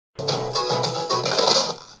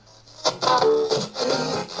Here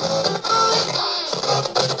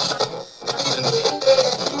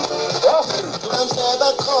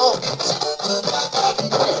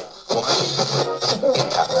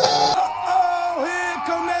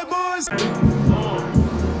come that boys.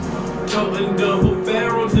 Double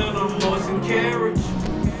barrels and a horse and carriage.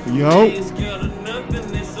 Yo,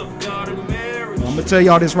 I'm gonna tell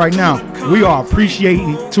y'all this right now. We are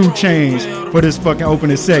appreciating 2 Chainz for this fucking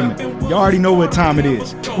opening segment. Y'all already know what time it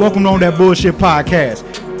is. Welcome on That Bullshit Podcast.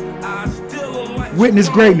 Witness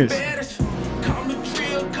greatness.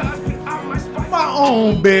 My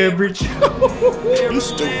own beverage. You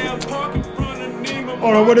stupid.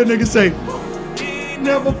 Hold on, what did nigga say?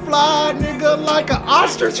 Never fly, nigga, like an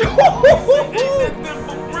ostrich.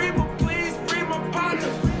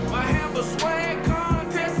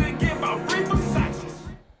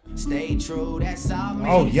 Stay true, that's all me.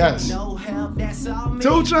 Oh, yes. No help, that's all me. 2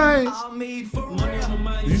 Chainz. All me for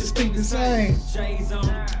You speak the same.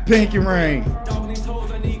 Pinky ring. These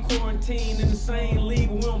hoes, I need quarantine in the same league,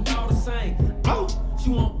 but we don't bow the same. Oh,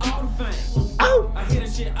 she want all the fame. Oh. I hear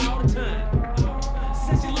that shit all the time.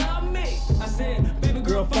 Said she love me. I said, baby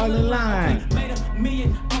girl, fall in line. Made $1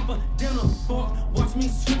 million off a dinner fork. Watch me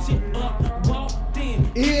switch it up. Walked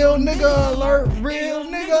in. Ill nigga alert, real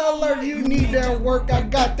nigga alert. You need that work, I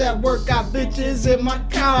got that work. Got bitches in my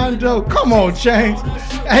condo. Come on, Chainz.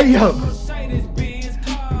 Hey, yo. Mercedes Benz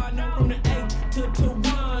car, now from the A to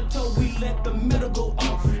Toronto, we let the metal go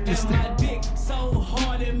off. And my dick so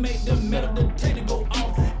hard it make the metal detector go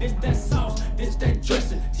off. It's that sauce, it's that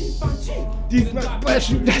dressing. Bless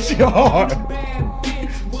you, that shit hard. Bad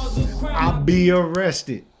bitch was a crime. I'll be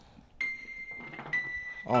arrested.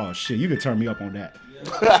 Oh shit, you can turn me up on that.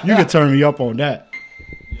 You can turn me up on that.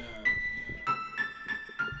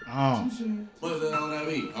 Oh. What's that on that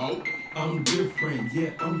beat? Oh, I'm different, yeah,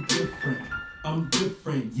 I'm different. I'm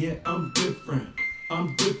different, yeah, I'm different.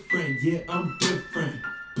 I'm different, yeah, I'm different.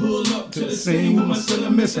 Pull up to the scene with my cylinder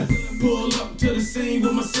missing. Pull up to the scene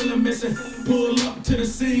with my cylinder missing. Pull up to the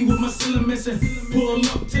scene with my cylinder missing. Pull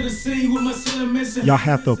up to the scene with my cylinder missing. Y'all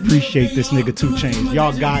have to appreciate this nigga 2 Chainz.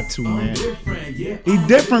 Y'all got to, man. Yeah, He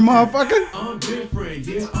different, motherfucker. I'm different,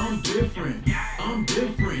 yeah, I'm different. I'm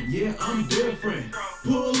different, yeah, I'm different.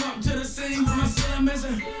 Pull up to the scene with my cylinder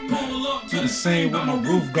missing. Pull up to the scene with my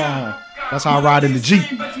roof gone. That's how I ride in the Jeep.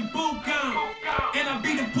 And I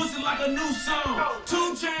beat the pussy like a new song.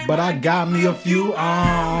 But I got me a few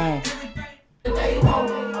on. Yeah,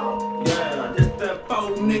 this that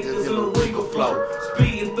four niggas in a regal flow.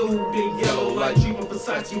 Speeding through the yellow like Jeep and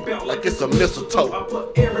Versace belt. like it's a mistletoe. I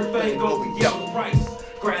put everything over yellow rice.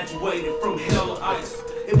 Graduated from hell of ice.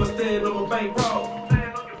 If I stand on my bankroll,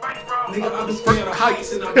 nigga, I'm just scared of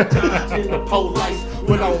heights. And I got dodged in the pole lights.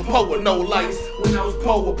 When I was poor with no lights. When I was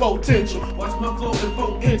poor with potential. Watch my flow in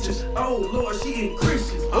 4 inches. Oh Lord, she in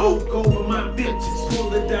Christians. All go with my bitches.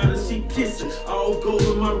 Pull it down and she kissing. All go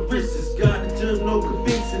with my wrists. Got to judge no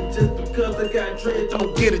conviction. Just because I got dread,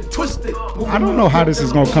 don't get it twisted. I don't know how this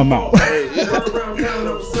is gonna come out.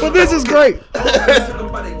 But this is great.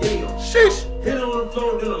 Sheesh. Hit on the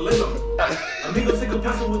floor, then I lay on. Amigo take a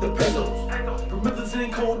pencil with the pesos.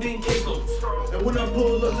 Promethazine, codeine, quesos. And when I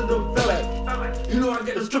pull up to the valet, you know I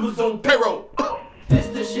get the strippers on payroll. That's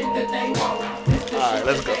the shit that they want. Alright,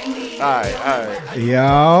 let's go. Alright.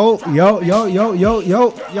 Yo.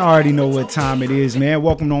 Y'all already know what time it is, man.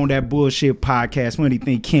 Welcome on That Bullshit Podcast. When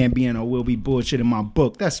anything can be and or will be bullshit in my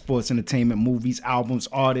book. That's sports, entertainment, movies, albums,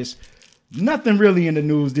 artists. Nothing really in the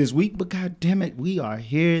news this week, but god damn it, we are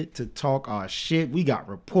here to talk our shit. We got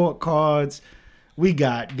report cards. We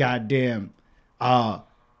got goddamn my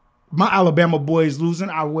Alabama boys losing.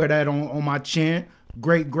 I wear that on my chin.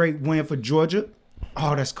 Great win for Georgia.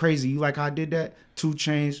 Oh, that's crazy. You like how I did that? 2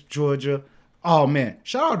 Chainz, Georgia. Oh man,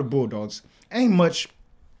 shout out to Bulldogs. Ain't much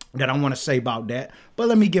that I want to say about that, but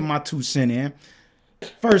let me get my 2 cents in.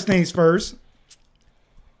 First things first.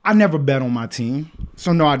 I never bet on my team,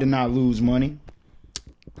 so no, I did not lose money.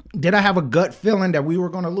 Did I have a gut feeling that we were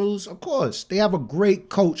going to lose? Of course. They have a great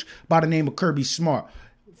coach by the name of Kirby Smart.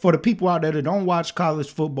 For the people out there that don't watch college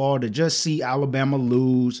football, that just see Alabama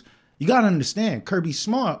lose, you got to understand, Kirby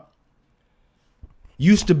Smart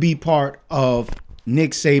used to be part of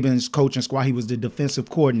Nick Saban's coaching squad. He was the defensive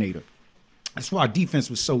coordinator. That's why our defense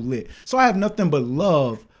was so lit. So I have nothing but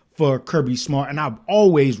love for Kirby Smart, and I've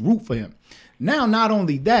always root for him. Now, not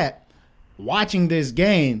only that, watching this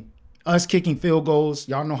game, us kicking field goals,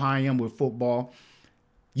 y'all know how I am with football.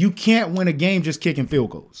 You can't win a game just kicking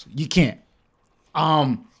field goals. You can't.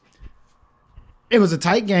 It was a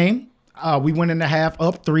tight game. We went in the half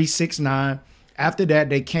up 3-6-9. After that,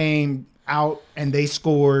 they came out and they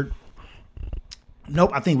scored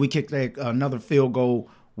Nope, I think we kicked another field goal.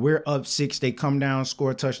 We're up 6. They come down,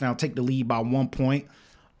 score a touchdown, take the lead by 1 point.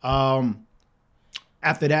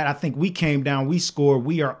 After that, I think we came down, we scored.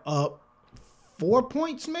 We are up 4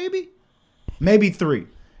 points, maybe 3.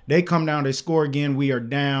 They come down, they score again. We are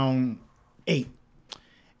down 8.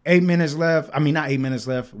 8 minutes left. I mean, not 8 minutes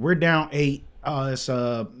left. We're down 8. It's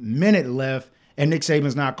a minute left, and Nick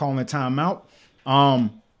Saban's not calling timeout. I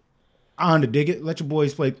underdig it. Let your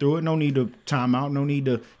boys play through it. No need to timeout. No need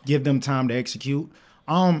to give them time to execute.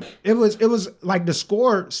 It was like the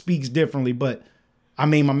score speaks differently, but I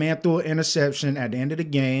mean, my man threw an interception at the end of the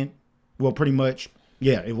game. Well, pretty much,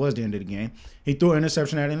 yeah, it was the end of the game. He threw an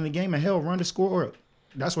interception at the end of the game, and hell, run the score up.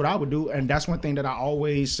 That's what I would do, and that's one thing that I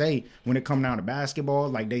always say when it comes down to basketball.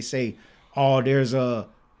 Like they say, oh, there's a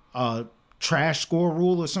trash score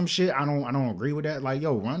rule or some shit. I don't agree with that. Like,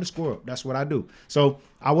 yo, run the score up. That's what I do. So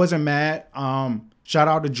I wasn't mad. Shout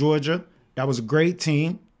out to Georgia. That was a great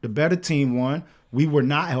team. The better team won. We were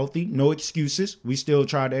not healthy. No excuses. We still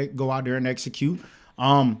tried to go out there and execute.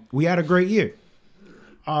 We had a great year.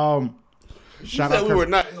 Shout out we were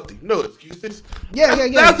not healthy. No excuses. Yeah.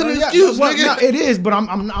 That's an excuse, well, nigga. no, it is, but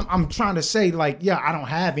I'm trying to say, like, yeah, I don't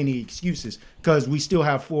have any excuses because we still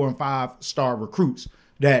have 4 and 5 star recruits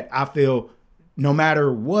that I feel no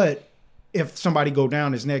matter what, if somebody go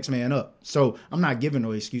down, is next man up. So I'm not giving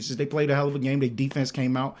no excuses. They played a hell of a game. Their defense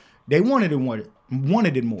came out. They wanted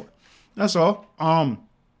it more. That's all.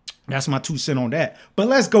 That's my 2 cents on that. But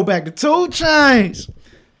let's go back to 2 Chainz.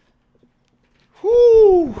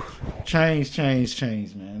 Whoo.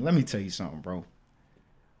 Chainz, man. Let me tell you something, bro.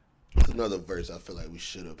 It's another verse I feel like we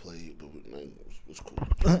should have played, but it was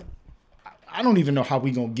cool. I don't even know how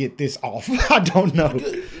we gonna get this off. I don't know.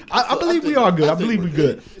 I believe we are good. I believe we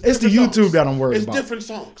good. It's the YouTube songs that I'm worried about. It's different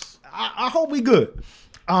songs. I hope we good.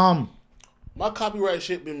 My copyright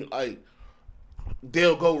shit been like,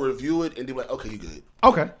 they'll go review it and they're like, okay, you good.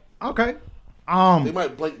 Okay. They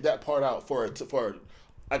might blank that part out for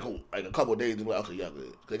like a couple of days. They're like, okay, y'all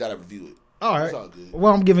good. They gotta review it. All right. It's all good.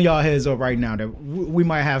 Well, I'm giving y'all a heads up right now that we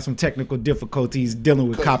might have some technical difficulties dealing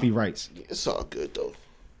with copyrights. It's all good though.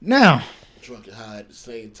 Now, drunk and high at the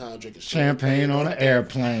same time, drinking champagne on an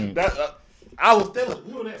airplane. I was there like,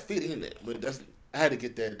 that fit in that, but I had to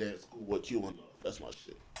get that school what you want. That's my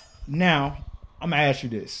shit. Now, I'm gonna ask you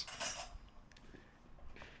this: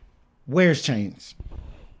 where's Chainz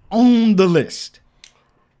on the list?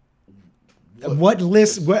 What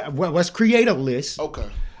list? Let's create a list. Okay.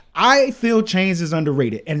 I feel Chainz is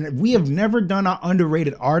underrated, and we have never done our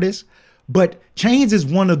underrated artists, but Chainz is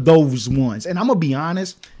one of those ones. And I'm gonna be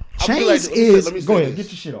honest, Chainz is. Go ahead, get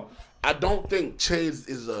your shit off. I don't think Chainz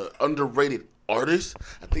is an underrated artist.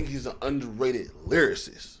 I think he's an underrated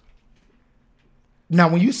lyricist. Now,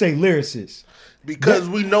 when you say lyricist, because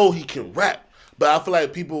we know he can rap, but I feel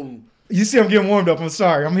like people. You see, I'm getting warmed up. I'm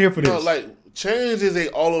sorry. I'm here for this. No, like Chainz is a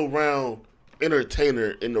all around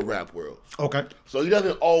entertainer in the rap world. Okay. So he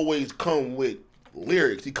doesn't always come with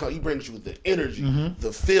lyrics. He brings you the energy,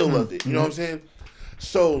 the feel of it. You know what I'm saying?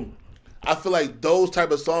 So I feel like those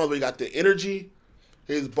type of songs where you got the energy,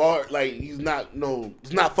 his bar, like he's not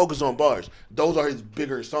focused on bars. Those are his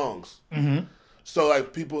bigger songs. Mm-hmm. So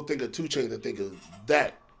like people think of 2 Chainz and think of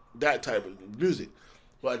that type of music.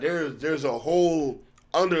 But there's a whole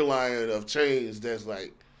underlying of Chainz that's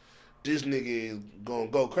like, this nigga is gonna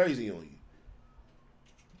go crazy on you.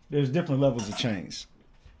 There's different levels of Chainz.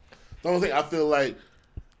 The only thing I feel like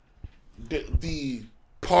the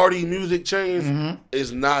party music Chainz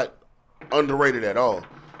is not underrated at all.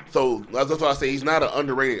 So that's why I say he's not an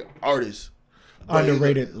underrated artist.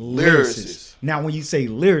 Underrated lyricist. Now, when you say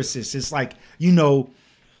lyricist, it's like,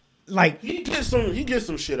 like he gets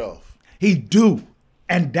some shit off. He do.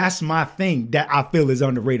 And that's my thing that I feel is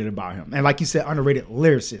underrated about him. And like you said, underrated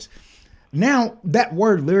lyricist. Now, that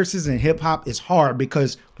word lyricist in hip hop is hard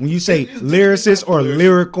because when you say lyricist or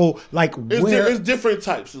lyrical, like it's different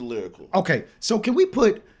types of lyrical. Okay, so can we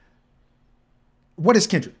put, what is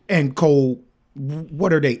Kendrick and Cole?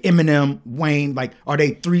 What are they? Eminem, Wayne, like, are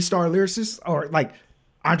they 3-star lyricists? Or like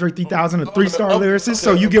Andre 3000 a 3-star lyricist? Okay,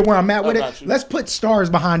 so you get where I'm at with it? Let's put stars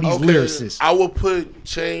behind these lyricists. I will put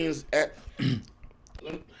Chainz at...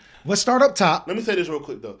 Let's start up top. Let me say this real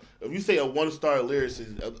quick, though. If you say a 1-star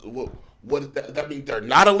lyricist, what is that? That means they're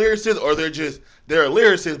not a lyricist, or they're a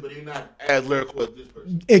lyricist, but they're not as lyrical as this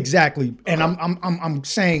person. Exactly, and I'm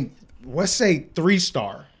saying, let's say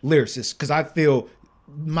 3-star lyricist, because I feel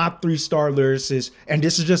my 3-star lyricist, and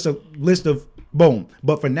this is just a list of boom.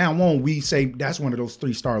 But from now on, we say that's one of those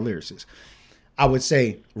 3-star lyricists. I would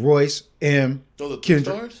say Royce, Those are 3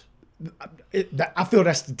 stars? I feel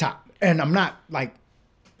that's the top, and I'm not like.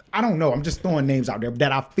 I don't know. I'm just throwing names out there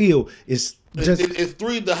that I feel is just. Is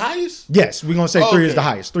 3 the highest? Yes, we're gonna say 3 is the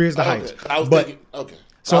highest. 3 is the highest. I was but thinking. Okay.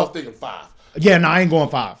 so I was thinking 5. yeah, no, I ain't going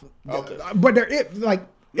 5. Okay. But there,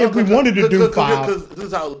 if we wanted to do 5, because this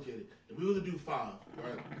is how I look at it. If we were to do 5,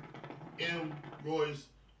 right? M, Royce,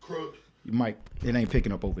 Crook. Mike, it ain't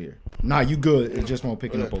picking up over here. Nah, you good. It just won't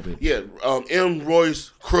picking up over here. Yeah, M, Royce,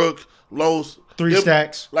 Crook, Los. 3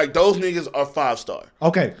 stacks. Like those niggas are 5-star.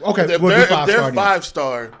 Okay. If We'll do they're 5-star.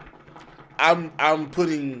 5-star, I'm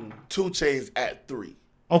putting 2 Chainz at 3.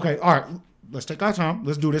 Okay, all right. Let's take our time.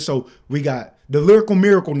 Let's do this. So we got the lyrical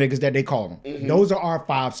miracle niggas that they call them. Mm-hmm. Those are our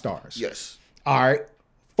 5 stars. Yes. All right.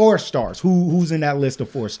 4 stars. Who's in that list of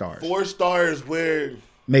 4 stars? 4 stars where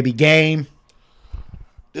Maybe Game.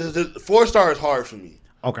 4 star is hard for me.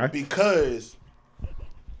 Okay. Because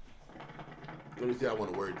let me see how I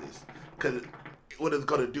want to word this. Because what it's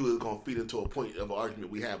gonna do is gonna feed into a point of an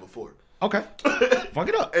argument we had before. Okay. Fuck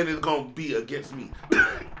it up. And it's gonna be against me.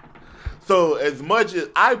 So as much as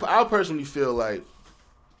I personally feel like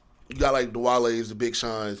you got like the Wale's, the Big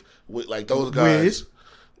Sean's, with like those guys.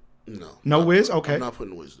 Wiz? No Wiz? Okay. I'm not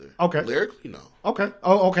putting Wiz there. Okay. Lyrically, no. Okay.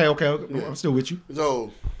 Oh, okay. Yeah. I'm still with you.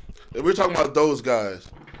 So if we're talking about those guys,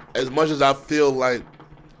 as much as I feel like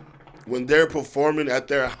when they're performing at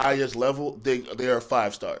their highest level, they are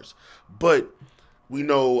 5 stars. But we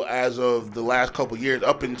know as of the last couple of years,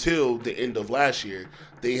 up until the end of last year,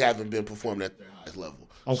 they haven't been performing at their highest level.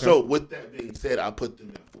 Okay. So with that being said, I put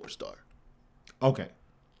them at 4 star. Okay.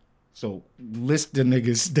 So list the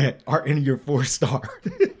niggas that are in your 4 star.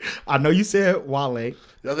 I know you said Wale. You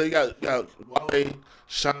got Wale,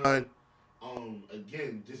 Sean.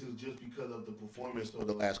 Again, this is just because of the performance of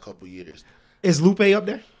the last couple of years. Is Lupe up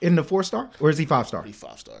there in the 4 star, or is he 5 star? He's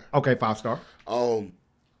 5 star. Okay, 5 star.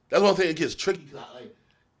 That's one thing it gets tricky. Cause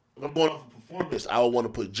if I'm going off of performance, I would want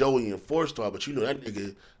to put Joey in 4 star, but you know that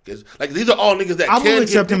nigga gets like these are all niggas that I can will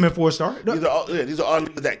accept him in 4 star. These are all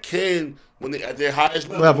niggas that can when they at their highest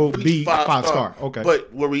level reach be 5 star. Okay,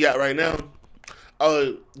 but where we at right now,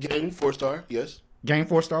 Game 4 star, yes. Game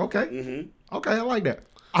 4 star. Okay, Okay, I like that.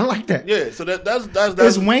 I like that. Yeah, so that's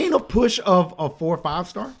Is Wayne a push of a 4 or 5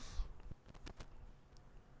 star?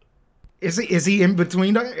 Is he in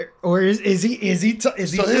between or is he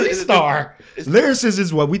 3 star? Lyricist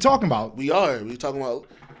is what we talking about. We talking about.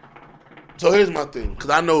 So here's my thing,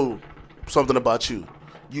 because I know something about you.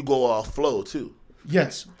 You go off flow too.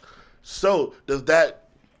 Yes. So does that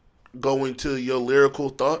go into your lyrical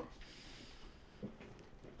thought?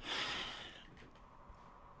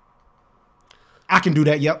 I can do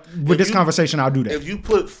that. Yep. With this conversation, I'll do that. If you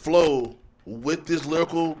put flow with this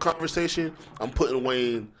lyrical conversation, I'm putting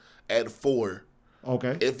Wayne at 4.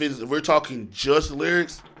 Okay. If we're talking just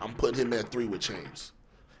lyrics, I'm putting him at 3 with Chainz.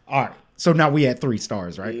 All right. So now we at 3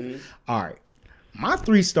 stars, right? Mm-hmm. All right. My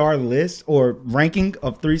 3 star list or ranking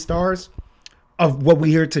of 3 stars of what we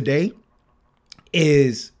hear today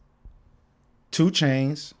is 2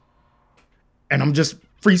 Chainz, and I'm just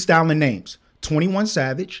freestyling names. 21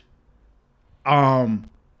 Savage.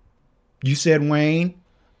 You said Wayne.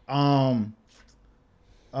 21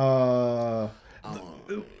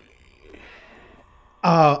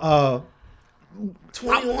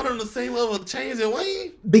 on the same level of Chainz and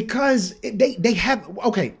Wayne? Because they have,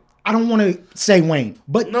 okay, I don't want to say Wayne,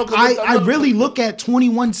 but no, I really look at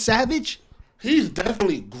 21 Savage. He's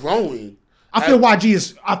definitely growing. I feel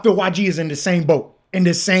YG is in the same boat, in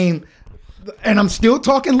the same, and I'm still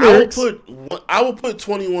talking lyrics. I would put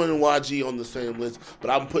 21 and YG on the same list, but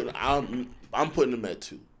I'm putting them at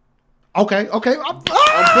 2. Okay. I'm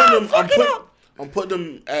putting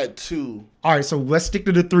them at 2. All right, so let's stick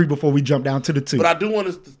to the 3 before we jump down to the 2. But I do want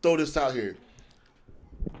to throw this out here.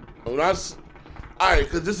 All right,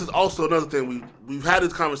 because this is also another thing. We've had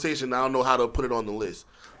this conversation. I don't know how to put it on the list.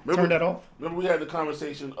 Turn that off. Remember we had the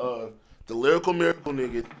conversation of the lyrical miracle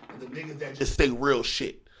niggas and the niggas that just say real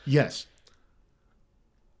shit. Yes.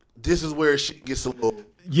 This is where shit gets a little...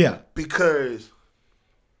 Yeah. Because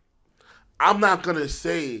I'm not going to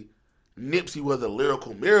say Nipsey was a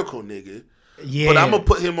lyrical miracle nigga. Yeah. But I'm going to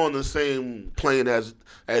put him on the same plane as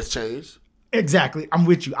Chainz. Exactly. I'm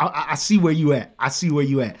with you. I see where you at.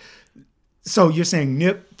 So you're saying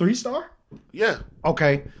Nip 3 star? Yeah.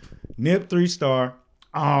 Okay. Nip 3 star.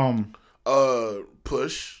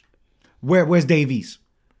 Push. Where's Davies?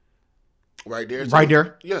 Right there. Right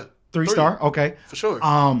there. Yeah. 3 star. Okay. For sure.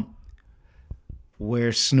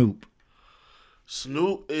 Where's Snoop?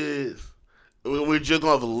 Snoop is. We're just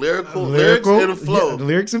going to have lyrics and flow. Yeah,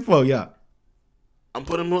 lyrics and flow. Yeah. I'm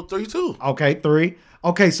putting him on 3 too. Okay, 3.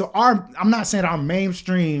 Okay, so I'm not saying our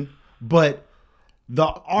mainstream, but The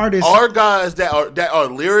artists are guys that are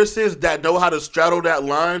lyricists that know how to straddle that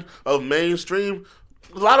line of mainstream.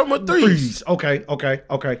 A lot of them are threes.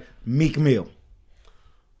 Okay. Meek Mill.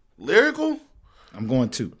 Lyrical? I'm going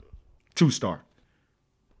 2. 2-star.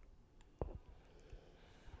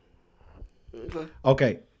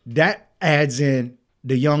 Okay. That adds in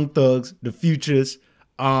the Young Thugs, the Futures,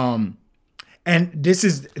 and this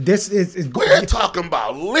is we're talking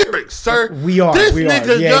about lyrics, sir. We are. This we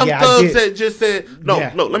nigga are. Young Thugs that just said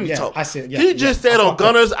let me talk. I said he just said on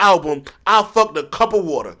Gunna's album, I fucked a cup of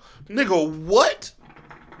water. Nigga, what?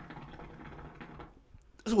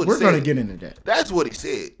 That's what We're gonna get into that. That's what he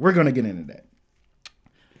said. We're gonna get into that.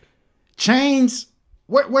 Chains,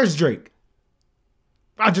 where's Drake?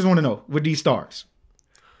 I just want to know with these stars.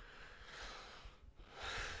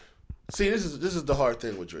 See, this is the hard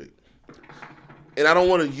thing with Drake. And I don't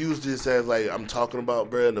want to use this as like I'm talking about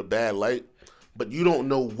bro in a bad light, but you don't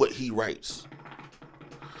know what he writes.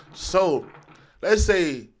 So, let's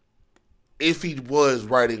say if he was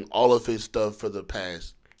writing all of his stuff for the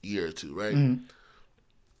past year or two, right? Mm-hmm.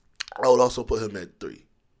 I would also put him at 3.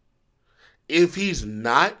 If he's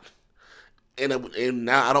not, and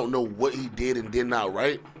now I don't know what he did and did not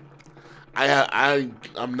write,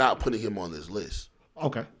 I'm not putting him on this list.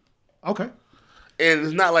 Okay. And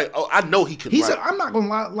it's not like, I know he can write. I'm not gonna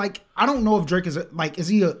lie, like, I don't know if Drake is is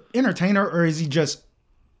he an entertainer or is he just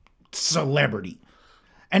celebrity?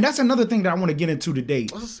 And that's another thing that I want to get into today.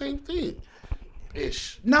 It's the same thing.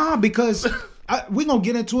 Ish. Nah, because we're gonna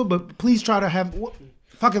get into it, but please try to have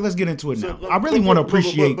fuck it, let's get into it now. I really want to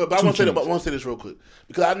appreciate but I want to say this real quick.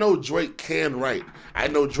 Because I know Drake can write. I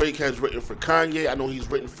know Drake has written for Kanye. I know he's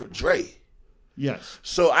written for Dre. Yes.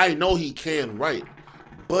 So I know he can write.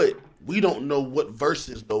 But we don't know what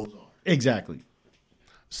verses those are. Exactly.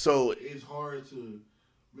 So it's hard to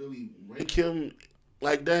really rank him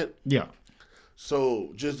like that. Yeah.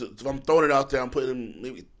 So just if I'm throwing it out there, I'm putting him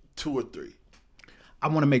maybe 2 or 3. I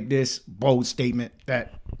want to make this bold statement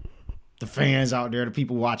that the fans out there, the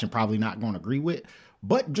people watching, probably not going to agree with.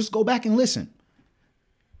 But just go back and listen.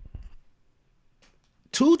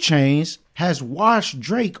 2 Chainz has washed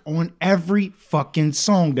Drake on every fucking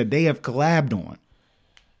song that they have collabed on.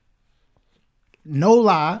 No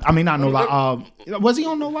lie. I mean, not no lie. Was he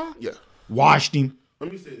on No Lie? Yeah. Washed him.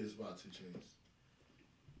 Let me say this about 2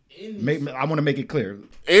 Chainz. I want to make it clear.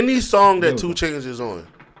 Any song that 2 Chainz is on,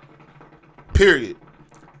 period,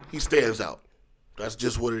 he stands out. That's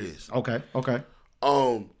just what it is. Okay.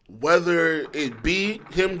 Whether it be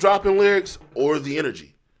him dropping lyrics or the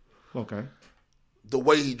energy. Okay. The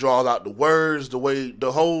way he draws out the words,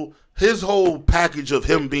 his whole package of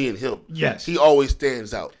him being him. Yes. He always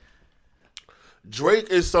stands out. Drake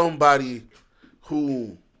is somebody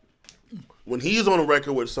who, when he's on a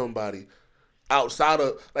record with somebody outside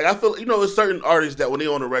of, like, I feel, there's certain artists that when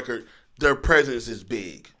they're on a record, their presence is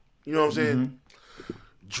big. You know what I'm saying? Mm-hmm.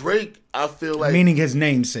 Drake, I feel like. Meaning his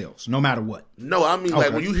name sells, no matter what. No, I mean,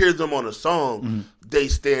 like, when you hear them on a song, they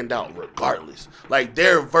stand out regardless. Like,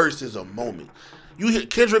 their verse is a moment. You hear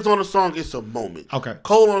Kendrick's on a song, it's a moment. Okay.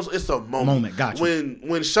 Cole on, it's a moment. Gotcha.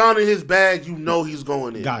 When Sean in his bag, he's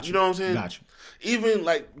going in. Gotcha. You know what I'm saying? Gotcha. Even,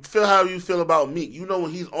 like, feel how you feel about Meek. When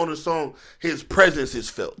he's on a song, his presence is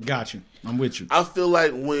felt. Got you. I'm with you. I feel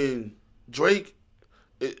like when Drake,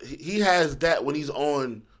 he has that when he's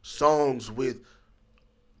on songs with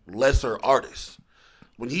lesser artists.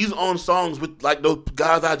 When he's on songs with, like, those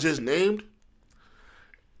guys I just named,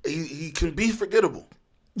 he can be forgettable.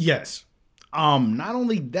 Yes. Not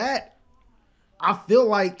only that, I feel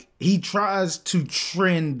like he tries to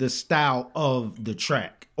trend the style of the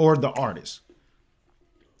track or the artist.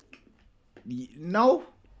 No?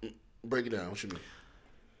 Break it down. What you mean?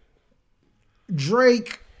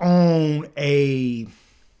 Drake on a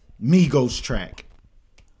Migos track.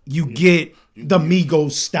 You get the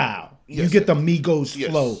Migos style. Yes, you get the Migos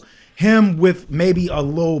flow. Him with maybe a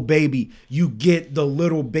Lil Baby, you get the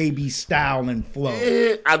Lil Baby style and flow.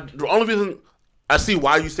 The only reason I see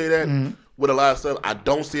why you say that with a lot of stuff, I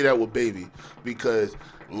don't see that with Baby because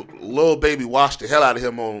Lil Baby washed the hell out of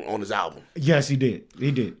him on his album. Yes, he did.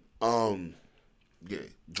 He did. Yeah,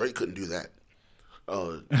 Drake couldn't do that.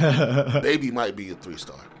 Baby might be a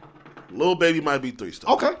 3-star. Lil Baby might be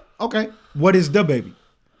 3-star. Okay. What is the Baby?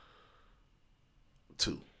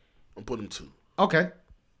 2. I'm putting 2. Okay.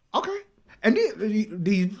 And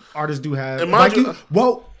these artists do have. And mind you,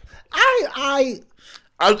 well,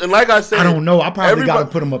 and like I said, I don't know. I probably got to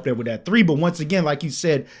put them up there with that 3. But once again, like you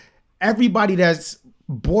said, everybody that's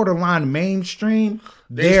borderline mainstream,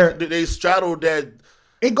 they straddle that.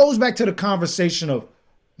 It goes back to the conversation of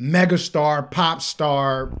megastar, pop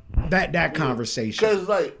star, that conversation. Because,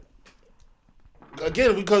 like,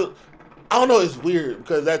 again, because I don't know, it's weird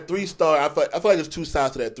because that 3-star, I feel like there's two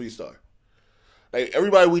sides to that 3-star. Like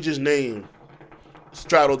everybody we just named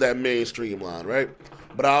straddled that mainstream line, right?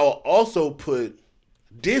 But I'll also put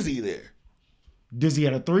Dizzy there. Dizzy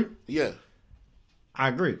at a 3? Yeah. I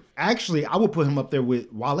agree. Actually, I would put him up there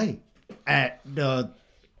with Wale at the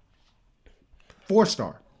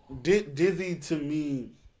 4-star. Dizzy to me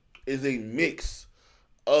is a mix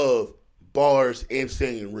of bars and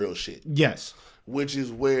saying real shit. Yes. Which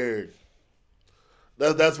is where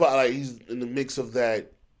that's why like he's in the mix of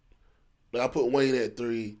that. Like, I put Wayne at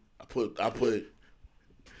 3. I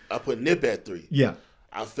put Nip at 3. Yeah.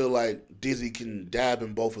 I feel like Dizzy can dab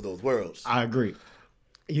in both of those worlds. I agree.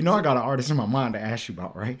 You know I got an artist in my mind to ask you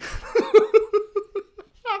about, right?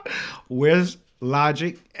 Where's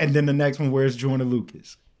Logic? And then the next one, where's Joyner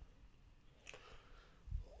Lucas?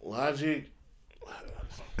 Logic.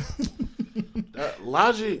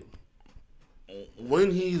 Logic, when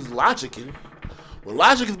he's logicking, when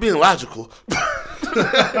Logic is being logical,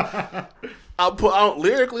 I'll put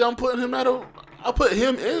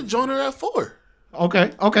him and Joyner at 4.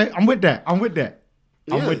 Okay. I'm with that. I'm with that.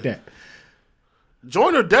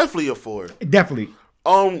 Joyner definitely a 4. Definitely.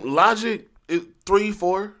 Logic is 3,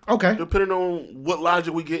 4. Okay. Depending on what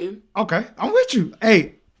Logic we getting. Okay. I'm with you.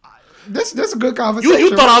 Hey, this is a good conversation.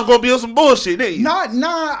 You thought I was gonna be on some bullshit, didn't you?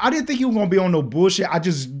 Nah. I didn't think you were gonna be on no bullshit. I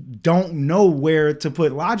just don't know where to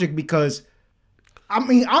put Logic because, I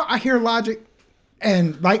mean, I hear Logic,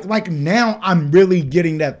 and like now I'm really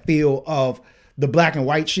getting that feel of the black and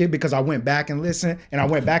white shit because I went back and listened, and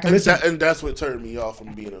and that's what turned me off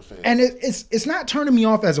from being a fan. And it's not turning me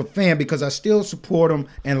off as a fan because I still support him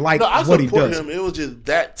and like what he does. I support him. It was just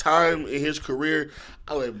that time in his career.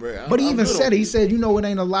 I like, bro. But he even said he said, you know, it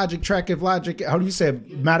ain't a Logic track if Logic. How do you say?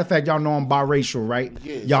 Matter of fact, y'all know I'm biracial, right?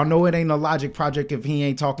 Yeah. Y'all know it ain't a Logic project if he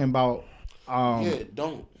ain't talking about. Yeah,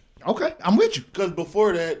 don't. Okay, I'm with you. Because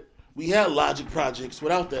before that, we had Logic projects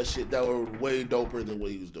without that shit that were way doper than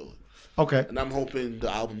what he was doing. Okay. And I'm hoping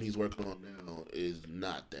the album he's working on now is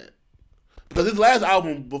not that. Because his last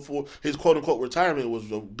album before his quote-unquote retirement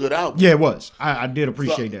was a good album. Yeah, it was. I did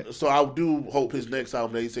appreciate that. So I do hope his next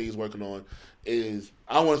album that he says he's working on is,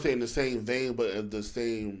 I don't want to say in the same vein, but in the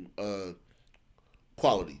same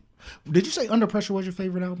quality. Did you say Under Pressure was your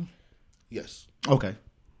favorite album? Yes. Okay.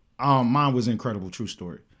 Mine was Incredible True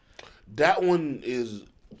Story. That one is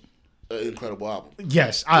an incredible album.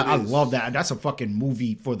 Yes, I love that. That's a fucking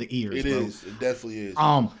movie for the ears. It is. It definitely is.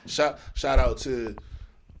 Shout out to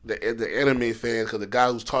the anime fans because the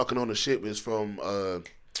guy who's talking on the ship is from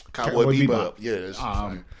Cowboy Bebop. Yeah. That's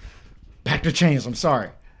back to Chains. I'm sorry.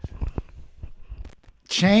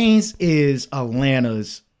 Chains is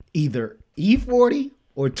Atlanta's either E40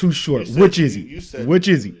 or Too Short. Which is he? Which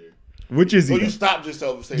is he? Which is he? Well, you stopped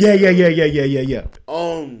yourself and saying yeah.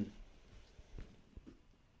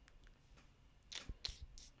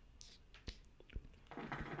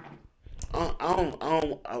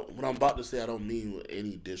 What I'm about to say, I don't mean with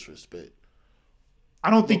any disrespect. I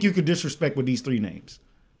don't think you could disrespect with these 3 names.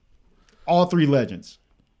 All 3 legends.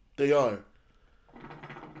 They are.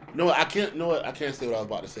 No, I can't. No, I can't say what I was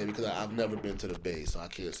about to say because I've never been to the Bay, so I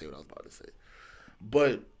can't say what I was about to say.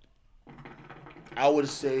 But I would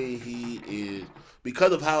say he is,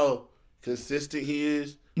 because of how consistent he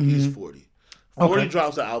is. Mm-hmm. He's 40. 40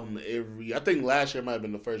 drops an album every. I think last year might have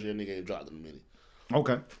been the first year nigga ain't dropped in a minute.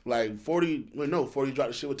 Okay. Like 40 dropped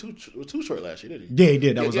the shit with Too Short last year, didn't he? Yeah, he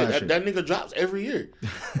did. That was last year. That nigga drops every year.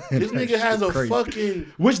 This nigga has a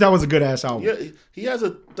fucking. Which that was a good ass album. Yeah, he has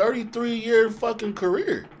a 33-year fucking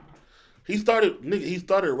career. He started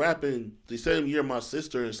rapping the same year my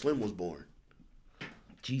sister and Slim was born.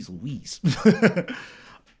 Jeez Louise.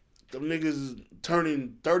 Them niggas is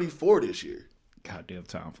turning 34 this year. Goddamn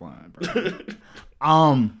time flying,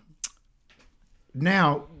 bro.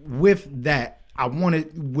 Now with that, I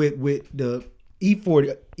wanted with the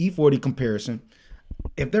E40 comparison.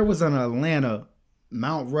 If there was an Atlanta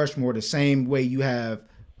Mount Rushmore, the same way you have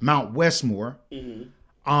Mount Westmore,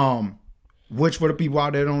 which for the people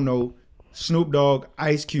out there that don't know, Snoop Dogg,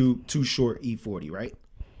 Ice Cube, Too Short, E40, right?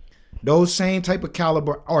 Those same type of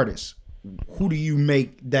caliber artists. Who do you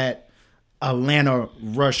make that Atlanta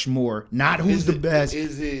Rushmore? Not who's the best.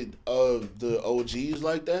 Is it of the OGs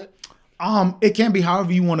like that? It can be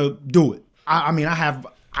however you want to do it. I mean, I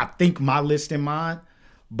think my list in mind,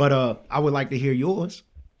 but I would like to hear yours.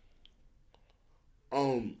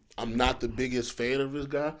 I'm not the biggest fan of this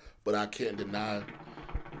guy, but I can't deny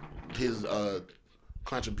his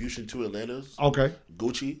contribution to Atlanta's. Okay.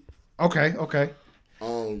 Gucci. Okay.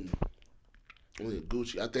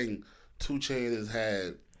 Gucci. I think 2 Chainz has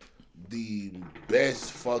had the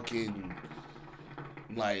best fucking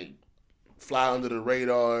like fly under the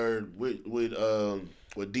radar with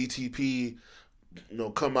DTP. You know,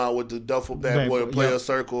 come out with the duffel bag boy and play a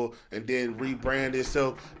circle and then rebrand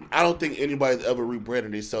itself. I don't think anybody's ever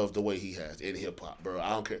rebranded themselves the way he has in hip hop, bro. I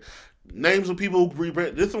don't care. Names of people who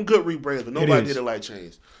rebrand. There's some good rebrands, but nobody did it like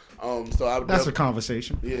Chainz. So that's a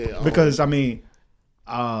conversation. Yeah, because I mean,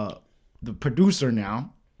 the producer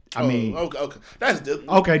now. I mean, okay, that's different.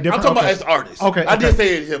 Okay, different. I'm talking about as artists. Okay, I did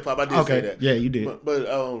say it in hip hop. I did say that. Yeah, you did. But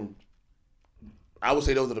I would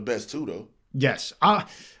say those are the best too, though. Yes,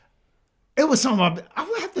 it was something I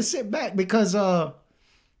would have to sit back because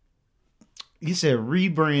you said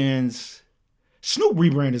rebrands. Snoop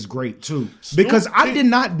rebrand is great too because I did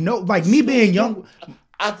not know. Like me being young,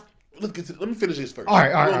 let me finish this first. All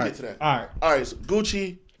right. We'll get to that. All right. So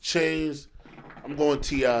Gucci, Chainz. I'm going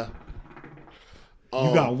T.I.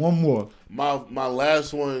 You got one more. My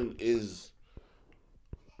last one is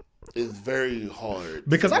very hard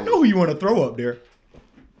because I know who you want to throw up there.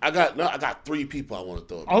 I got 3 people I want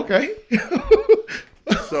to throw up. Okay.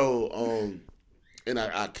 So and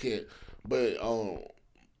I can't, but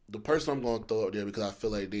the person I'm going to throw up there because I feel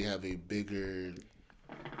like they have a bigger,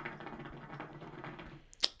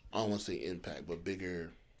 I don't want to say impact, but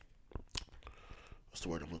bigger. What's the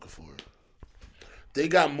word I'm looking for? They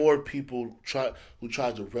got more people who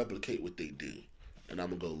try to replicate what they do, and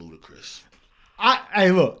I'm gonna go Ludacris.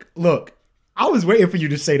 Hey, look. I was waiting for you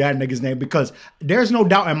to say that nigga's name because there's no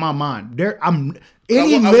doubt in my mind.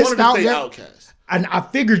 Any list out there, Outkast. And I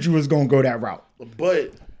figured you was gonna go that route.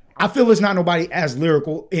 But I feel it's not nobody as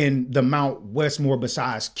lyrical in the Mount Westmore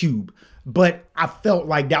besides Cube. But I felt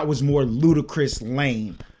like that was more Ludacris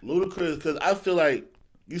lane. Ludacris, because I feel like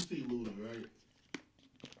you see Luda, right?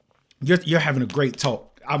 You're having a great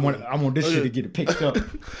talk. I want this shit to get it picked up.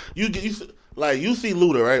 you see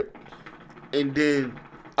Luda, right? And then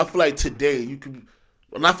I feel like today you can,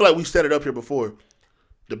 and I feel like we set it up here before.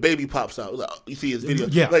 The baby pops out. Like, you see his video,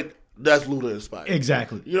 yeah, like that's Luda inspired.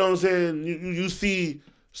 Exactly. You know what I'm saying? You see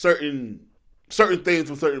certain things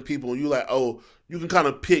from certain people, and you like, oh, you can kind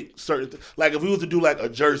of pick certain like if we was to do like a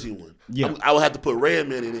Jersey one, I would have to put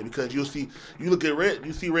Redman in it because you look at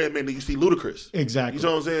Redman, then you see Ludacris. Exactly. You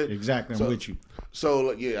know what I'm saying? Exactly. I'm with you. So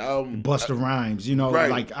like, Busta Rhymes, right.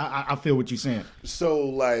 Like I feel what you're saying. So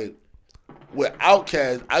like with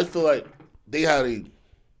Outkast, I feel like they had a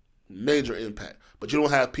major impact, but you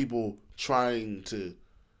don't have people trying to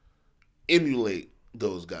emulate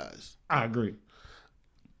those guys. I agree.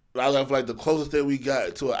 I feel like the closest thing we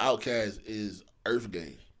got to an Outkast is Earth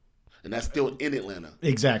Gang, and that's still in Atlanta.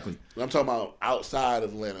 Exactly. I'm talking about outside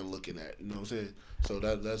of Atlanta looking at. You know what I'm saying? So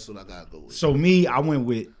that's what I gotta go with. So me, I went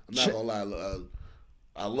with. I'm not gonna lie.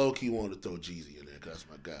 I low key wanted to throw Jeezy in there because that's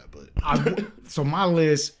my guy. But so my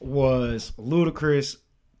list was Ludacris,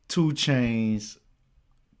 2 Chainz,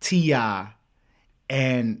 T.I.,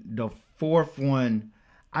 and the fourth one,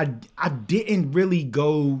 I didn't really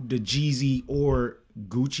go the Jeezy or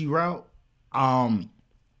Gucci route.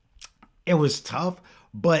 It was tough,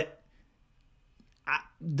 but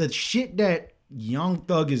the shit that Young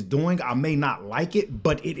Thug is doing, I may not like it,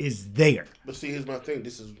 but it is there. But see, here's my thing.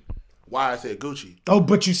 This is why I said Gucci. Oh,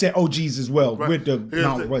 but you said OGs as well, right, with the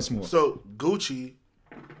Mount Westmore. So Gucci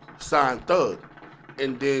signed Thug,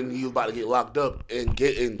 and then he was about to get locked up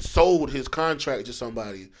and sold his contract to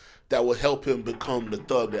somebody that would help him become the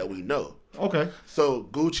Thug that we know. Okay. So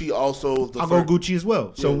Gucci also. I'll go Gucci as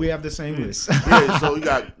well. So we have the same list. Yeah. So you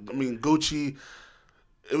got. I mean, Gucci.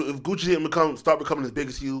 If Gucci didn't start becoming as big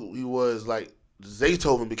as he was, like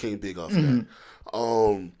Zaytoven became big off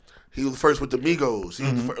that. He was first with the Migos. He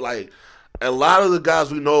was like a lot of the guys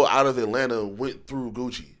we know out of Atlanta went through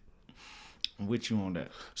Gucci. I'm with you on that.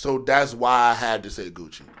 So that's why I had to say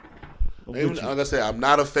Gucci. Even, like I said, I'm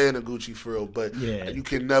not a fan of Gucci for real, but you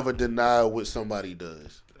can never deny what somebody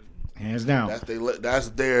does. Hands down. That's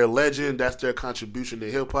their legend. That's their contribution to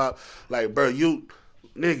hip hop. Like, bro,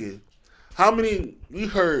 how many we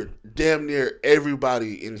heard? Damn near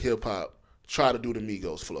everybody in hip hop try to do the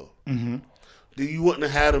Migos flow. Mm-hmm. You wouldn't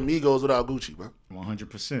have had Amigos without Gucci, bro.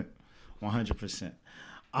 100%.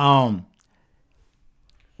 100%.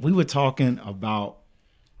 We were talking about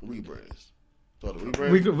rebrands. So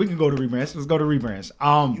we can go to rebrands. Let's go to rebrands.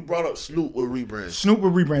 You brought up Snoop with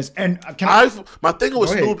rebrands. And my thing with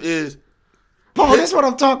Snoop is, Paul, that's what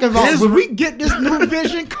I'm talking about. When we get this new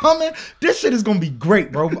vision coming, this shit is gonna be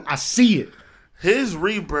great, bro. I see it. His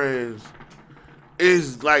rebrands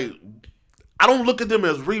is like, I don't look at them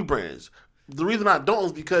as rebrands. The reason I don't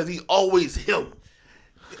is because he always him.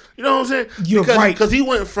 You know what I'm saying? You're right. Because he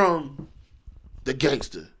went from the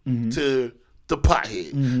gangster to the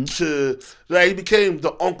pothead to like he became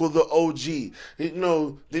the uncle, the OG. You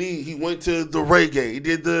know, then he went to the reggae. He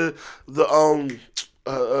did the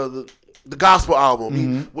gospel album.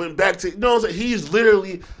 He went back to he's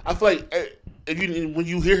literally. I feel like when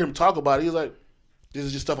you hear him talk about it, he's like, this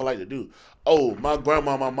is just stuff I like to do. Oh, my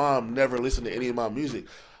grandma, my mom never listened to any of my music.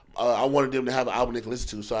 I wanted them to have an album they can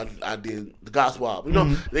listen to, so I did the gospel album. You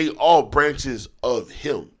know, they all branches of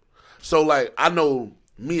him. So like I know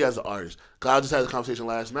me as an artist, because I just had a conversation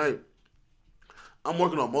last night. I'm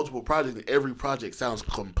working on multiple projects, and every project sounds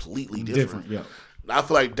completely different. Yeah. I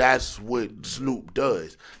feel like that's what Snoop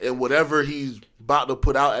does, and whatever he's about to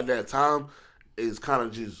put out at that time is kind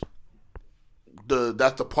of just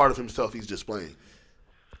that's the part of himself he's displaying.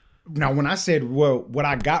 Now, when I said, well, what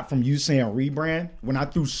I got from you saying rebrand, when I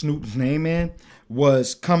threw Snoop's name in,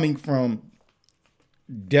 was coming from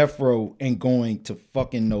Death Row and going to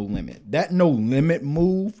fucking No Limit. That No Limit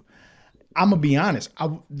move, I'm going to be honest.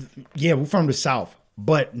 We're from the South,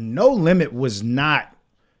 but No Limit was not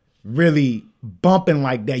really bumping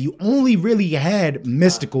like that. You only really had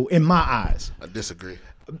Mystical in my eyes. I disagree.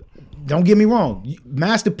 Don't get me wrong.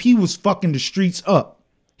 Master P was fucking the streets up.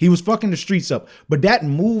 He was fucking the streets up. But that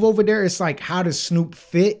move over there, it's like, how does Snoop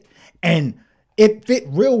fit? And it fit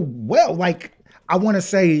real well. Like, I want to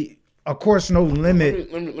say, of course, No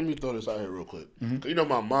Limit. Let me throw this out here real quick. You know,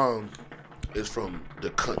 my mom is from the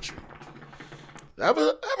country. I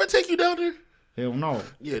ever take you down there? Hell no.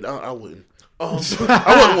 Yeah, I wouldn't. I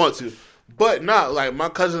wouldn't want to. But not like my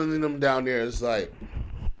cousins and them down there. It's like,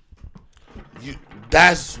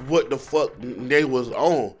 that's what the fuck they was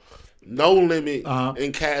on. No Limit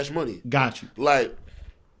and Cash Money. Got you. Like,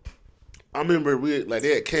 I remember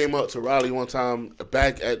they had came up to Raleigh one time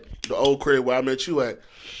back at the old crib where I met you at.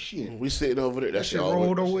 Shit. We sitting over there. That shit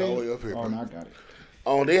all the way up here. Oh, no, I got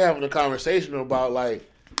it. They having a conversation about like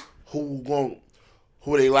who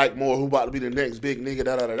they like more, who about to be the next big nigga,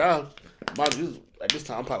 da da da da. Mind you, at this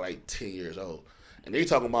time I'm probably like 10 years old. And they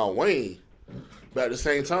talking about Wayne. But at the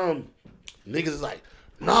same time, niggas is like,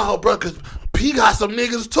 nah, bro, cause P got some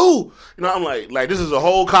niggas too. You know, I'm like this is a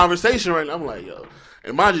whole conversation right now. I'm like, yo,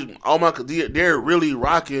 and mind you, they're really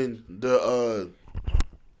rocking the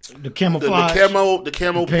camouflage, the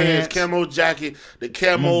camo pants, camo jacket, the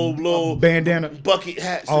camo little bandana, bucket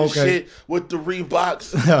hats and shit with the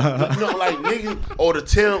Reeboks. Like niggas or the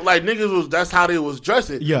Tim, like niggas that's how they was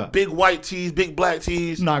dressing. Yeah, big white tees, big black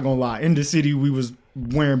tees. Not gonna lie, in the city we was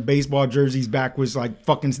wearing baseball jerseys backwards like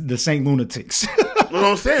fucking the St. Lunatics. You know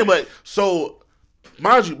what I'm saying? But so,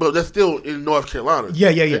 mind you, but that's still in North Carolina.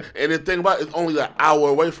 Yeah. And the thing about it, it's only an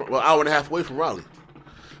hour and a half away from Raleigh.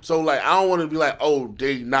 So like, I don't want to be like, oh,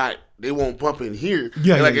 they won't bump in here.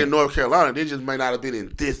 In North Carolina, they just might not have been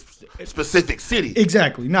in this specific city.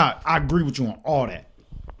 Exactly. Nah, I agree with you on all that.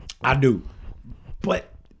 I do. But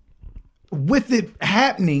with it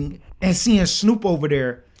happening and seeing Snoop over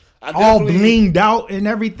there, all blinged out and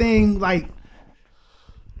everything, like.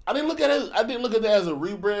 I didn't look at that as a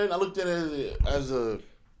rebrand. I looked at it as a.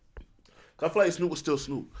 I feel like Snoop was still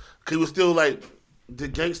Snoop. He was still like the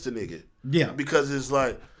gangster nigga. Yeah. Because it's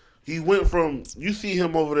like he went from, you see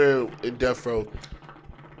him over there in Death Row,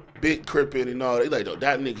 big crippin' and all. They like,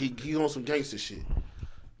 that nigga, he on some gangster shit.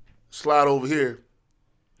 Slide over here.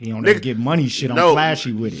 He don't get money shit on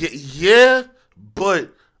flashy with it. Yeah,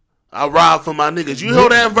 but I ride for my niggas. You know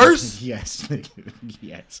that verse? Yes.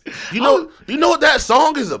 Yes. You know what that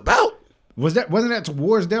song is about? Wasn't that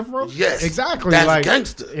towards Death Row? Yes. Exactly. That's like,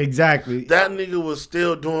 gangster. Exactly. That nigga was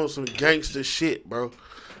still doing some gangster shit, bro.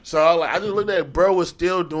 So I just looked at it, bro was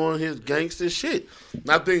still doing his gangster shit. And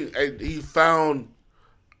I think he found,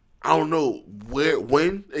 I don't know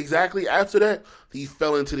when exactly after that, he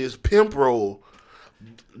fell into this pimp role.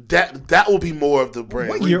 That will be more of the brand.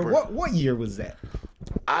 What year was that?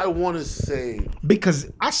 I want to say,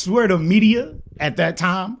 because I swear the media at that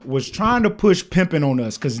time was trying to push pimping on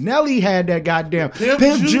us because Nelly had that goddamn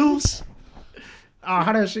pimp juice.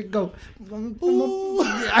 How that shit go?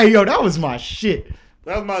 Hey, yo, that was my shit.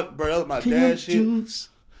 That was my dad's shit. Juice.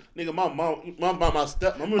 Nigga, my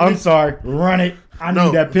stepmom. I'm sorry, run it. I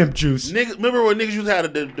need that pimp juice. Nigga, remember when niggas used to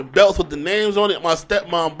have the belts with the names on it? My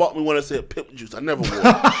stepmom bought me one that said pimp juice. I never wore it.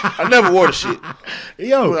 I never wore the shit.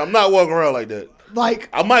 Yo, I'm not walking around like that. Like,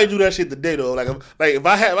 I might do that shit today though. Like if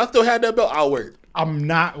I still had that belt, I'll wear it. I'm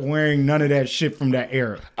not wearing none of that shit from that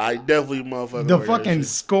era. I definitely motherfucking the fucking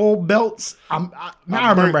skull belts. I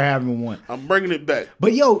remember having one. I'm bringing it back.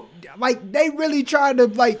 But yo, like they really tried to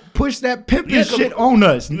like push that pimping shit on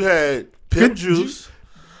us. You had Pimp Juice,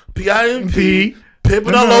 PIMP,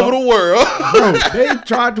 pimping all over the world. Bro, they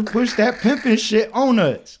tried to push that pimping shit on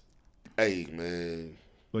us. Hey man,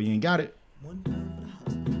 well you ain't got it. One pound for the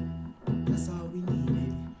hospital. That's all we need,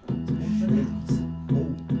 baby. One for the house.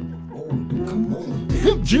 Oh, come on.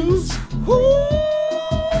 Pimp juice. Woo!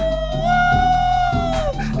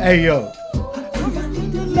 Hey yo.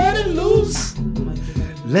 Let it loose.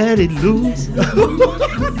 Let it loose.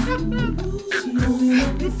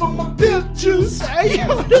 For my pimp juice. Hey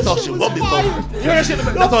yo, That's all she want me for. You hear that shit?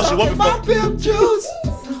 That's all she want me my for. pimp juice.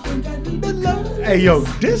 Hey yo,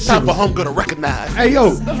 this Time shit for was, home gonna recognize. hey yo,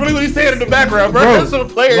 That's really what he's saying in the background, bro. bro, That's some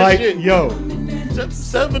player like shit. yo,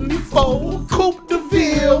 74 Coupe de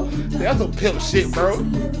Ville. That's some pimp shit, bro.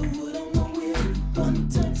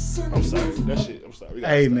 I'm sorry. That shit. I'm sorry. We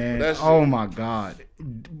gotta hey stop. man, That shit. oh my god,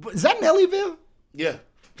 is that Nellyville? Yeah.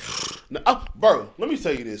 Now, bro, let me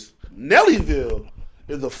tell you this. Nellyville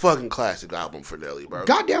is a fucking classic album for Nelly, bro.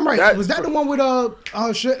 Goddamn right. Was that the one with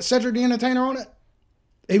Cedric the Entertainer on it?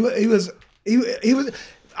 He was.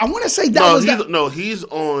 I want to say that No, was he's, that. no, he's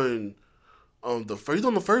on the he's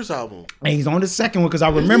on the first album. And he's on the second one because I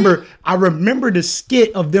remember the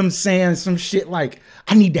skit of them saying some shit like,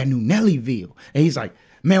 "I need that new Nellyville," and he's like,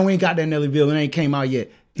 "Man, we ain't got that Nellyville. It ain't came out yet."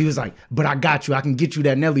 He was like, "But I got you. I can get you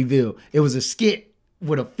that Nellyville." It was a skit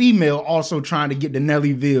with a female also trying to get the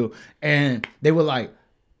Nellyville, and they were like,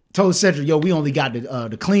 told Cedric, "Yo, we only got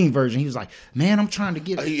the clean version." He was like, "Man, I'm trying to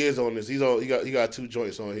get." He is on this. He's on. He got 2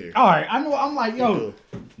 joints on here. All right, I know. I'm like, yo,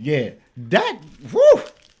 yeah, that. Woo,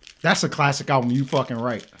 that's a classic album. You fucking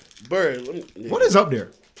right. Bird, What is up there?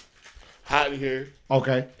 Hot in Here?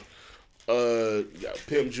 Okay. Got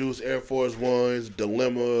Pimp Juice, Air Force Ones,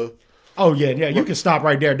 Dilemma, Oh yeah. You can stop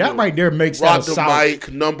right there. That right there makes Rock that the solid. Mic,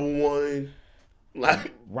 #1.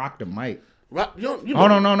 Like, Rock the mic. rock, you know,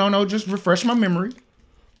 Oh no. Just refresh my memory.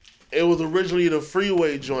 It was originally the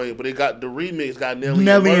Freeway joint, but it got the remix. Got Nelly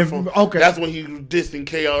Nelly and and- Murph on. okay. That's when he dissing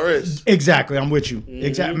KRS. Exactly. I'm with you.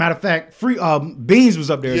 Exactly. Matter of fact, Beans was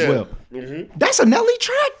up there as well. That's a Nelly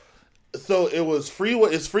track. So it was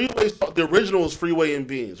Freeway. It's Freeway. The original was Freeway and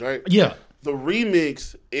Beans, right? Yeah. The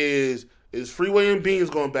remix is Freeway and Beans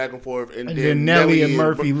going back and forth, and then Nelly and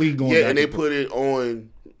Murphy Lee going Yeah, back and they and put it on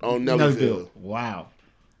Nellyville. Wow.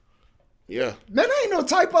 Yeah, That ain't no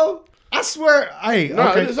typo. I swear. Hey, no,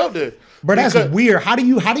 okay. it's up there. But that's Because- weird. How do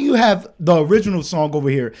you have the original song over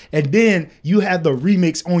here and then you have the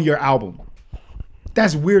remix on your album?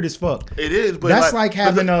 That's weird as fuck. It is, but That's like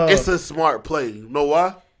having It's a smart play. You know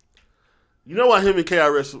why? You know why him and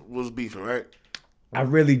KRS was beefing, right? I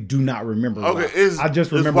really do not remember. Okay, why. I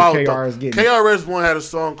just remember wild KRS though. getting. KRS One had a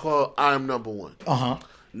song called "I'm #1." Uh-huh.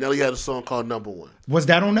 Nelly had a song called "#1." Was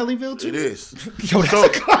that on Nellyville too? It is. Yo, that's So- a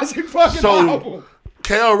classic fucking album.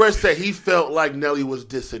 KRS said he felt like Nelly was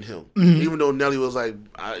dissing him, even though Nelly was like,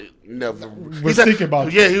 "I never Was thinking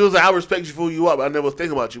about you. Yeah, he was like, "I respect you for who you are, but I never was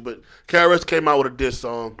thinking about you." But KRS came out with a diss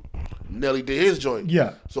song. Nelly did his joint.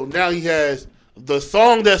 Yeah. So now he has the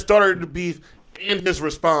song that started the beef and his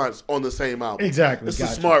response on the same album. Exactly. It's a Got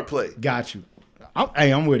you. smart play. Got you.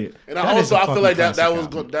 I'm with it. And That is a I feel fucking like that classic was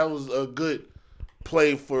album. that was a good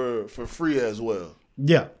play for Free as well.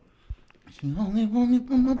 Yeah. You only want me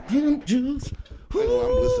for my pimp juice. I'm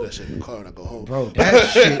listening to that shit in the car when I go home. Bro, that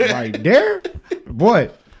shit right there, boy.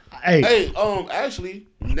 Hey, Hey, actually,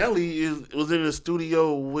 Nelly was in the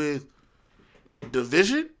studio with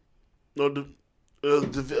Division. No, and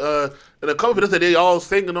a couple of them said they all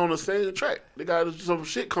singing on the same track. They got some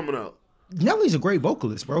shit coming out. Nelly's a great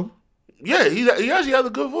vocalist, bro. Yeah, he actually has a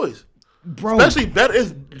good voice. Bro, Especially better.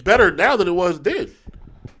 It's better now than it was then.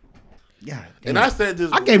 yeah. And I said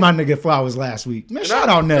this. I gave my nigga flowers last week. Man, shout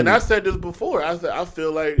out Nelly. And I said this before. I said I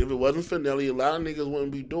feel like if it wasn't for Nelly, a lot of niggas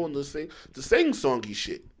wouldn't be doing the sing songy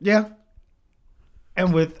shit. Yeah.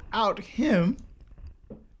 And without him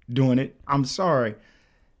doing it, I'm sorry.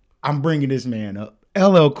 I'm bringing this man up.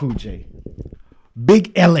 LL Cool J.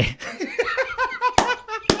 Big Ellie.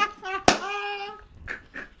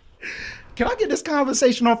 Can I get this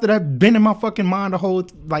conversation off that I've been in my fucking mind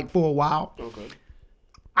for a while? Okay.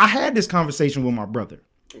 I had this conversation with my brother.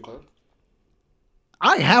 Okay.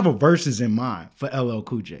 I have a verses in mind for LL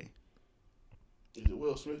Cool J. Is it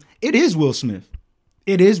Will Smith? It is Will Smith.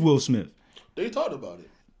 It is Will Smith. They talked about it.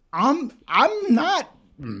 I'm not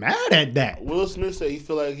mad at that. Will Smith said he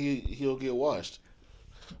feel like he'll get washed,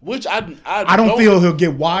 which I don't feel he'll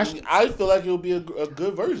get washed. I feel like it'll be a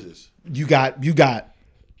good versus. You got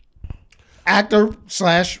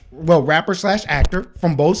rapper / actor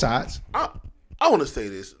from both sides. I want to say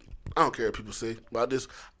this. I don't care what people say about this.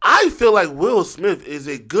 I feel like Will Smith is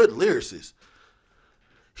a good lyricist.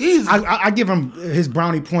 I give him his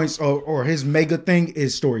brownie points or his mega thing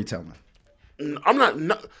is storytelling. I'm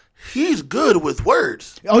not. He's good with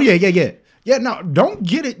words. Oh yeah. Yeah, no, don't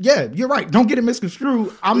get it. Yeah, you're right. Don't get it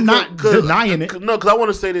misconstrued. I'm not denying it. No, because I want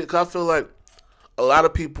to say that because I feel like a lot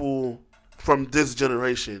of people from this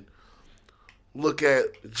generation look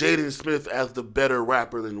at Jaden Smith as the better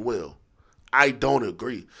rapper than Will. I don't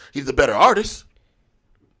agree. He's a better artist.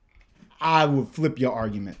 I would flip your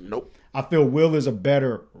argument. Nope. I feel Will is a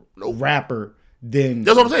better rapper than.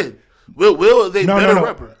 That's what I'm saying. Will is a better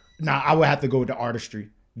rapper. Nah, I would have to go with the artistry.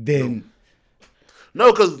 Then.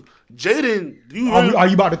 No, because Jaden, are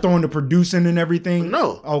you about to throw in the producing and everything?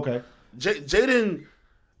 No. Okay. Jaden,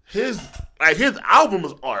 his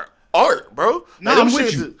albums are art, bro. No, I'm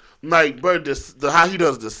with you. Like, bro, how he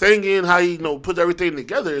does the singing, how he puts everything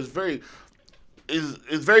together is very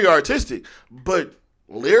artistic. But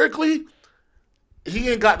lyrically, he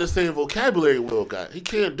ain't got the same vocabulary Will got. He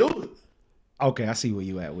can't do it. Okay, I see where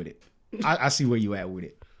you at with it. I see where you at with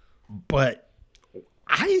it. But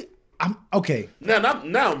I'm okay.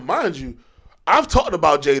 Now, mind you, I've talked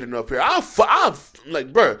about Jaden up here. I've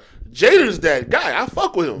like, bro, Jaden's that guy. I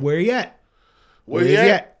fuck with him. Where he at? Where he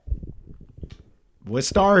at? What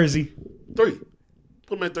star is he? 3.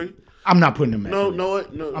 Put him at 3. I'm not putting him at 3.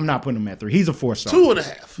 No. I'm not putting him at 3. He's a 4-star.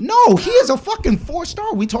 2.5. No, he is a fucking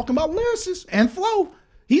 4-star. We talking about lyricist and flow.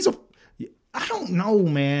 I don't know,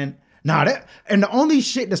 man. Nah, and the only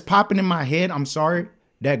shit that's popping in my head, I'm sorry,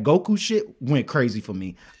 that Goku shit went crazy for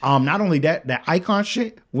me. Not only that Icon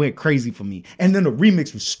shit went crazy for me. And then the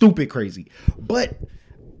remix was stupid crazy. But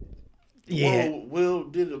yeah. Will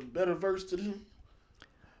did a better verse than him.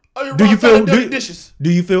 Do you feel dishes?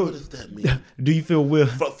 Do you feel? What does that mean? Do you feel Will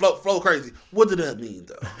flow crazy? What did that mean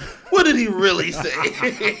though? What did he really say?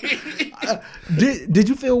 Did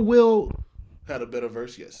you feel Will had a better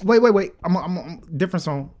verse? Yes. Wait. I'm different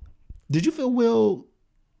song. Did you feel Will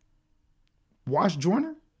watch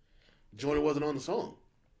Joyner? Joyner wasn't on the song.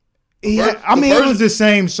 Yeah, it was the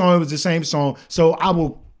same song. It was the same song. So I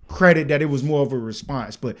will credit that it was more of a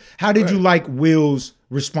response. But how did you like Will's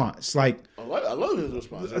response? Like, I love his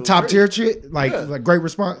response. Top tier shit? Like great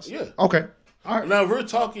response? Yeah. Okay. All right. Now, if we're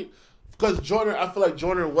talking, because Joyner, I feel like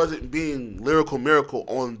Joyner wasn't being lyrical miracle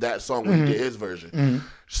on that song when he did his version. Mm-hmm.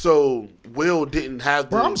 So Will didn't have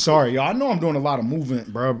the... Bro, I'm sorry, y'all. I know I'm doing a lot of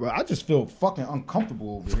movement, bro, but I just feel fucking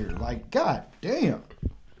uncomfortable over here. Like, god damn.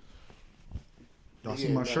 Y'all see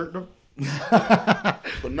my shirt, though?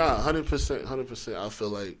 But nah, 100%, I feel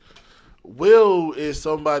like Will is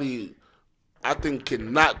somebody I think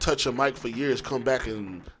cannot touch a mic for years, come back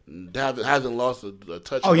and hasn't lost a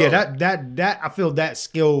touch. Oh yeah, that I feel that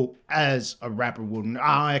skill as a rapper wouldn't.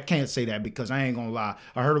 I can't say that because I ain't gonna lie.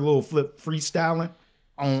 I heard a little flip freestyling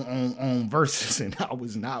on verses and I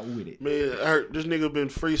was not with it. Man, I heard this nigga been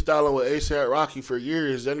freestyling with A$AP Rocky for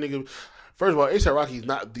years. That nigga, first of all, A$AP Rocky's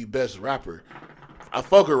not the best rapper. I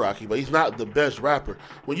fuck with Rocky, but he's not the best rapper.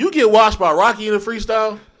 When you get watched by Rocky in a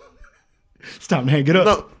freestyle, stop, man, get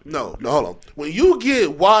up. No, hold on. When you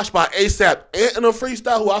get washed by A$AP in a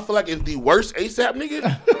freestyle, who I feel like is the worst A$AP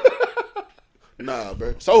nigga, nah, bro,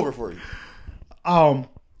 it's over for you. I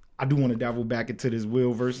do want to dabble back into this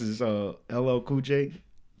Will versus LL Cool J.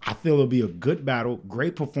 I feel it'll be a good battle,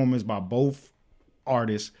 great performance by both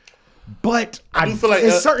artists. But I do feel like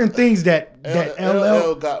it's certain things that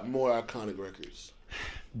LL got more iconic records.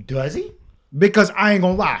 Does he? Because I ain't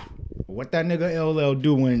gonna lie. What that nigga LL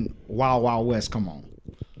do when Wild Wild West come on?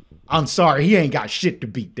 I'm sorry, he ain't got shit to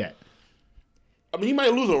beat that. I mean, he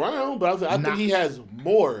might lose a round, but I think he has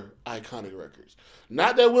more iconic records.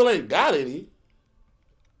 Not that Will ain't got any.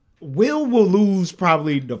 Will lose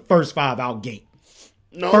probably the first 5 out gate.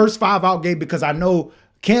 No. First 5 out gate because I know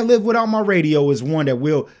Can't Live Without My Radio is one that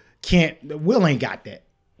Will ain't got that.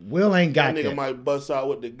 Will ain't got that. That nigga might bust out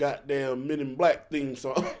with the goddamn Men in Black theme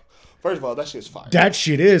song. First of all, that shit's fire. That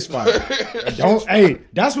shit is fire.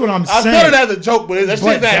 That's what I'm saying. I said it as a joke, but that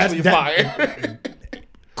shit's actually fire.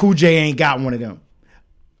 Cool J ain't got one of them.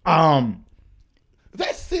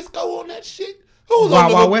 That Cisco on that shit? Who was Wild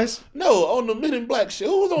on Wild West? No, on the Men in Black shit.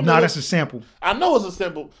 Who was on that? No, that's a sample. I know it's a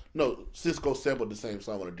sample. No, Cisco sampled the same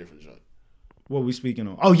song on a different joint. What we speaking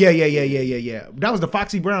on? Oh, yeah. That was the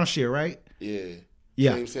Foxy Brown shit, right?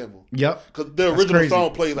 Yeah. Same sample. Yep. Because the original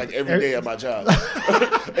song plays like every day at my job.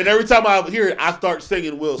 And every time I hear it, I start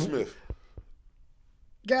singing Will Smith.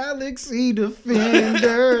 Galaxy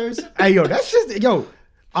Defenders. Hey, yo, that's just,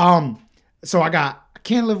 so I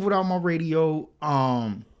Can't Live Without My Radio.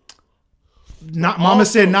 Mama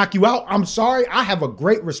Said Knock You Out. I'm sorry. I have a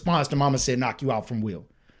great response to Mama Said Knock You Out from Will.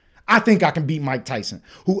 I think I can beat Mike Tyson.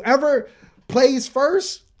 Whoever plays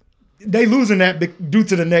first, they losing that due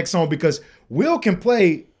to the next song because Will can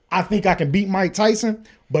play I Think I Can Beat Mike Tyson,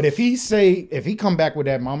 But if he come back with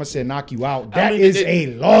that Mama Said Knock You Out, that is a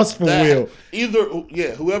loss for Will.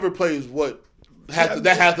 Whoever plays what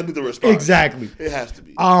that has to be the response. Exactly. It has to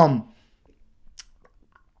be.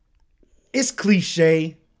 It's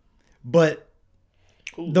cliche, but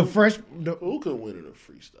who can win in a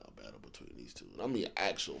freestyle battle between these two? I mean,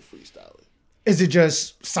 actual freestyling. Is it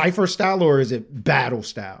just cypher style or is it battle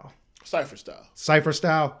style? Cypher style. Cypher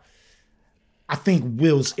style. I think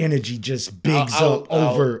Will's energy just bigs up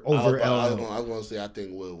over LL. I was going to say I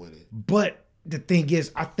think Will win it. But the thing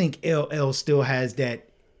is, I think LL still has that.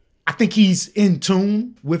 I think he's in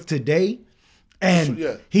tune with today.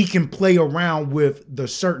 And he can play around with the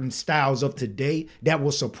certain styles of today that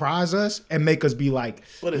will surprise us and make us be like,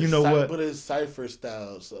 you know what? But it's cypher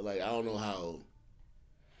styles. So like, I don't know how.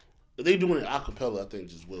 If they doing it a cappella, I think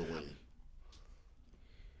just Will win.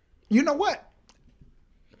 You know what?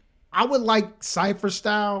 I would like cypher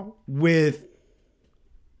style with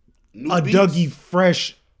New a beats? Dougie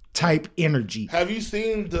Fresh type energy. Have you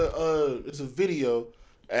seen it's a video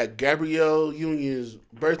at Gabrielle Union's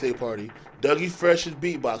birthday party. Dougie Fresh is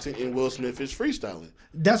beatboxing and Will Smith is freestyling.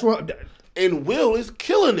 That's what. And Will is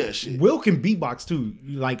killing that shit. Will can beatbox too,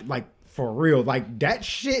 like for real. Like that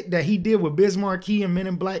shit that he did with Biz Markie and Men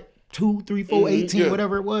in Black 2, 3, 4, 18,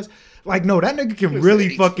 whatever it was. Like, no, that nigga can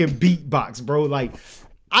really fucking beatbox, bro. Like,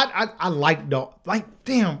 I like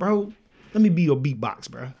damn, bro. Let me be your beatbox,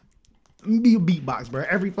 bro. Let me be your beatbox, bro.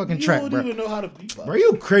 Every fucking track, bro. You don't even know how to beatbox. Bro,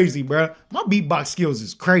 you crazy, bro. My beatbox skills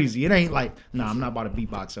is crazy. It ain't like, nah, I'm not about to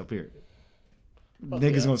beatbox up here.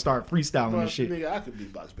 Niggas gonna start freestyling and shit. Nigga, I could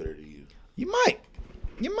beatbox better than you. You might.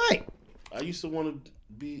 I used to want to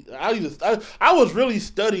be. I was really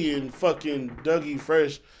studying fucking Dougie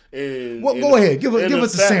Fresh and. Well, go ahead. Give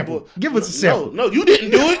us a sample. Give us a sample. No, you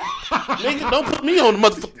didn't do it. Nigga, don't put me on the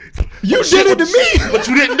motherfucker. You did it to me, but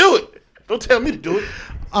you didn't do it. Don't tell me to do it.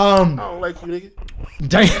 I don't like you, nigga.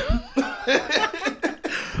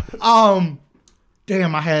 Damn.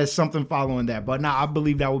 Damn, I had something following that, but I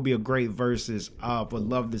believe that would be a great versus. Would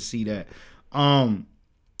love to see that.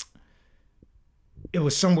 It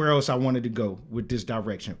was somewhere else I wanted to go with this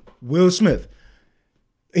direction. Will Smith,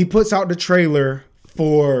 he puts out the trailer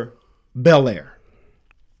for Bel Air.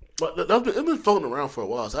 But it's been floating around for a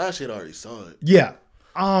while, so I actually had already saw it. Yeah.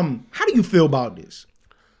 How do you feel about this?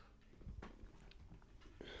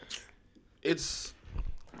 It's.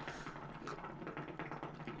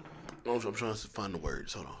 I'm trying to find the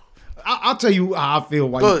words. Hold on. I'll tell you how I feel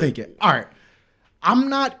while you're thinking. All right. I'm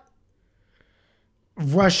not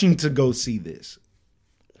rushing to go see this.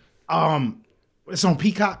 It's on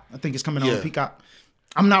Peacock. I think it's coming on Peacock.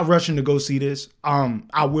 I'm not rushing to go see this.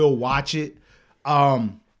 I will watch it.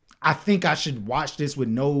 I think I should watch this with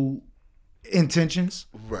no intentions.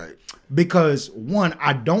 Right. Because one,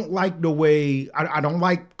 I don't like the way I don't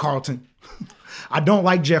like Carlton. I don't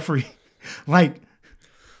like Jeffrey. Like,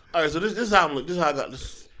 all right, so this is how I'm looking. This is how I got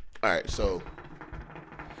this. All right, so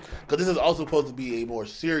because this is also supposed to be a more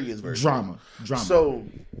serious version. Drama. So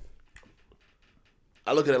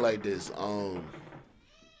I look at it like this.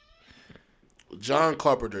 John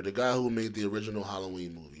Carpenter, the guy who made the original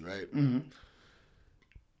Halloween movie, right? Mm-hmm.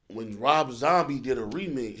 When Rob Zombie did a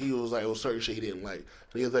remake, he was like, it was certain shit he didn't like.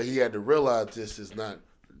 And he was like, he had to realize this is not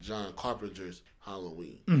John Carpenter's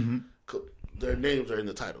Halloween. Mm-hmm. Their names are in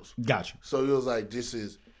the titles. Gotcha. So he was like, this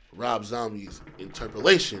is Rob Zombie's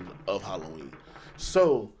interpolation of Halloween.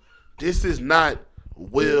 So this is not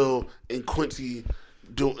Will and Quincy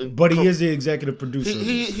doing. But he is the executive producer.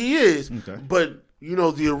 He is. Okay. But you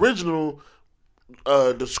know the original,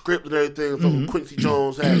 the script and everything from Quincy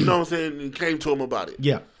Jones had. You know what I'm saying? And came to him about it.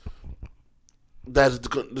 Yeah. That's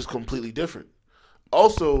completely different.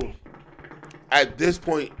 Also, at this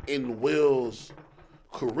point in Will's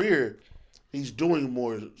career, he's doing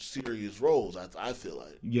more serious roles. I feel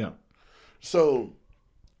like. Yeah. So,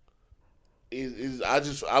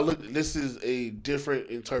 I look. This is a different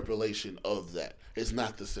interpolation of that. It's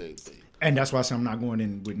not the same thing. And that's why I say I'm not going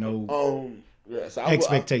in with no yes,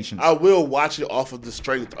 expectations. I will watch it off of the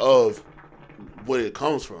strength of what it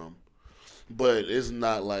comes from, but it's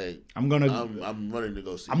not like I'm running to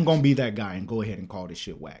go see. I'm gonna be that guy and go ahead and call this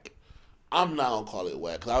shit whack. I'm not gonna call it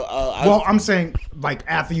whack. I'm saying like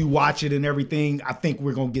after you watch it and everything, I think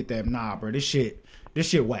we're gonna get that. Nah, bro, this shit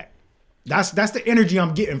whack. That's the energy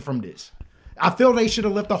I'm getting from this. I feel they should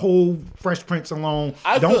have left the whole Fresh Prince alone.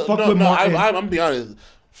 Martin. I'm gonna be honest.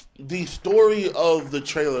 The story of the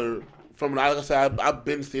trailer, from like I said, I've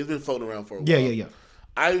been seeing, it's been floating around for a while. Yeah.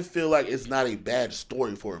 I feel like it's not a bad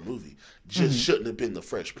story for a movie. Just shouldn't have been the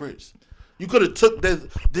Fresh Prince. You could have took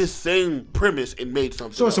this same premise and made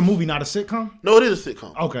something. So it's else. a movie, not a sitcom? No, it is a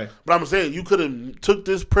sitcom. Okay. But I'm saying you could have took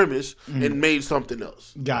this premise and made something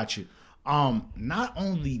else. Got you. Not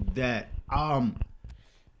only that,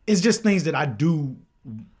 it's just things that I do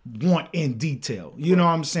want in detail. You know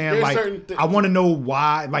what I'm saying? There's like certain I want to know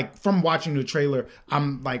why. Like from watching the trailer,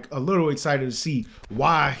 I'm like a little excited to see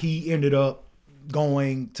why he ended up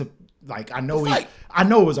going to. Like I know it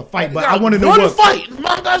was a fight, but I want to know what fight.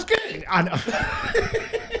 Manga's game. I know.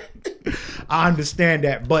 I understand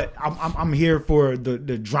that, but I'm here for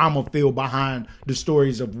the drama feel behind the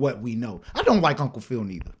stories of what we know. I don't like Uncle Phil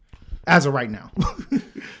neither, as of right now.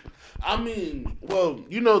 I mean, well,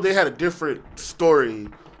 they had a different story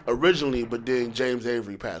originally, but then James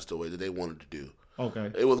Avery passed away that they wanted to do.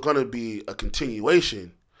 Okay. It was going to be a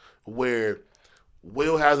continuation where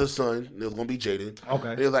Will has a son. It was going to be Jaden.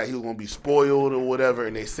 Okay. They was like he was going to be spoiled or whatever,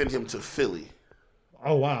 and they sent him to Philly.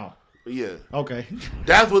 Oh, wow. Yeah. Okay.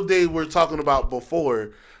 That's what they were talking about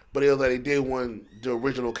before, but it was like they did want the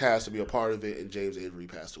original cast to be a part of it, and James Avery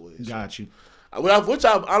passed away. So. Got you. Which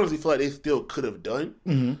I honestly feel like they still could have done,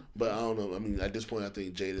 but I don't know. I mean, at this point, I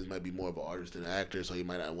think Jaden might be more of an artist than an actor, so he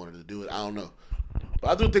might not want to do it. I don't know,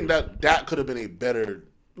 but I do think that could have been a better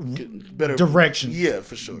direction. Yeah,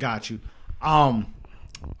 for sure. Got you. All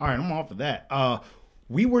right, I'm off of that.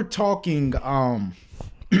 We were talking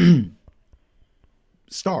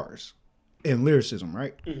stars and lyricism,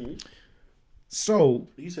 right? Mm-hmm. So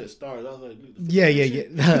you said stars. I was like,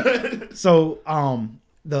 yeah. So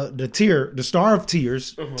the star of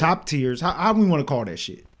tears, top tiers. How we want to call that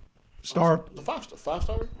shit? Star. The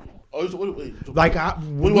 5-star. Oh, wait. Like what do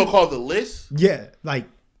you want to call the list? Yeah, like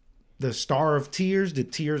the star of tears, the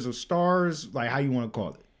tiers of stars. Like how you want to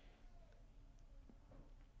call it?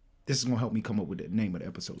 This is gonna help me come up with the name of the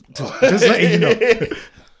episode. Just letting you know.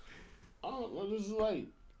 I don't know. This is like.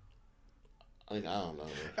 I don't know.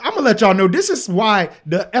 I'm gonna let y'all know this is why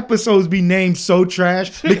the episodes be named so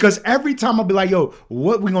trash, because every time I'll be like, yo,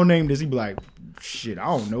 what we gonna name this? He be like, shit, I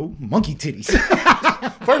don't know, monkey titties.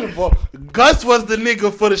 First of all, Gus was the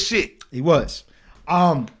nigga for the shit. He was.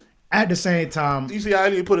 At the same time, you see how I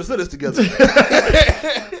didn't put a sentence together.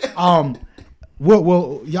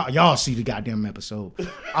 Well, y'all see the goddamn episode.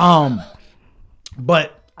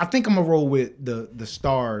 But I think I'm gonna roll with the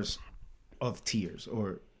stars of tears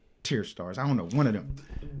or tear stars. I don't know, one of them.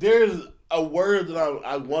 There's a word that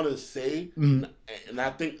I want to say, and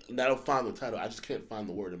I think that'll find the title. I just can't find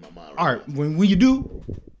the word in my mind. All right, when you do,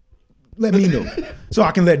 let me know so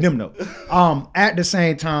I can let them know. At the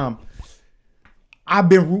same time, I've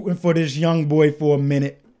been rooting for this young boy for a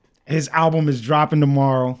minute. His album is dropping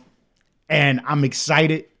tomorrow, and I'm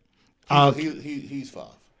excited. He's 5.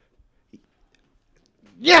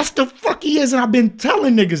 Yes, the fuck he is, and I've been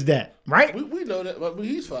telling niggas that, right? We know that, but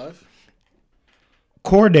he's 5.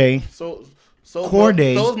 Corday. So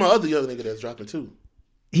Corday. So is my other young nigga that's dropping too.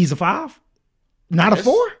 He's a 5? Not a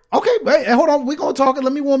 4? Okay, but hold on. We're going to talk it.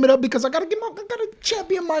 Let me warm it up because I got to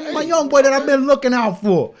champion my young boy that I've been looking out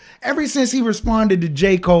for. Ever since he responded to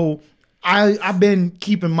J. Cole, I've been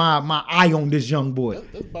keeping my eye on this young boy.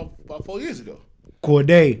 That's about 4 years ago.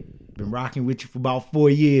 Corday, been rocking with you for about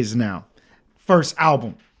 4 years now. First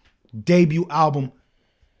album, debut album,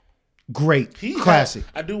 great, classic.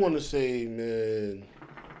 I do want to say, man,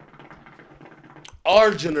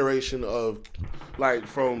 our generation of, like,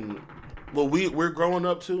 from what we're growing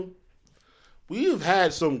up to, we've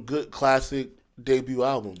had some good classic debut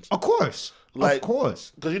albums. Of course.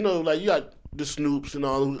 Because, you got the Snoops and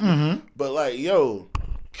all, but, like,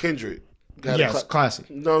 Kendrick. Classic.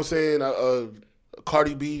 You know what I'm saying?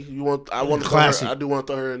 Cardi B, I want to classic. I do want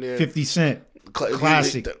to throw her in there. 50 Cent.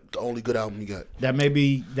 Classic. The only good album you got.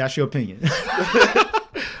 That's your opinion.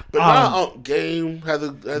 But now Game has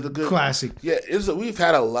a good classic. Yeah, we've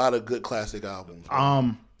had a lot of good classic albums.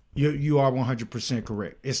 Man. You are 100%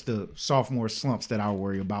 correct. It's the sophomore slumps that I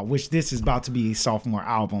worry about, which this is about to be a sophomore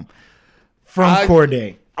album from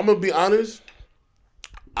Corday. I'm gonna be honest.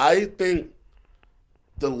 I think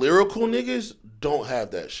the lyrical niggas don't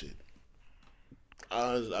have that shit.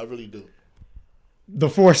 I really do. The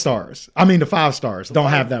 4 stars. I mean, the 5 stars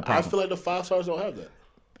don't have that problem. I feel like the 5 stars don't have that.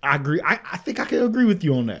 I agree. I think I can agree with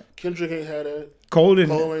you on that. Kendrick ain't had that. Cole ain't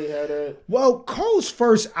had that. Well, Cole's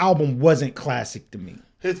first album wasn't classic to me.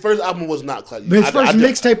 His first album was not classic. His first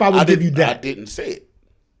mixtape, I would give you that. I didn't say it.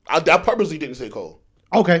 I purposely didn't say Cole.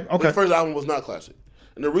 Okay. His first album was not classic.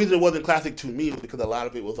 And the reason it wasn't classic to me was because a lot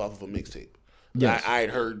of it was off of a mixtape that I had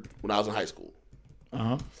heard when I was in high school.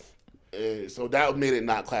 Uh-huh. And so that made it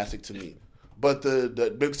not classic to me. But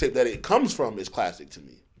the mixtape that it comes from is classic to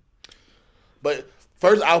me. But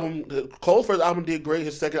Cole's first album did great.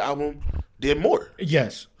 His second album did more.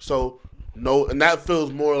 Yes. So no, and that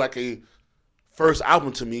feels more like a first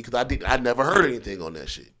album to me because I never heard anything on that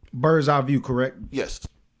shit. Bird's Eye View, correct? Yes.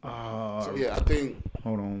 So yeah, I think.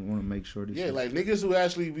 Hold on, want to make sure this. Yeah, is... like niggas who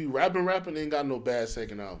actually be rapping ain't got no bad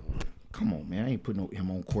second album. Come on, man, I ain't putting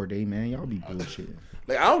him on Corday, man. Y'all be bullshitting.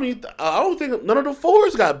 Like I don't think none of the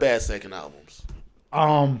fours got bad second albums.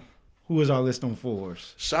 Who is our list on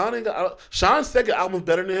fours? Sean's second album is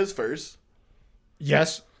better than his first.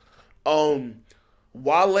 Yes.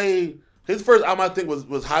 Wale, his first album I think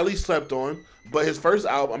was highly slept on, but his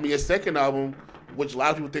second album, which a lot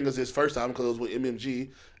of people think is his first album because it was with MMG,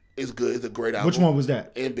 is good. It's a great album. Which one was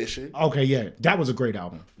that? Ambition. Okay, yeah, that was a great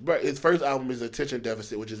album. But his first album is Attention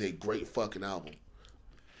Deficit, which is a great fucking album.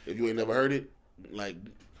 If you ain't never heard it, like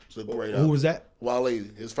it's a great album. Who was that? Wale.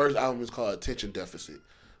 His first album is called Attention Deficit.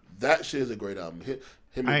 That shit is a great album. I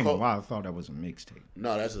ain't gonna lie, I thought that was a mixtape.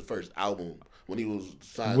 No, that's his first album when he was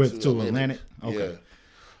signed to Atlantic. Okay.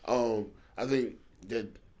 Yeah. I think that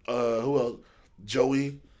who else?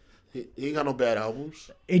 Joey. He ain't got no bad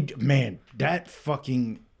albums. That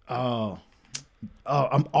fucking All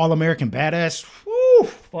American Badass. Woo,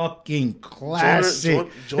 fucking classic.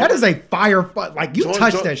 That is a fire. Like you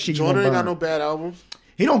touch that shit. Joyner ain't got no bad albums.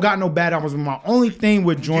 He don't got no bad albums. But my only thing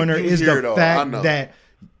with Joyner is the fact that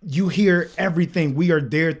you hear everything. We are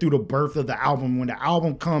there through the birth of the album. When the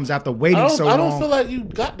album comes after waiting so long. I don't feel like you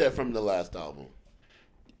got that from the last album.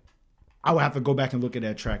 I would have to go back and look at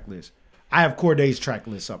that track list. I have Corday's track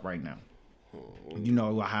list up right now. You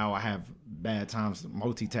know how I have bad times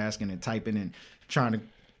multitasking and typing and trying to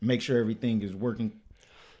make sure everything is working.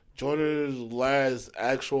 Joyner's last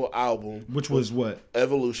actual album. Which was what?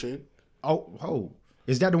 Evolution. Oh.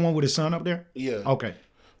 Is that the one with his son up there? Yeah. Okay.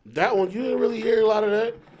 That one, you didn't really hear a lot of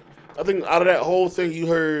that. I think out of that whole thing, you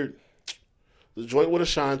heard the joint with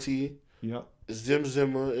Ashanti, yep, Zim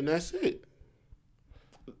Zimmer, and that's it.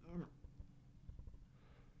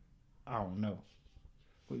 I don't know.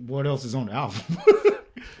 What else is on the album?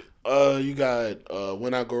 You got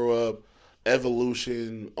When I Grow Up,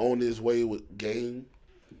 Evolution, On His Way with Game,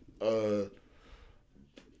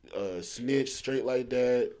 Snitch, Straight Like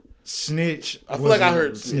That. Snitch. I feel like I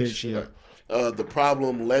heard Snitch. Yeah. The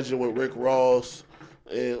Problem, Legend with Rick Ross,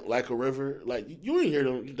 and Like a River. Like you ain't hear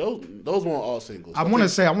them. Those weren't all singles. I want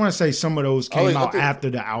to say some of those came out after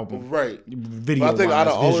the album, right? Video. But I think out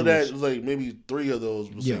of all of that, it was like maybe 3 of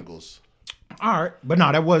those were singles. All right, but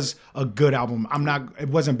no, that was a good album. It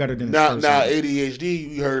wasn't better than his first album. ADHD.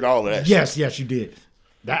 You heard all of that. Yes, you did.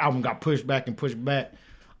 That album got pushed back. But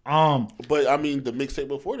I mean, the mixtape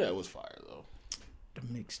before that was fire though. The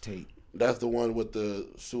mixtape. That's the one with the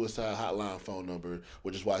suicide hotline phone number,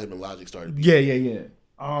 which is why him and Logic started. Yeah.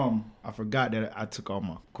 I forgot that I took all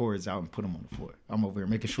my chords out and put them on the floor. I'm over here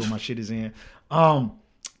making sure my shit is in.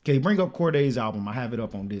 Okay, bring up Corday's album. I have it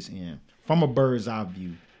up on this end. From a bird's eye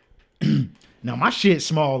view. Now my shit's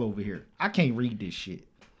small over here. I can't read this shit.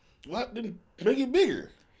 What? Then make it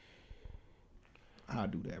bigger. I'll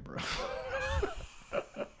do that, bro.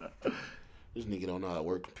 This nigga don't know how to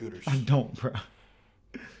work computers. I don't, bro.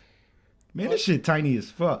 Man, this shit tiny as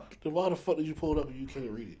fuck. Then why the fuck did you pull it up if you can't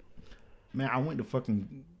read it? Man, I went to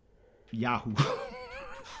fucking Yahoo.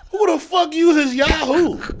 Who the fuck uses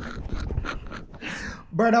Yahoo?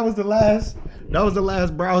 Bro, that was the last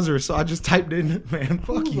browser, so I just typed in, man,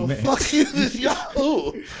 fuck you, man. Fuck uses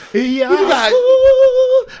Yahoo? Yahoo.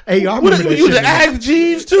 Hey, y'all remember this shit. You the Ask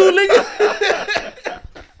Jeeves too, nigga?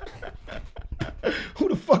 Who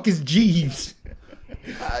the fuck is Jeeves?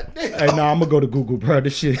 God damn. Hey, nah, I'm gonna go to Google, bro.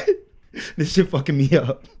 This shit fucking me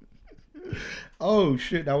up. Oh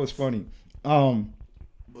shit, that was funny.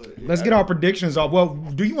 Let's get our predictions off. Well,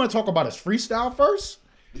 do you want to talk about his freestyle first?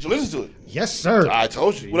 Did you listen to it? Yes, sir. I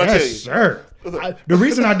told you. What I tell you? Yes, sir. The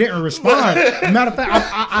reason I didn't respond, matter of fact,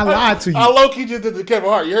 I lied to you. I low-key just did the Kevin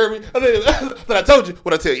Hart. You heard me? Then I told you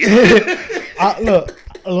what I tell you.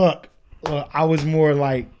 Look. I was more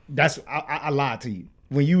like, I lied to you.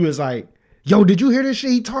 When you was like, yo, did you hear this shit?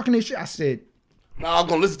 He talking this shit? I said, no, I'm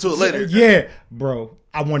going to listen to it later. Yeah, bro.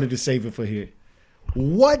 I wanted to save it for here.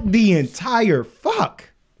 What the entire fuck?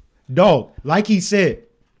 Dog, like he said,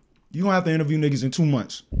 you gonna have to interview niggas in 2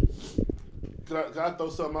 months. Can I throw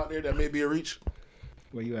something out there that may be a reach?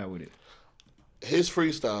 Where you at with it? His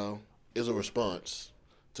freestyle is a response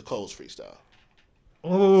to Cole's freestyle.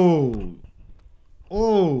 Oh.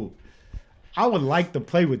 I would like to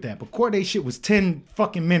play with that, but Corday shit was 10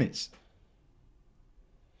 fucking minutes.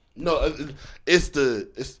 No,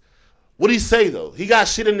 it's what he say though? He got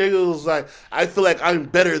shit in there. It was like, I feel like I'm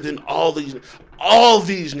better than all these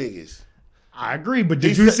niggas. I agree, but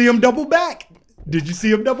did you see him double back? Did you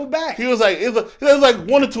see him double back? He was like, it was like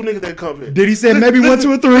 1 or 2 niggas that come here. Did he say maybe 1,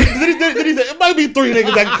 2, or 3? Did he say it might be 3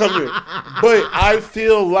 niggas that can come here? But I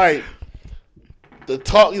feel like the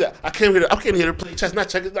talk. I came here to play chess, not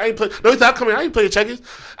checkers. I ain't play. No, he said I come here. I ain't playing checkers.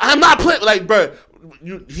 I'm not playing. Like, bro,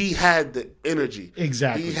 he had the energy.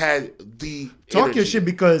 Exactly. He had the talk energy. your shit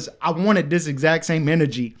because I wanted this exact same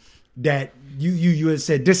energy that you had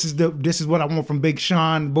said. This is what I want from Big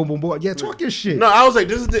Sean. Boom, boom, boom. Yeah, talk your shit. No, I was like,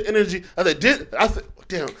 this is the energy. I said,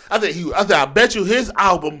 I bet you his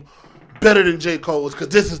album better than J. Cole's because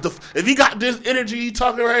this is if he got this energy he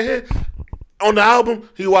talking right here on the album,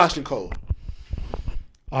 he watching Cole.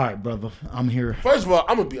 All right, brother, I'm here. First of all,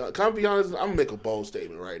 can I be honest? I'm gonna make a bold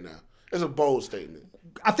statement right now. It's a bold statement.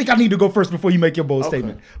 I think I need to go first before you make your bold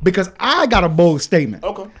statement because I got a bold statement.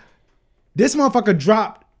 Okay. This motherfucker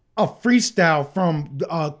dropped a freestyle from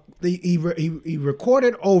he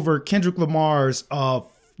recorded over Kendrick Lamar's what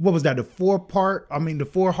was that? The 4-part? I mean the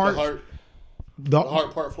 4 hearts. The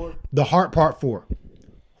heart part 4. The heart part 4.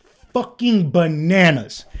 Fucking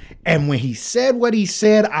bananas. And when he said what he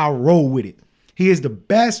said, I roll with it. He is the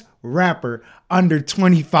best rapper under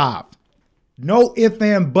 25. No ifs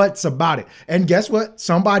and buts about it. And guess what?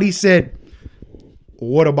 Somebody said,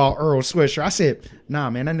 what about Earl Sweatshirt? I said, nah,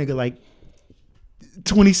 man, that nigga like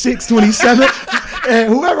 26, 27.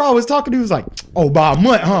 And whoever I was talking to was like, oh, by a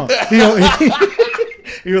month, huh?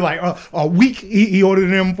 He was like, a week. He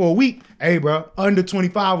ordered him for a week. Hey, bro, under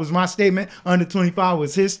 25 was my statement. Under 25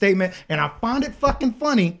 was his statement. And I find it fucking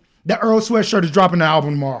funny that Earl Sweatshirt is dropping the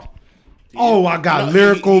album tomorrow. Oh, I got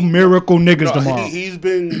miracle niggas tomorrow. He's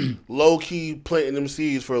been low key planting them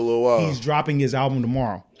seeds for a little while. He's dropping his album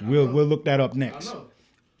tomorrow. We'll look that up next.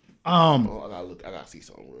 I know. I gotta see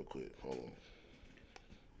something real quick. Hold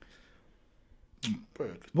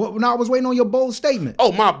on. Well, no, I was waiting on your bold statement.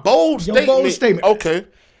 Oh, my bold statement. Your bold statement. Okay.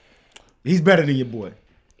 He's better than your boy.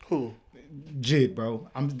 Who? Jid, bro.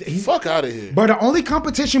 Fuck out of here. But the only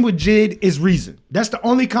competition with Jid is Reason. That's the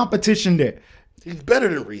only competition there. He's better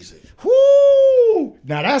than Reason. Whoo!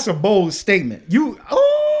 Now that's a bold statement.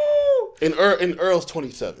 And Earl's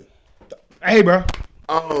 27. Hey, bro.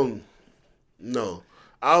 No.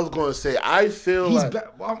 I was gonna say I feel like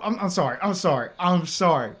I'm sorry.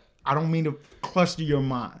 I don't mean to cluster your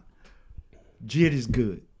mind. Jid is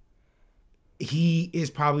good. He is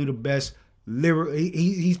probably the best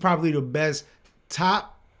he's probably the best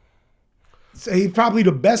top. So he's probably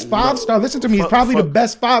the best 5-star. Listen to me. He's probably the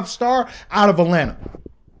best 5-star out of Atlanta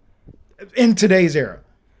in today's era.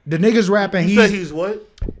 The niggas rapping. He's what?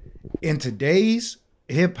 In today's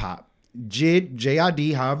hip hop,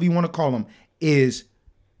 JID, however you want to call him, is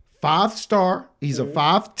 5-star. He's a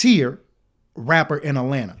 5-tier rapper in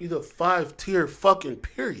Atlanta. He's a 5-tier fucking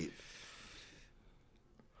period.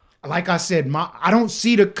 Like I said, I don't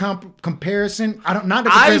see the comparison. I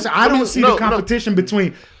don't see the competition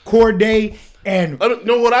between Corday and. I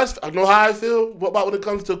know how I feel about when it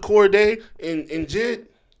comes to Corday and Jid.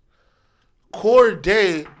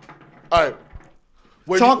 Corday, all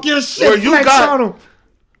right. Talk your shit. Where you got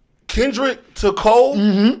Kendrick to Cole.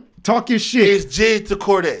 Mm-hmm. Talk your shit. It's Jid to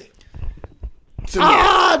Corday.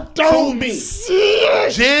 Don't me. See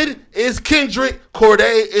it. Jid is Kendrick,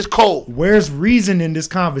 Corday is Cole. Where's Reason in this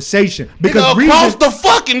conversation? Because across the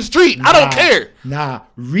fucking street. I don't care. Nah,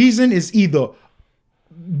 Reason is either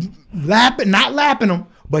not lapping him,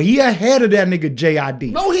 but he ahead of that nigga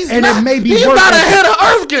JID. No, he's and not. It may be he's not ahead of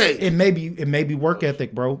Earth Gang. It may be work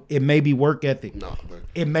ethic, bro. It may be work ethic. No, bro.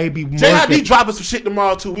 It may be work JID dropping some shit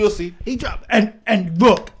tomorrow too. We'll see. He dropped and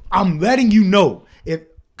look, I'm letting you know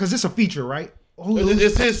because it's a feature, right?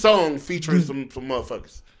 It's his song featuring some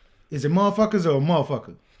motherfuckers. Is it motherfuckers or a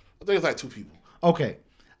motherfucker? I think it's like 2 people. Okay.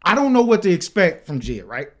 I don't know what to expect from Jid,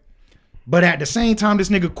 right? But at the same time, this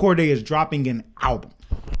nigga Corday is dropping an album.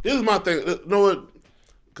 This is my thing. You know what?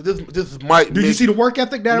 Because this might. Do you see the work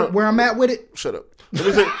ethic where I'm at with it? Shut up.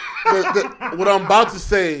 What I'm about to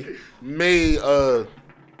say may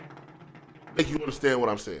make you understand what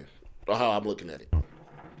I'm saying or how I'm looking at it.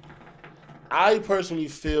 I personally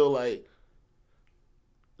feel like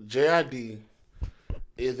JID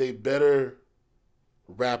is a better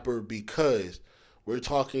rapper because we're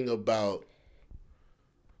talking about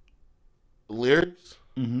lyrics,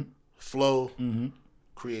 flow,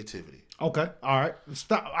 creativity. Okay, all right.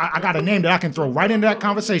 Stop. I got a name that I can throw right into that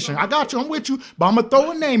conversation. I got you. I'm with you, but I'm gonna throw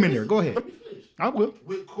a name in there. Go ahead. Let me finish. I will.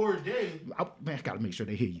 With Corday, man, I gotta make sure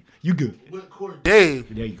they hear you. You good? With Corday,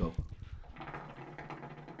 there you go.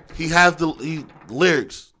 He has the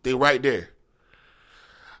lyrics. They right there.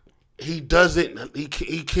 He doesn't. He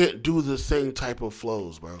can't do the same type of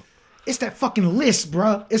flows, bro. It's that fucking list,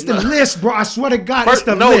 bro. It's the list, bro. I swear to God, it's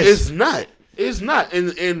the list. No, it's not. It's not.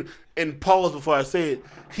 And pause before I say it.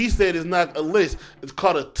 He said it's not a list. It's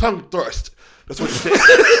called a tongue thrust. That's what he said.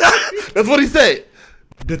 That's what he said.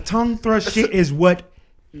 The tongue thrust shit is what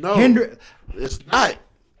hinder. It's not.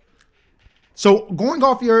 So going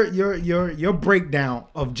off your breakdown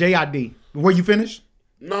of JID, were you finished?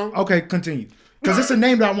 No. Okay, continue. Because it's a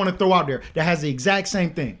name that I want to throw out there that has the exact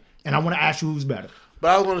same thing, and I want to ask you who's better.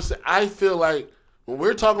 But I was going to say, I feel like when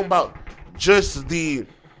we're talking about just the,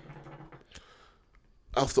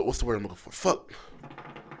 what's the word I'm looking for? Fuck.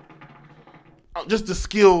 Just the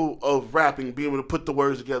skill of rapping, being able to put the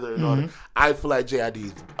words together and all that. I feel like JID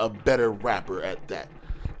is a better rapper at that.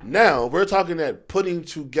 Now we're talking at putting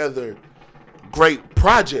together great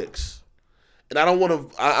projects, and I don't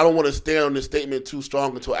want to stay on this statement too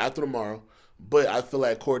strong until after tomorrow. But I feel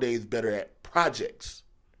like Cordae is better at projects.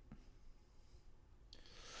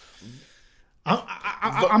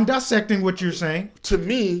 I'm dissecting what you're saying. To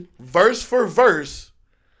me, verse for verse,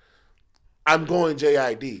 I'm going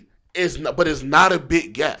JID. But it's not a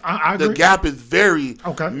big gap. I agree. The gap is very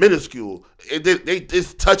minuscule.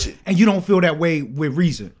 It's touching. And you don't feel that way with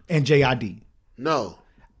Reason and JID? No.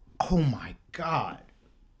 Oh my God.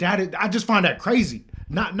 I just find that crazy.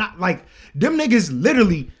 Not like them niggas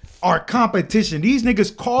literally are competition. These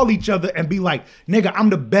niggas call each other and be like, nigga, I'm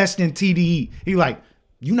the best in TDE. He like,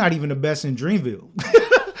 you not even the best in Dreamville.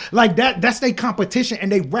 Like that's their competition,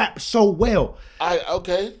 and they rap so well. I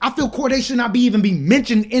feel Cordae should not even be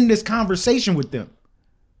mentioned in this conversation with them.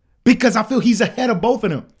 Because I feel he's ahead of both of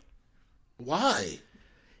them. Why?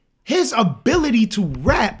 His ability to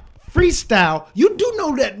rap, freestyle, you do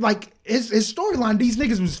know that like his storyline, these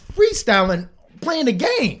niggas was freestyling, playing the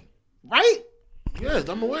game, right? Yes,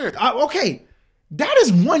 I'm aware. Okay, that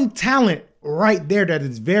is one talent right there that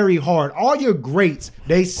is very hard. All your greats,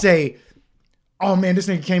 they say, oh man, this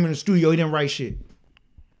nigga came in the studio, he didn't write shit.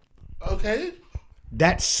 Okay.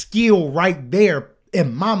 That skill right there,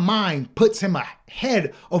 in my mind, puts him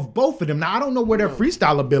ahead of both of them. Now, I don't know where their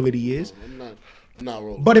freestyle ability is. I'm not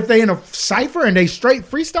rolling. But if they in a cypher and they straight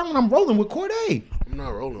freestyling, I'm rolling with Cordae. I'm not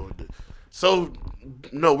rolling with it. So,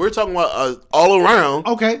 no, we're talking about all around.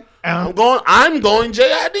 Okay. I'm going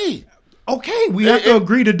JID. Okay, we have to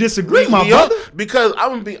agree to disagree, my brother. Because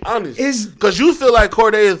I'm gonna be honest, because you feel like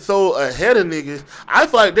Cordae is so ahead of niggas. I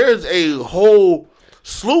feel like there's a whole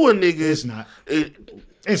slew of niggas. It's not.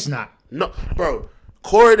 It's not. No, bro.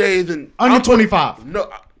 Cordae is under 25. No,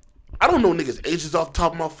 I don't know niggas' ages off the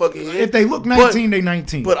top of my fucking head. If they look 19, they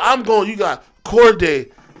 19. But I'm going. You got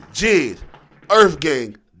Cordae, Jid, Earth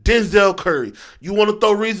Gang, Denzel Curry. You want to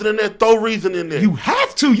throw Reason in there? Throw Reason in there. You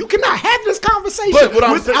have to. You cannot have this conversation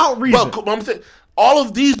without Reason. But I'm saying, all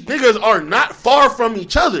of these niggas are not far from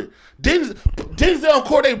each other. Denzel and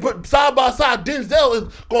Cordae side by side. Denzel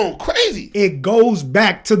is going crazy. It goes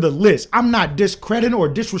back to the list. I'm not discrediting or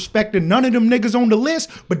disrespecting none of them niggas on the list,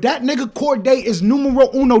 but that nigga Cordae is numero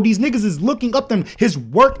uno. These niggas is looking up his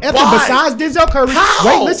work ethic. Why? Besides Denzel Curry.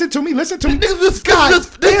 How? Wait, listen to me. This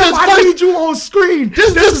I need you on screen.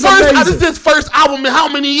 This is his first album in how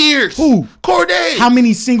many years? Who? Cordae. How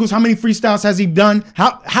many singles, how many freestyles has he done?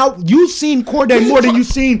 How you seen Cordae more than you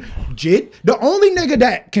seen Jid? The only nigga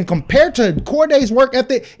that can compare to Cordae's work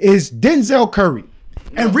ethic is Denzel Curry.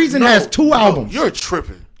 And Reason has 2 albums. You're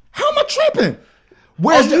tripping. How am I tripping?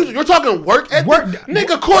 You're talking work ethic?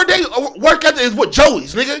 Nigga, Cordae work ethic is what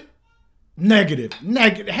Joey's, nigga. Negative.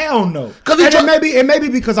 Hell no. It may be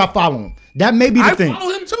because I follow him. That may be the thing. I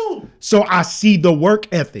follow him too. So I see the work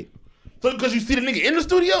ethic. So because you see the nigga in the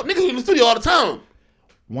studio? Niggas in the studio all the time.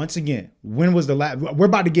 Once again, when was the last? We're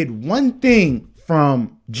about to get one thing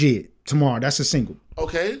from Jid tomorrow. That's a single.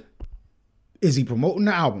 Okay. Is he promoting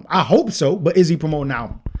the album? I hope so, but is he promoting the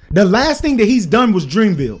album? The last thing that he's done was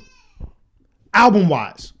Dreamville.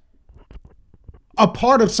 Album-wise. A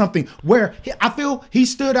part of something where I feel he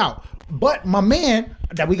stood out. But my man,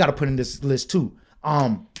 that we got to put in this list too,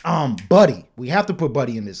 Buddy. We have to put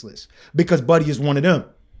Buddy in this list because Buddy is one of them.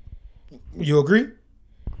 You agree?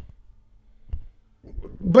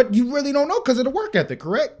 But you really don't know because of the work ethic,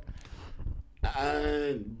 correct?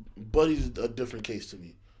 Buddy's a different case to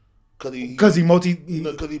me. Because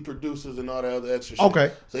he produces and all that other extra shit.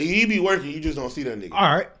 Okay. So he be working, you just don't see that nigga.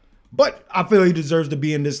 All right. But I feel he deserves to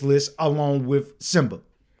be in this list along with Simba,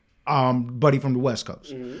 Buddy from the West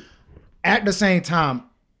Coast. Mm-hmm. At the same time,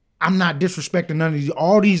 I'm not disrespecting none of these.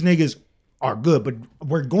 All these niggas are good, but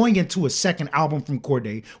we're going into a second album from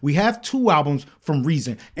Cordae. We have 2 albums from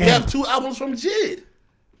Reason. And we have 2 albums from Jid.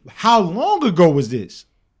 How long ago was this?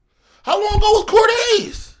 How long ago was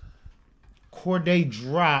Cordae's? Cordae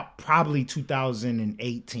dropped probably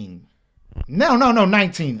 2018. No,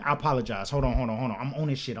 19. I apologize. Hold on. I'm on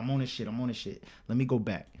this shit. Let me go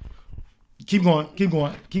back. Keep going.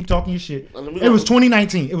 Keep talking your shit. It was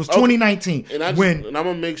 2019. It was 2019. And I'm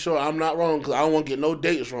gonna make sure I'm not wrong because I don't want to get no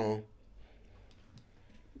dates wrong.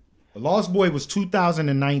 Lost Boy was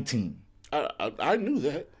 2019. I knew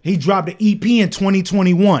that. He dropped an EP in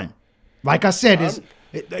 2021. Like I said,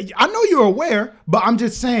 I know you're aware, but I'm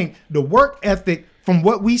just saying the work ethic from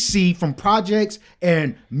what we see from projects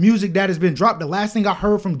and music that has been dropped. The last thing I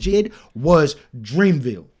heard from Jid was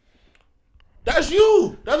Dreamville. That's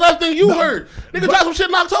you. That's the last thing you heard. Nigga dropped some shit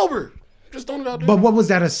in October. Just throwing it out there. But what was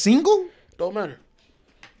that, a single? Don't matter.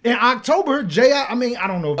 In October, I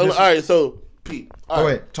don't know. All right, so Pete. Go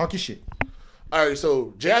ahead. Talk your shit. All right,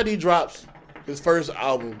 so JID drops his first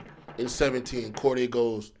album in 17. Corday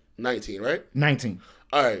goes 19, right? 19.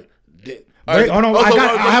 All right. Wait, hold on.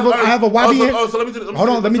 I have a YBN. So let me hold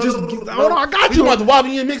on. I got you. You want the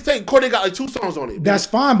YBN mixtape? Corday got like 2 songs on it. That's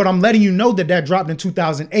fine, but I'm letting you know that dropped in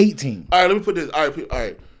 2018. All right, let me put this. All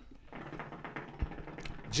right.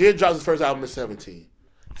 Jid drops his first album in 17.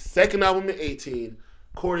 Second album in 18.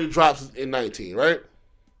 Corday drops in 19, right?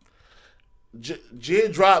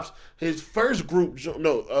 Jid drops his first group. He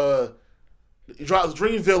drops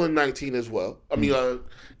Dreamville in 19 as well. I mean,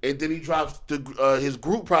 and then he drops his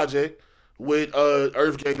group project with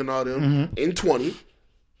Earth Gang and all them in 20.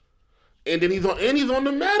 And then he's on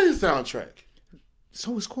the Madden soundtrack.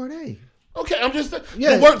 So is Corday. Okay, I'm just saying.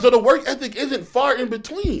 Yeah. The work ethic isn't far in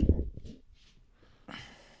between.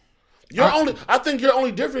 I think your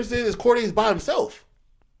only difference is Corday's by himself.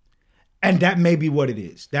 And that may be what it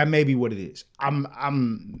is. I'm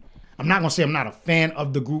not gonna say I'm not a fan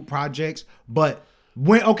of the group projects, but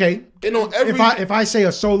if I say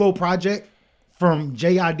a solo project from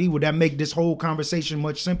JID, would that make this whole conversation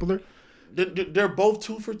much simpler? They're both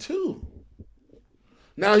 2 for 2.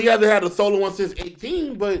 Now he hasn't had a solo one since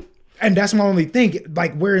 18, and that's my only thing.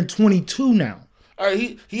 Like we're in 22 now. All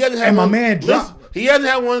right, he hasn't had. And one, my man dropped. He hasn't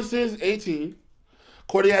had one since 18.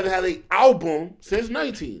 Corday hasn't had an album since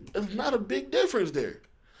 19. It's not a big difference there.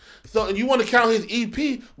 So, and you want to count his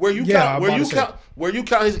EP where you count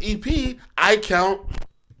his EP? I count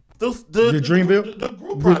the Dreamville, the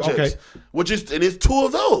group projects, which is and it's 2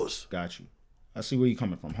 of those. Got you. I see where you're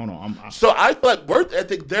coming from. Hold on. So I feel like work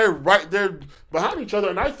ethic, they're right there behind each other,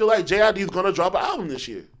 and I feel like JID is gonna drop an album this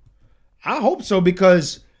year. I hope so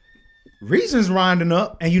because Reason's rounding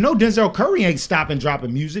up, and Denzel Curry ain't stopping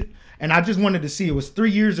dropping music. And I just wanted to see. It was 3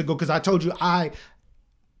 years ago because I told you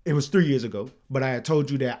it was 3 years ago, but I had told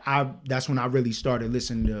you that that's when I really started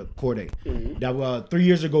listening to Corday. Mm-hmm. That 3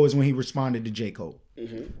 years ago is when he responded to J. Cole.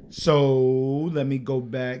 Mm-hmm. So let me go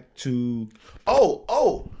back to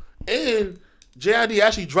and JID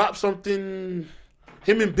actually dropped something.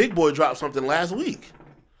 Him and Big Boy dropped something last week.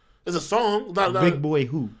 It's a song. Big Boy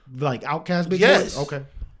who? Like Outkast Big Yes. Boy? Okay.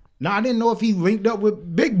 Now I didn't know if he linked up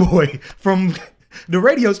with Big Boy from the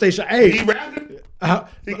radio station. Hey, he rapping?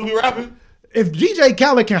 He gonna be rapping? If DJ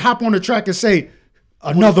Khaled can hop on the track and say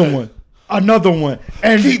another one,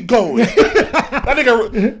 and keep going. That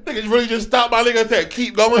nigga really just stopped my nigga and said,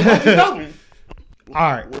 keep going. All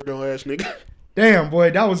right. Weirdo ass nigga. Damn,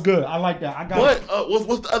 boy, that was good. I like that. I got it.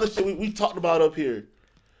 What's the other shit we talked about up here?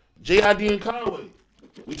 JID and Conway.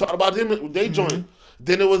 We talked about them. They joined.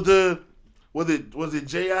 Then it was was it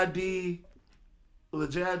JID? Was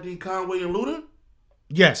it JID, Conway, and Luda?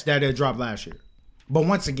 Yes, that dropped last year. But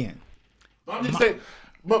once again, I'm just saying,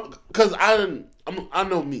 because I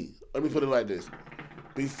know me. Let me put it like this: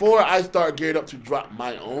 before I start geared up to drop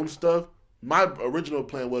my own stuff, my original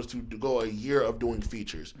plan was to go a year of doing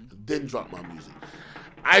features, then drop my music.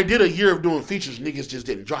 I did a year of doing features. Niggas just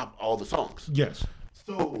didn't drop all the songs. Yes.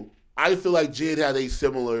 So I feel like Jid had a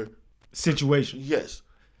similar situation. Yes.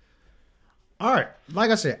 All right.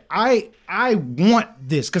 Like I said, I want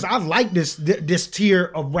this because I like this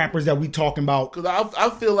tier of rappers that we talking about. Because I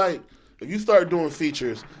feel like if you start doing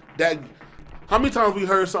features, how many times we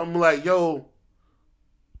heard something like, yo,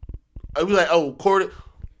 I'd be like, oh, Corday.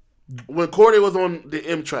 When Corday was on the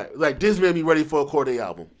M track, like this made me ready for a Corday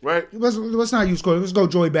album, right? Let's not use Corday. Let's go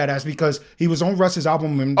Joey Badass because he was on Russ's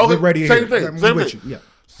album and we're ready. Same thing. Yeah.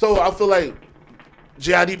 So I feel like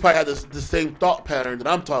JID probably had the same thought pattern that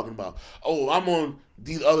I'm talking about. Oh, I'm on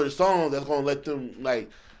these other songs that's gonna let them like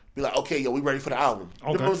be like, okay, yo, we ready for the album.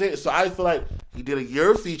 Okay. You know what I'm saying? So I feel like he did a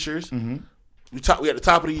year of features. Mm-hmm. We at the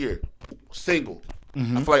top of the year, single.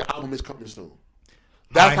 Mm-hmm. I feel like album is coming soon.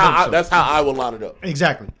 That's how I will line it up.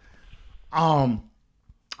 Exactly. I'm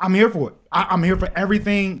here for it. I'm here for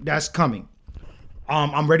everything that's coming.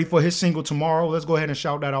 I'm ready for his single tomorrow. Let's go ahead and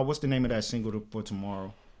shout that out. What's the name of that single for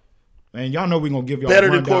tomorrow? And y'all know we're gonna give y'all Better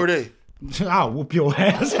Than Corday. I'll whoop your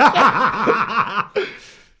ass.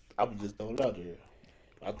 I'm just throwing it out there.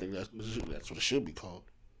 I think that's what it should be called.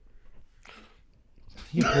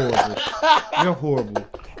 You're horrible. You're horrible.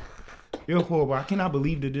 You're horrible. I cannot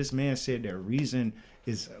believe that this man said that Reason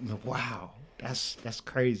is. Wow, that's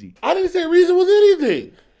crazy. I didn't say Reason was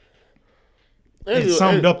anything. It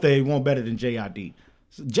summed up that he won't better than JID.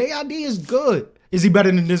 So JID is good. Is he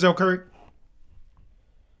better than Denzel Curry?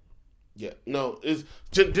 Yeah, no.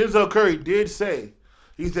 Denzel Curry did say,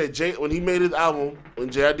 he said when he made his album, when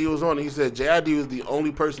JID was on it, he said JID was the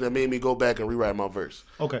only person that made me go back and rewrite my verse.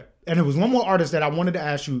 Okay. And there was one more artist that I wanted to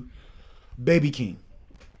ask you, Baby King.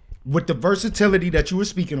 With the versatility that you were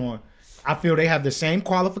speaking on, I feel they have the same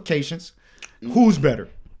qualifications. Who's better?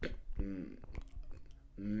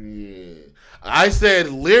 Yeah. I said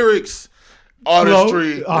lyrics,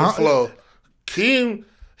 artistry, and flow. Keem,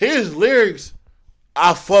 his lyrics,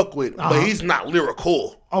 I fuck with, but he's not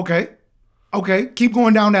lyrical. Okay. Keep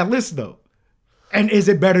going down that list, though. And is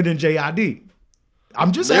it better than JID?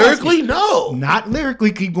 I'm just lyrically, asking. no. Not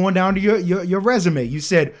lyrically. Keep going down to your resume. You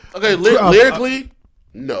said okay. Lyrically,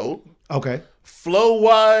 no. Okay. Flow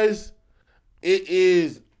wise, it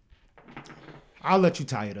is. I'll let you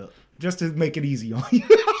tie it up just to make it easy on you.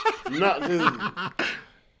 Not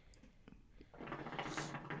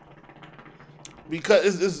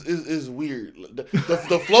because it's weird.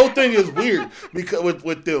 The flow thing is weird because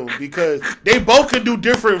with them because they both can do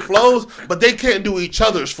different flows, but they can't do each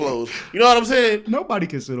other's flows. You know what I'm saying? Nobody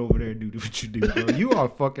can sit over there and do what you do, bro. You are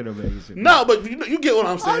fucking amazing. No, but you get what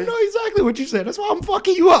I'm saying. I know exactly what you said. That's why I'm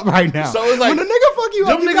fucking you up right now. So it's like when a nigga fuck you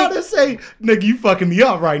up, you gotta say, "Nigga, you fucking me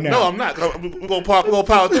up right now." No, I'm not. We're gonna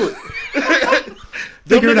power through it.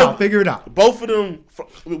 Figure it out. Both of them,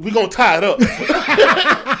 we're gonna tie it up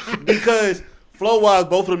because flow wise,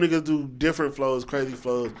 both of them niggas do different flows, crazy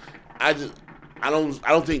flows. I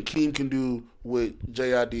don't think Keem can do what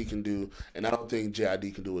JID can do, and I don't think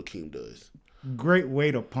JID can do what Keem does. Great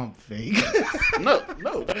way to pump fake. No.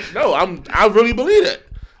 I really believe that.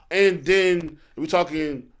 And then we're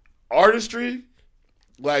talking artistry,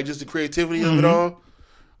 like just the creativity of it all.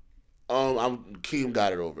 Keem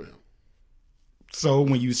got it over him. So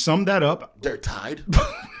when you sum that up, they're tied.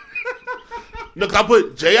 Look, I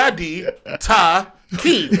put JID, Ty,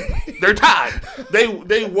 Keem. They're tied.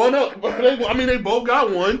 They won up. They both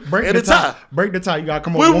got one. Break the tie. Break the tie. You gotta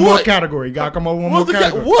come up with one more category. You gotta come up with one more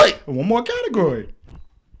category. What? One more category.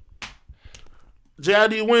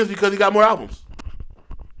 JID wins because he got more albums.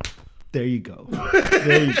 There you go.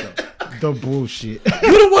 The bullshit.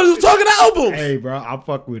 You the one who's talking albums. Hey, bro, I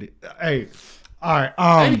fuck with it. Hey, all right.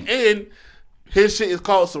 And his shit is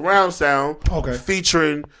called Surround Sound. Okay.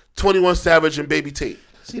 Featuring 21 Savage and Baby Tate.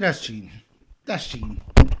 See, that's cheating. That's cheating.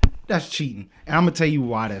 And I'm gonna tell you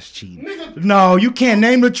why that's cheating. Nigga. No, you can't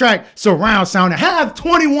name the track Surround Sound and have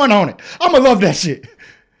 21 on it. I'm gonna love that shit.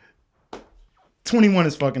 21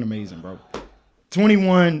 is fucking amazing, bro.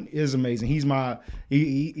 21 is amazing. He's my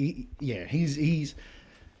he's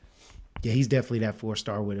definitely that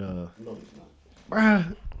 4-star with No, he's not.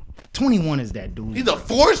 bruh. 21 is that dude. He's a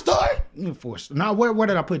 4-star? 4-star. Now, where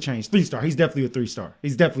did I put change? 3-star. He's definitely a 3-star.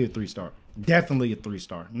 Definitely a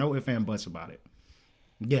 3-star. No ifs and buts about it.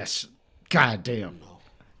 Yes. God damn. No.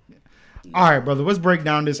 All right, brother. Let's break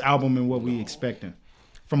down this album and what we expecting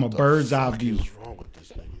from a bird's eye view. What's wrong with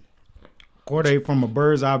this nigga? Corday from a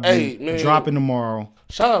bird's eye view. Man. Dropping tomorrow.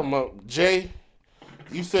 Shout out, Jay.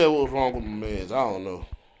 You said what was wrong with my mans. I don't know.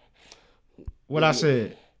 What I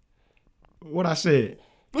said? What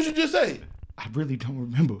you just say? I really don't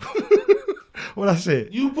remember. What I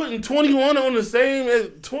said? You putting 21 on the same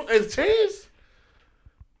as Chance?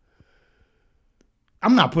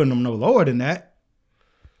 I'm not putting them no lower than that.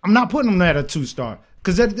 I'm not putting them at a 2-star.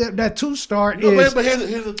 Because that 2-star is... Man, but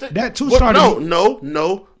here's the thing. That 2-star...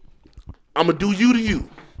 No. I'm going to do you to you.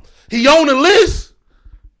 He on the list,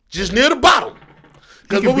 just near the bottom.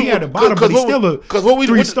 He can be at the bottom, but he's still a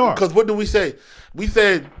 3-star. Because what did we say? We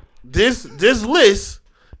said this list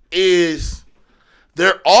is...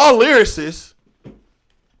 They're all lyricists.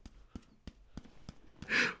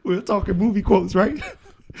 We're talking movie quotes, right?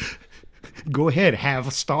 Go ahead, have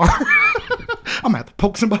a star. I'm going to have to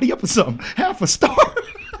poke somebody up or something. Half a star.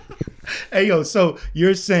 Hey, yo, so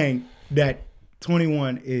you're saying that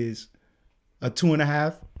 21 is a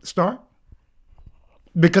 2.5 star?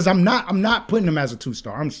 Because I'm not putting him as a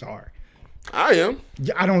 2-star. I'm sorry. I am.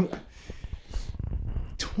 Yeah, I don't...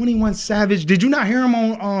 21 Savage. Did you not hear him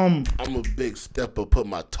on... I'm a big stepper, put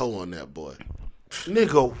my toe on that boy.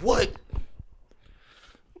 Nigga, what?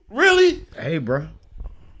 Really? Hey, bro.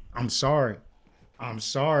 I'm sorry.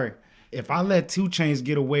 if I let 2 Chainz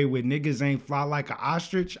get away with niggas ain't fly like an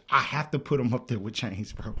ostrich, I have to put him up there with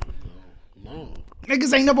Chainz, bro. No.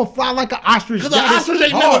 Niggas ain't never fly like an ostrich. Because the ostrich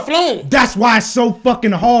ain't never flown. That's why it's so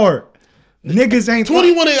fucking hard. Niggas ain't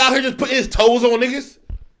 21 ain't out here just putting his toes on niggas.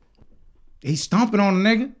 He's stomping on a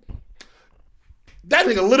nigga. That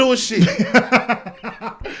nigga little as shit.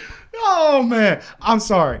 Oh man, I'm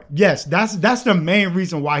sorry. Yes, that's the main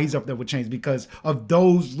reason why he's up there with Chainz, because of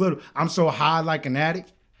those little. I'm so high like an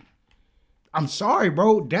addict. I'm sorry,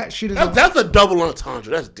 bro. That shit is. That's a double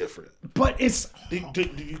entendre. That's different. But it's. Do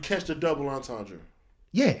you catch the double entendre?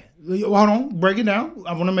 Yeah. Hold on. Break it down.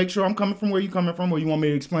 I want to make sure I'm coming from where you coming from, or you want me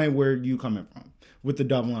to explain where you coming from with the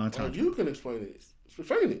double entendre. You can explain it.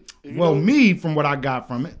 Explain it. Well, me, from what I got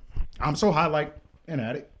from it, I'm so high like an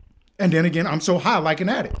addict. And then again, I'm so high like an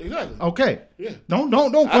addict. Exactly. Okay. Yeah. Don't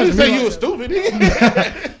I didn't say you were stupid.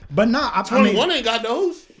 But nah, 21 ain't got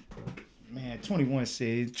those. Man, 21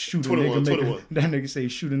 said shoot 21, a nigga. 21. That nigga say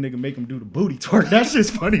shoot a nigga, make him do the booty twerk. That shit's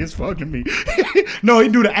funny as fuck to me. No, he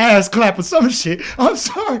do the ass clap or some shit. I'm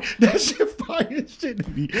sorry. That shit funny as shit to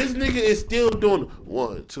me. This nigga is still doing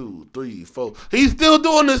 1, 2, 3, 4. He's still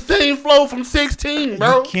doing the same flow from 16,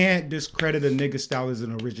 bro. You can't discredit a nigga style as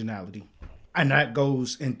an originality. And that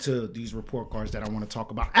goes into these report cards that I want to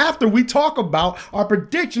talk about after we talk about our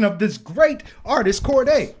prediction of this great artist,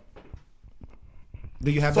 Corday.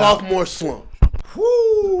 Do you have sophomore slump?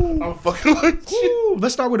 Woo. I'm fucking with you.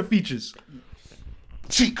 Let's start with the features.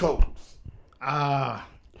 Cheat codes. Hey,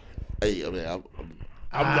 I mean,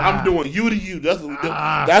 I'm doing you to you. That's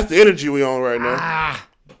the energy we on right now.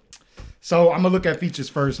 So I'm gonna look at features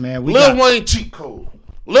first, man. Lil Wayne cheat code.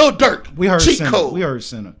 Lil Durk. We heard cheat Sinner. code. We heard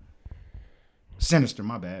Sinner. Sinister,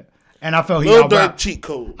 my bad. And I felt he Lil out Durk cheat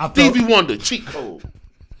code. Stevie Wonder cheat code.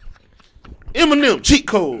 Eminem cheat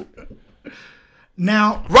code.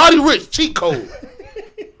 Now Roddy Ricch cheat code.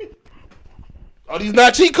 Are these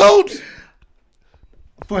not cheat codes?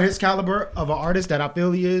 For his caliber of an artist that I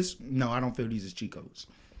feel he is, no, I don't feel these as cheat codes.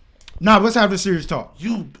 Nah, let's have this serious talk.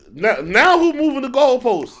 Now who moving the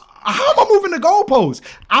goalposts? How am I moving the goalposts?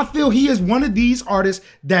 I feel he is one of these artists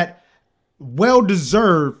that well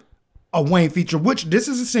deserve a Wayne feature, which this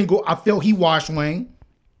is a single. I feel he washed Wayne.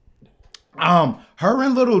 Her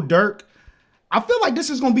and Lil Durk. I feel like this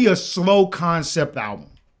is gonna be a slow concept album.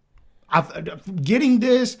 Getting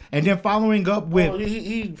this and then following up with.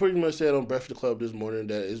 He pretty much said on Breakfast Club this morning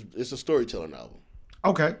that it's a storytelling album.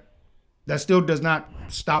 Okay, that still does not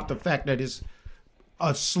stop the fact that it's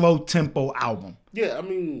a slow tempo album. Yeah, I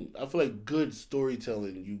mean, I feel like good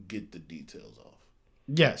storytelling, you get the details off.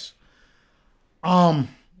 Yes.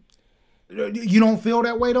 You don't feel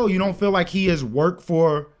that way though? You don't feel like he has worked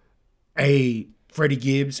for a Freddie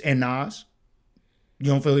Gibbs and Nas? You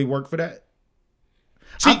don't feel he worked for that?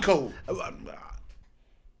 Cheat code.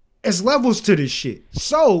 It's levels to this shit.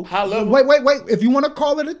 So, high level. wait. If you want to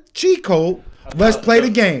call it a cheat code, let's play the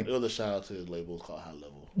game. It was a shout out to his label called High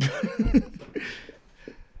Level.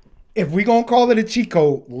 If we gonna call it a cheat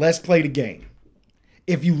code, let's play the game.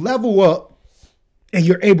 If you level up and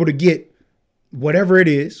you're able to get whatever it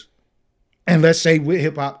is, and let's say with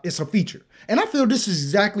hip hop, it's a feature. And I feel this is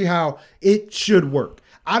exactly how it should work.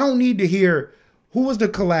 I don't need to hear who was the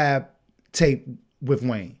collab tape with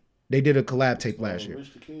Wayne. They did a collab tape last year.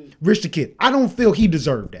 Rich the Kid. I don't feel he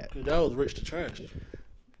deserved that. That was Rich the Trash.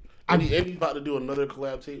 And he's about to do another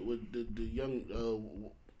collab tape with the young,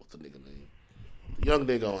 what's the nigga name? The young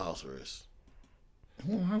nigga on house arrest.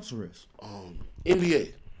 Who on house arrest?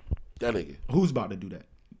 NBA. That nigga. Who's about to do that?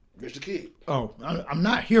 Rich the Kid. Oh, I'm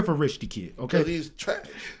not here for Rich the Kid. Okay, because he's trash.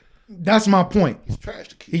 That's my point. He's trash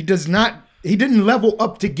the Kid. He does not. He didn't level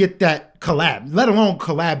up to get that collab, let alone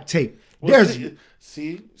collab tape. Well,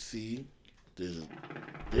 see,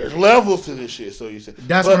 there's levels to this shit. So you say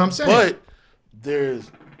that's what I'm saying. But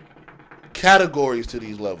there's categories to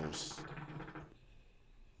these levels.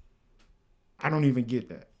 I don't even get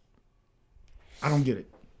that. I don't get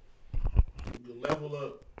it. You level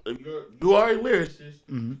up. You are a lyricist.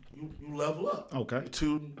 Mm-hmm. You level up. Okay.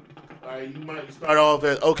 All right, you might start off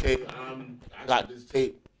as, okay, I got this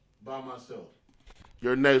tape by myself.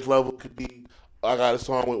 Your next level could be, I got a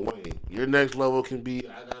song with Wayne. Your next level can be,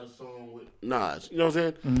 I got a song with Nas. You know what I'm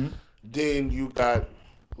saying? Mm-hmm. Then you got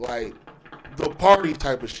like the party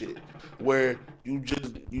type of shit where you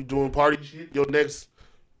doing party shit. Your next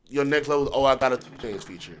level is, I got a 2 Chainz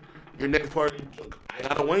feature. Your next party, I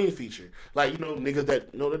got a Wayne feature. Like, niggas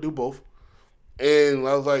that that do both. And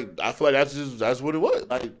I was like, I feel like that's what it was.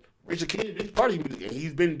 Like, Richard Kid did party music, and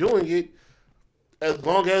he's been doing it as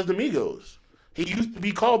long as the Migos. He used to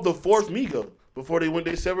be called the 4th Migo before they went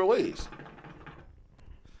their separate ways.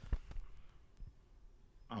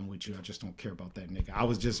 I'm with you. I just don't care about that nigga. I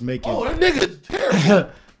was just making. Oh, that nigga is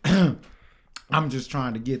terrible. I'm just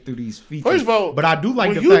trying to get through these features. First of all, but I do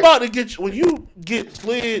like when the fact when you get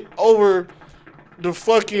slid over the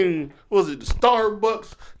fucking the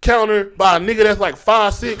Starbucks counter by a nigga that's like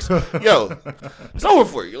 5'6", yo, it's over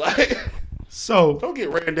for you. Like, so don't get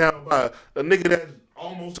ran down by a nigga that's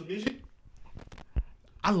almost a midget.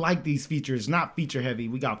 I like these features, not feature heavy.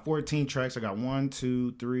 We got 14 tracks. I got 1,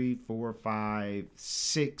 2, 3, 4, 5,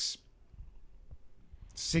 6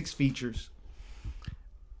 features.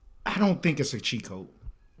 I don't think it's a cheat code.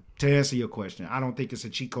 To answer your question, I don't think it's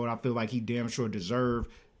a cheat code. I feel like he damn sure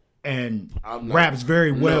deserved and raps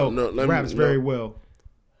very well. Very well.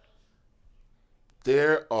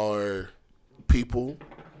 There are people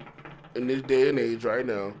in this day and age right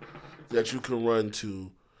now that you can run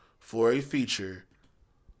to for a feature,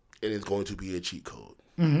 and it's going to be a cheat code.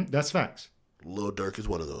 Mm-hmm, that's facts. Lil Durk is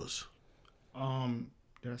one of those.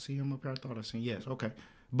 Did I see him up here? I thought I seen. Yes, okay.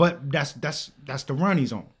 But that's the run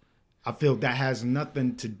he's on. I feel that has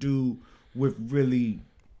nothing to do with really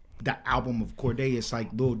the album of Cordae. It's like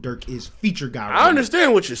Lil Durk is feature guy. I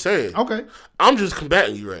understand what you're saying. Okay. I'm just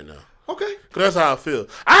combating you right now. Okay. Because that's how I feel.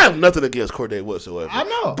 I have nothing against Cordae whatsoever. I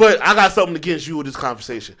know. But I got something against you with this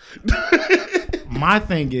conversation. My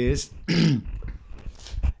thing is,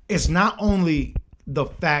 it's not only the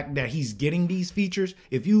fact that he's getting these features.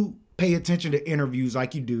 If you pay attention to interviews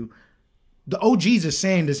like you do, the OGs are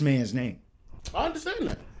saying this man's name. I understand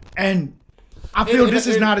that. And I feel this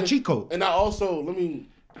is not a cheat code. And I also,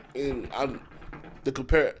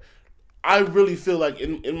 I really feel like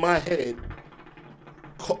in my head,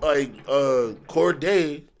 like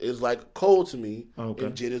Cordae is like Cole to me, and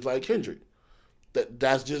Jid is like Kendrick.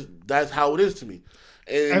 That's how it is to me.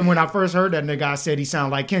 And when I first heard that nigga, I said he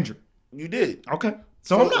sounded like Kendrick. You did. Okay.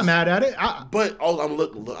 So I'm not mad at it. But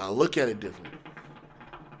I look at it differently.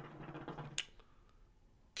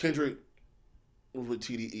 Kendrick was with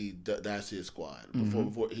TDE. That's his squad.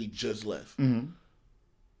 Before he just left. Mm-hmm.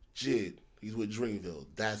 Jid, he's with Dreamville.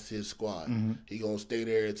 That's his squad. Mm-hmm. He gonna stay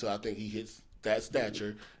there until I think he hits that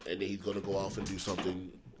stature, and then he's gonna go off and do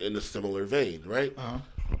something in a similar vein, right? Uh-huh.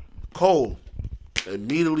 Cole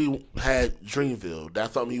immediately had Dreamville.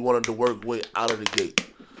 That's something he wanted to work with out of the gate.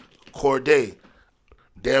 Cordae,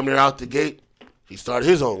 damn near out the gate, he started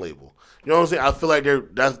his own label. You know what I'm saying? I feel like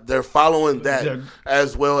they're following that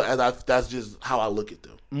as well as that's just how I look at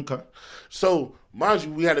them. Okay. So, mind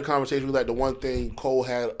you, we had a conversation like the one thing Cole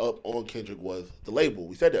had up on Kendrick was the label.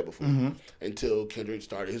 We said that before. Mm-hmm. Until Kendrick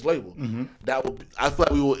started his label. Mm-hmm. I feel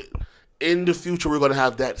like we will in the future we're gonna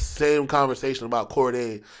have that same conversation about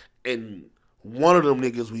Cordae and one of them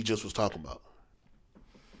niggas we just was talking about.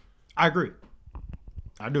 I agree.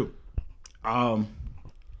 I do. God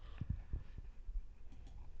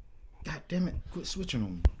damn it. Quit switching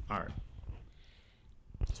on me. All right.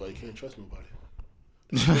 That's why you can't trust nobody.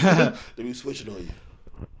 They be switching on you.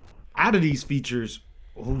 Out of these features,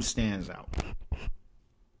 who stands out?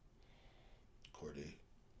 Cordae.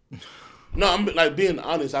 No, I'm like being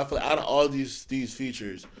honest. I feel like out of all these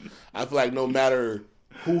features, I feel like no matter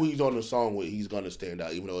who he's on the song with, he's gonna stand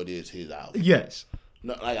out, even though it is his album. Yes.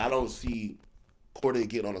 No, like I don't see Cordae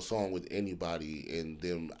getting on a song with anybody and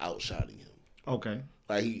them outshining him. Okay.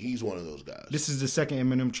 Like he's one of those guys. This is the second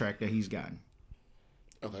Eminem track that he's gotten.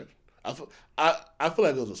 Okay. I feel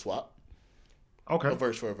like it was a swap. Okay. A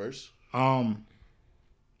verse for a verse. In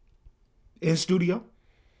studio?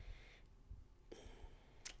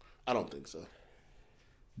 I don't think so.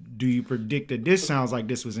 Do you predict that this sounds like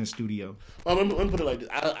this was in studio? Well, let me put it like this.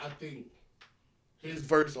 I think his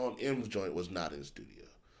verse on M's joint was not in studio.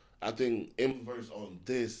 I think M's verse on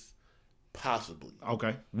this possibly.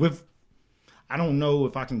 Okay. I don't know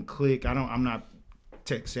if I can click. I'm not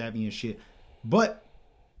tech savvy and shit. But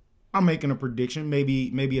I'm making a prediction.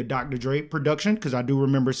 Maybe a Dr. Dre production, because I do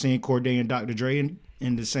remember seeing Cordae and Dr. Dre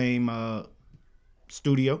in the same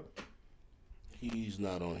studio. He's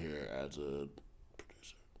not on here as a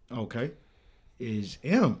producer. Okay. Is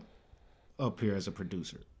M up here as a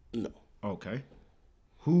producer? No. Okay.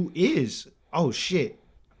 Who is? Oh shit.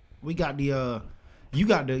 We got the you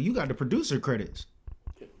got the producer credits.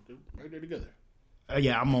 Yeah, they're right there together.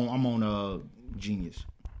 Yeah, I'm on Genius.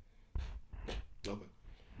 Okay.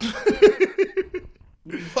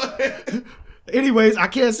 Anyways, I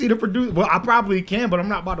can't see the producer. Well, I probably can, but I'm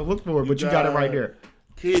not about to look for it. But you got it right there.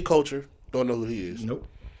 Kid Culture. Don't know who he is. Nope.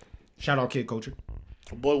 Shout out Kid Culture.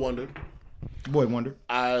 Boy Wonder.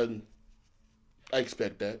 I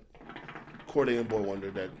expect that. Cordae and Boy Wonder.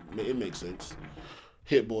 That it makes sense.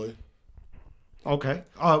 Hit Boy. Okay.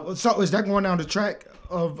 So is that going down the track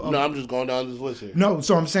of? No, I'm just going down this list here. No,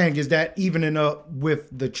 so I'm saying is that evening up with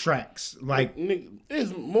the tracks? Like, nigga,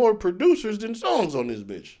 there's more producers than songs on this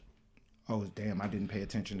bitch. oh damn, I didn't pay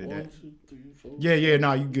attention to 1, that. 2, 3, 4. Yeah,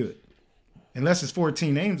 nah, you good. Unless it's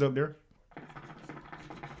 14 names up there.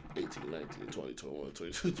 18, 19, 20, 21,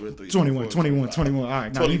 22, 23, 21. All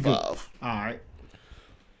right, nah, you good. 25. All right.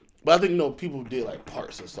 But I think people did like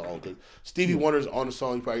parts of the song. Cause Stevie Wonder's on the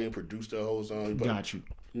song. He probably didn't produce the whole song. But Got you.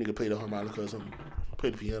 Nigga played the harmonica or something.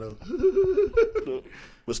 Played the piano.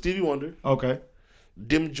 But Stevie Wonder, Okay.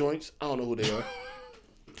 Dim Joints. I don't know who they are.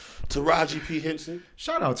 Taraji P. Henson.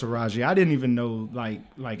 Shout out to Raji. I didn't even know like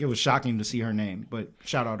it was shocking to see her name, but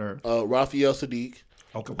shout out to her. Raphael Sadiq.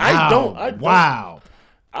 Okay. Wow. I don't. Wow.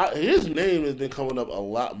 His name has been coming up a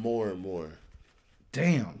lot more and more.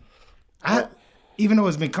 Damn. Even though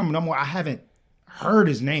it's been coming up more, I haven't heard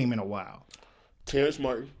his name in a while. Terrence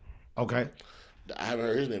Martin. Okay. I haven't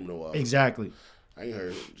heard his name in a while. Exactly. I ain't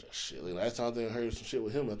heard shit. Like, last time I heard some shit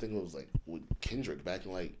with him, I think it was like with Kendrick back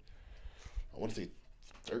in like, I want to say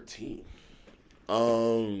 13.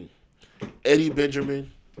 Eddie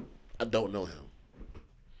Benjamin. I don't know him.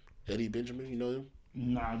 Eddie Benjamin, you know him?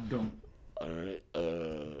 Nah, I don't. All right.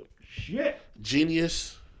 Shit.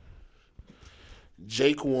 Genius.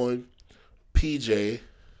 Jake One. PJ.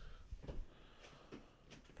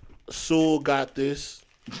 Sewell Got This.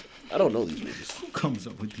 I don't know these niggas. Who comes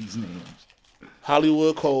up with these names?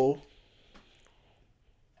 Hollywood Cole.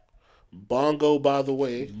 Bongo By the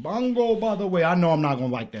Way. Bongo, by the way, I know I'm not gonna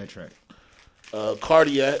like that track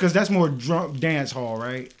Cardiac. because that's more drunk dance hall,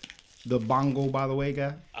 right? The Bongo, by the way,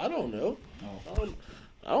 guy. I don't know. Oh.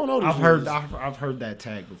 I don't know. These I've heard that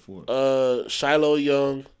tag before. Shiloh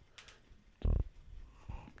Young.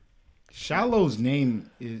 Shiloh's name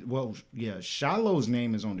is Shiloh's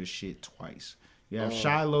name is on this shit twice. You have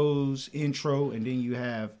Shiloh's intro, and then you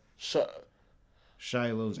have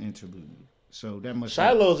Shiloh's interlude. So that must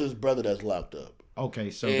Shiloh's his brother that's locked up.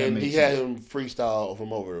 Okay, so that And makes he sense. had him freestyle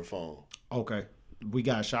from over the phone. Okay, we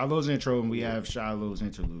got Shiloh's intro, and we have Shiloh's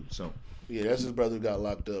interlude. So Yeah, that's his brother who got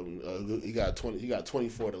locked up. He got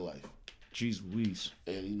 24 to life. jeez Louise.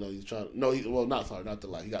 And he's trying. Not to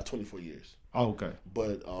life. He got 24 years. Oh, okay.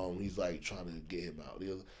 But he's like trying to get him out.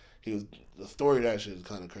 He was the story of that shit is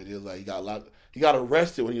kind of crazy. It was like he got locked. He got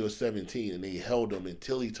arrested when he was 17, and they held him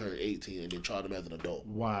until he turned 18, and then tried him as an adult.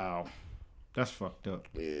 Wow, that's fucked up.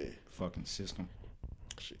 Yeah, Fucking system.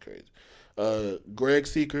 shit crazy. Greg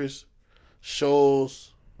Seekers,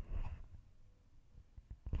 Shoals.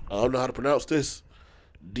 I don't know how to pronounce this.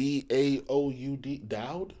 Daoud.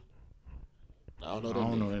 Dowd. I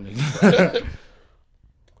don't know that name.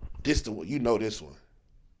 This the one. You know this one.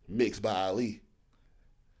 Mixed by Ali.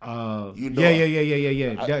 Yeah.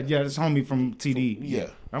 That's homie from TD. Yeah.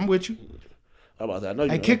 I'm with you. How about that? I know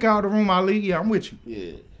you Hey, know. kick out of the room, Ali. Yeah, I'm with you.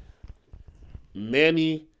 Yeah.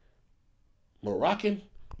 Manny Moroccan.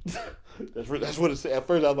 That's what it's at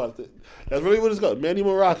first. I was about to say. That's really what it's called. Manny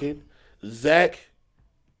Moroccan. Zach.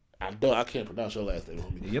 I can't pronounce your last name,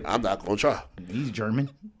 homie. Yep. I'm not gonna try. He's German.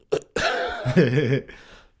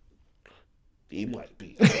 He might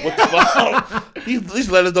be. What the fuck? These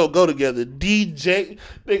letters don't go together. DJ,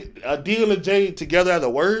 D and a J together as a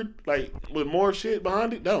word, like with more shit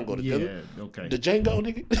behind it. That don't go together. Yeah, okay. The Django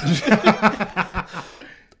nigga.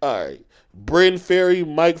 All right. Bryn Ferry,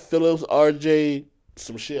 Mike Phillips, RJ,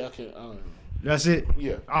 some shit I don't know. That's it?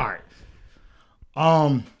 Yeah. All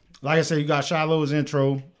right. Like I said, you got Shiloh's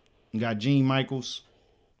intro. You got Gene Michaels.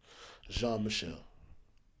 Jean-Michel.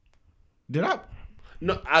 Did I?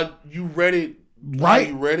 No, you read it Right.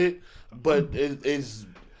 You read it, but it's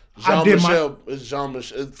I did Jean-Michel. It's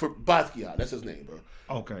Jean-Michel for Basquiat. That's his name, bro.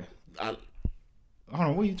 Okay. Hold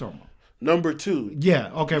on. What are you talking about? Number 2.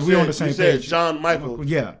 Yeah. Okay. We on the same you said page. John Michael.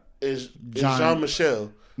 Yeah. Is John-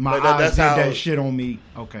 Jean-Michel. My Like, eyes did that shit on me.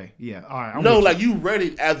 Okay. Yeah. All right. I'm No, with like you read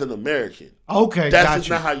it as an American. you. Okay. That's got just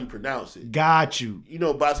you. not how you pronounce it. Got you. You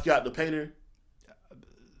know Basquiat the painter?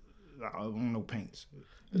 I don't know paintings.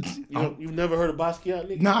 You've never heard of Basquiat,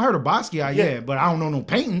 nigga? No, I heard of Basquiat, yeah, but I don't know no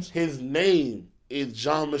paintings. His name is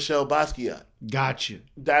Jean-Michel Basquiat. Got you.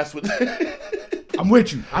 That's what. I'm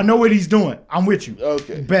with you. I know what he's doing. I'm with you.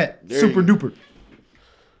 Okay. Bet. There Super you duper.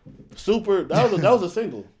 Super. That was a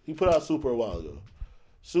single. He put out Super a while ago.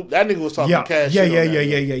 That nigga was talking Yeah. cash. Yeah, shit yeah, on yeah, that,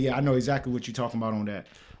 yeah, though. yeah, yeah. I know exactly what you're talking about on that.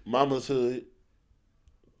 Mama's Hood.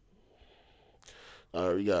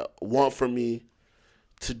 We got Want From Me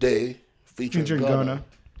Today featuring Gunna.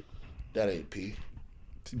 That ain't P.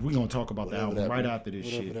 We're going to talk about the Whatever album that right be. after this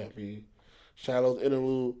Whatever shit. that be. Shallow's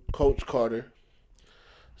Interlude, Coach Carter.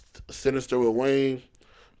 Sinister with Wayne.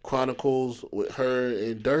 Chronicles with her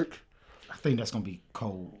and Dirk. think that's gonna be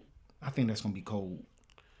cold. I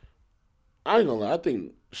ain't gonna lie. I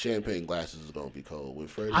think Champagne Glasses is gonna be cold with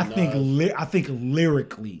Freddie. I think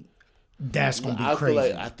lyrically, that's gonna be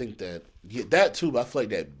crazy. I think that that too, but I feel like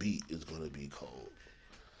that beat is gonna be cold.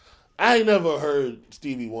 I ain't never heard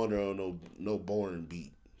Stevie Wonder on no boring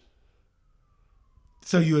beat.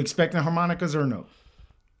 So you expecting harmonicas or no?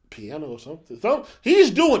 Piano or something. He's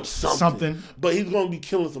doing something. But he's gonna be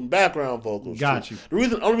killing some background vocals. Got too. you.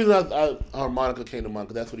 The only reason harmonica came to mind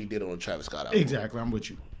because that's what he did on the Travis Scott album. Exactly, I'm with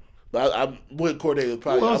you. But I'm with Corday.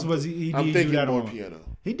 Probably. Who else was he? I'm thinking that more on? piano.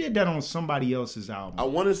 He did that on somebody else's album. I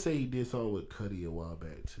want to say he did something with Cudi a while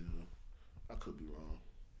back too. I could be wrong.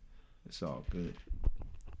 It's all good.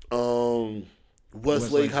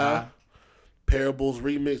 Westlake High, Parables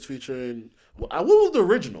remix featuring. What was the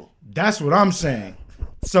original? That's what I'm saying.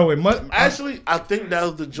 So it must actually. I think that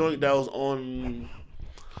was the joint that was on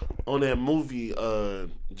that movie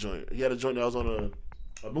joint. He had a joint that was on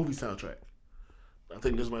a movie soundtrack. I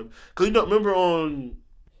think this might because you don't remember on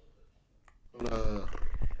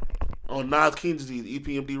Nas King's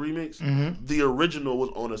EPMD remix. Mm-hmm. The original was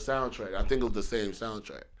on a soundtrack. I think it was the same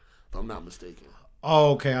soundtrack, if I'm not mistaken.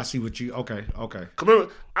 Oh, okay. I see what you. Okay.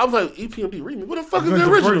 Remember, I was like EPMD remix. What the fuck is the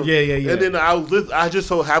original? Yeah. And then I just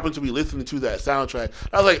so happened to be listening to that soundtrack.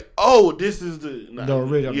 I was like, oh, this is the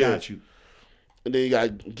original. Yeah. Got you. And then you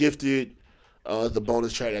got Gifted, the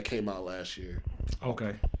bonus track that came out last year.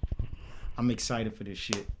 Okay. I'm excited for this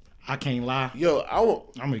shit. I can't lie. Yo,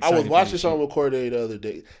 I'm excited. I was watching something with Corday the other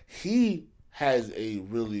day. He has a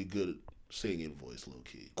really good singing voice, low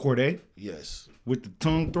key. Corday? Yes. With the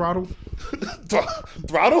tongue throttle?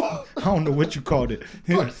 Throttle? I don't know what you called it.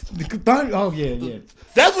 Oh, yeah.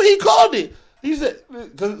 That's what he called it. He said,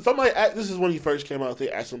 because somebody asked, this is when he first came out, they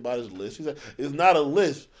asked him about his list. He said, it's not a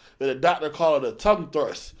list, but the doctor called it a tongue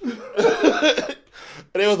thrust. And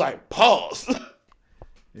it was like, pause.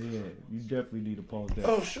 Yeah, you definitely need to pause that.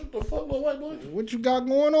 Oh, shut the fuck, little white boy. What you got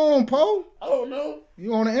going on, Poe? I don't know.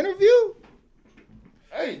 You on an interview?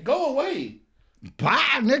 Hey, go away.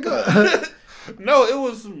 Bye, nigga. No, it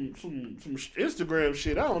was some Instagram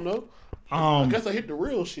shit. I don't know. I guess I hit the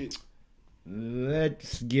real shit.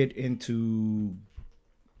 Let's get into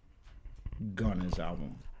Gunna's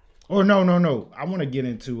album. Oh, no. I want to get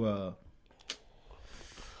into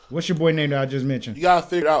what's your boy name that I just mentioned? You gotta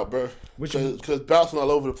figure it out, bro. Because bouncing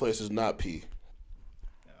all over the place is not P.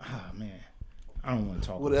 Ah, man. I don't want to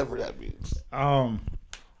talk whatever that means.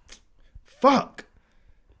 Fuck.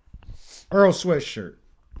 Earl Sweatshirt.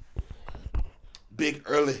 Big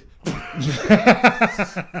Early.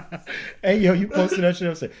 Hey, yo, you posted that shit.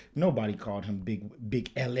 I said, nobody called him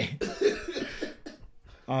Big Ellie.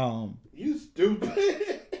 You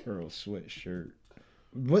stupid. Earl Sweatshirt.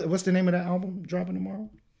 What's the name of that album dropping tomorrow?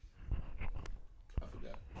 I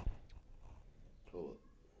forgot. Hold up.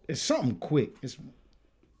 It's something quick. It's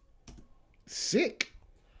Sick.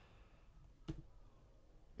 It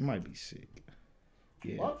might be Sick.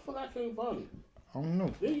 Yeah. Why the fuck I can't find it? I don't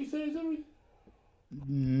know. Did you send it to me?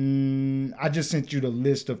 I just sent you the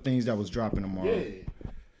list of things that was dropping tomorrow. Yeah.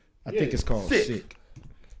 I think it's called Sick.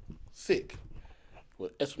 Sick.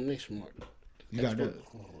 With exclamation mark. You got that?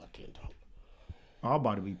 Oh, I can't talk. I'm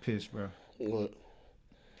about to be pissed, bro. What?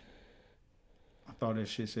 I thought that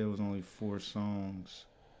shit said it was only 4 songs.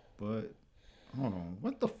 But, hold on.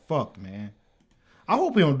 What the fuck, man? I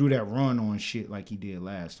hope he don't do that run on shit like he did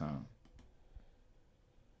last time.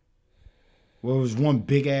 Well, it was one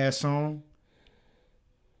big-ass song.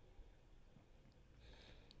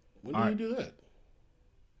 When did he do that?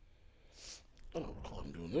 I don't recall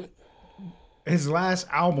him doing that. His last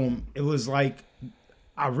album, it was like,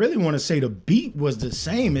 I really want to say the beat was the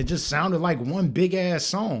same. It just sounded like one big-ass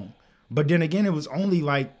song. But then again, it was only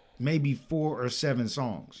like maybe 4 or 7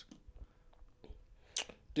 songs.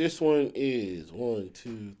 This one is 1,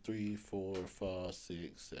 2, 3, 4, 5,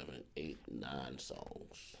 6, 7, 8, 9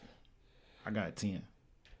 songs. I got 10.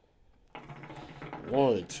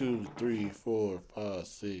 1, 2, 3, 4, 5,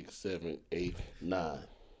 6, 7, 8, 9.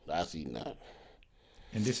 I see 9.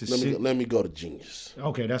 And this is let me go to Genius.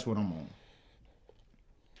 Okay, that's what I'm on.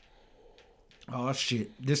 Oh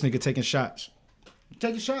shit! This nigga taking shots.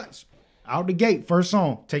 Taking shots. Out the gate, first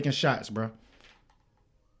song, taking shots, bro.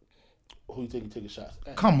 Who you think taking shots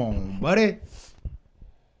at? Come on, buddy.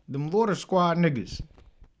 Them Lord of Squad niggas.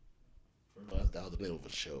 That was the name of a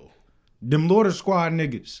show. Them Lord of Squad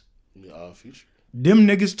niggas. Future. Them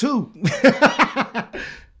niggas too.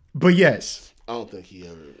 But yes. I don't think he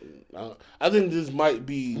ever. I think this might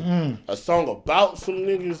be a song about some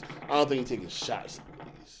niggas. I don't think he's taking shots at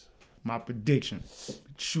niggas. My prediction.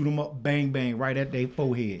 Shoot them up, bang, bang, right at their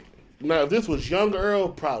forehead. Now, if this was younger Earl,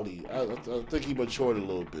 probably. I think he matured a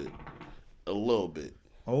little bit. A little bit.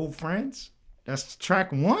 Old Friends? That's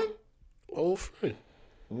track 1? Old Friend.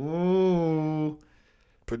 Ooh.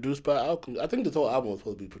 Produced by Alchemist. I think this whole album was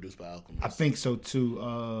supposed to be produced by Alchemist. I think so too.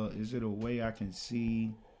 Is it a way I can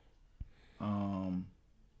see? Comes.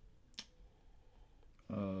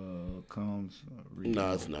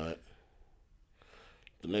 No, it's not.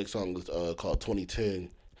 The next song is called 2010,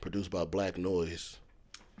 produced by Black Noise.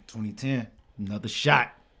 2010. Another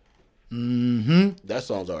shot. Mm-hmm. That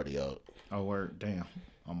song's already out. Oh, word. Damn.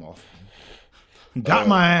 I'm off. Got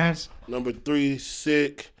my ass. Number 3,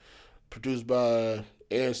 Sick, produced by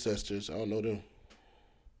Ancestors. I don't know them.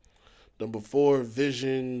 Number 4,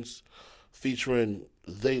 Visions, featuring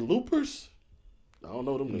They Loopers. I don't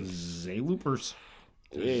know them niggas. Zay Loopers.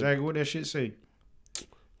 Yeah. Exactly what that shit say.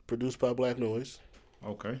 Produced by Black Noise.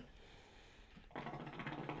 Okay.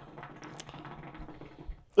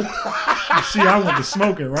 You see, I went to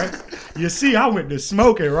smoking, right?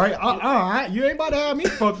 You ain't about to have me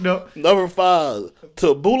fucked up. Number 5,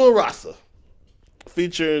 Tabula Rasa,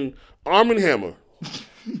 featuring Arm & Hammer.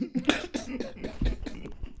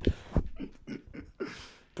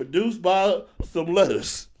 Produced by Some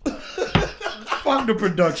Letters. Fuck the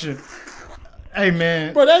production. Hey,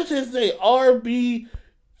 man. Bro, that shit say RBCHMB.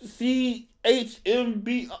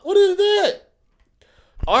 What is that?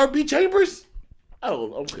 RB Chambers? I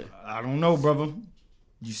don't know. Okay. I don't know, brother.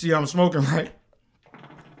 You see I'm smoking, right?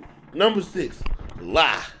 Number 6,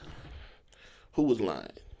 Lie. Who was lying?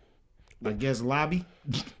 I guess Lobby.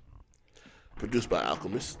 Produced by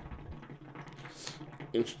Alchemist.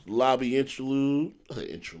 Lobby Interlude.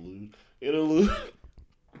 Interlude.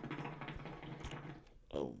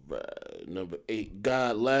 All right. Number 8,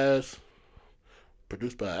 God Laughs.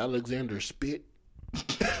 Produced by Alexander Spit.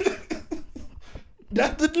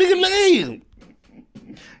 That's the nigga name.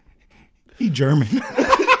 He German.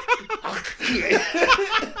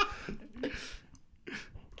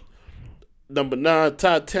 Number 9,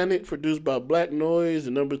 Titanic, produced by Black Noise.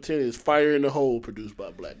 And number 10 is Fire in the Hole, produced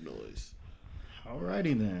by Black Noise.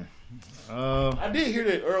 Alrighty then. I did hear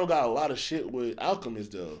that Earl got a lot of shit with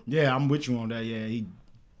Alchemist, though. Yeah, I'm with you on that. Yeah, he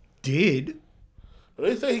did. But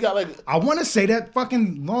they say he got like... I want to say that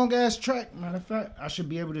fucking long-ass track. Matter of fact, I should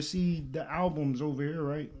be able to see the albums over here,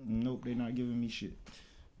 right? Nope, they're not giving me shit.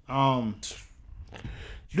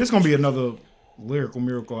 This going to be another Lyrical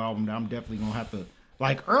Miracle album that I'm definitely going to have to...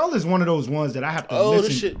 Like, Earl is one of those ones that I have to listen... Oh,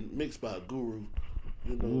 this shit mixed by Guru.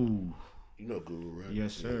 You know Guru, right?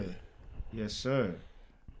 Yes, sir. Yeah. Yes, sir.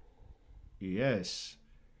 Yes.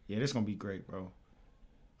 Yeah, this going to be great, bro.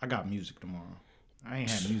 I got music tomorrow. I ain't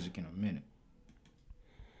had music in a minute.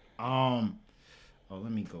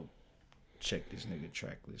 Let me go check this nigga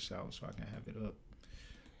track list out so I can have it up.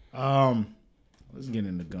 Let's get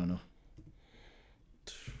into Gunna.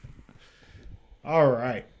 All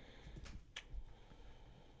right.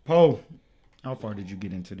 Poe, how far did you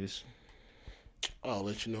get into this? I'll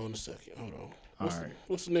let you know in a second. Hold on. Alright.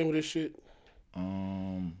 What's the name of this shit?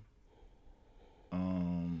 I'll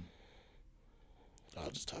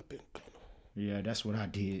just type in Gunna. Yeah, that's what I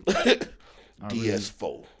did.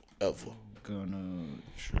 DS4 ever. Gunna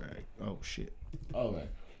track. Oh shit. All right.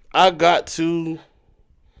 I got to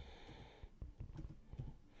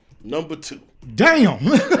number 2. Damn.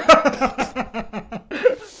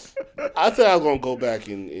 I said I was gonna go back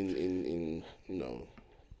and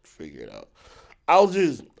figure it out. I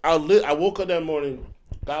woke up that morning,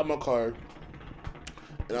 got in my car,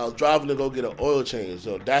 and I was driving to go get an oil change.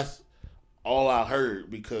 So that's all I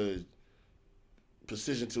heard because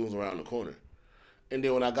Precision 2 was around the corner. And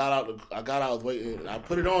then when I got out, I was waiting, and I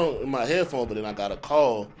put it on in my headphone, but then I got a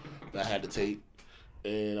call that I had to take,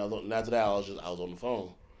 and after that I was on the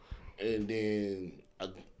phone, and then I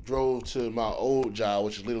drove to my old job,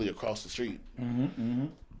 which is literally across the street.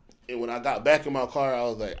 And when I got back in my car, I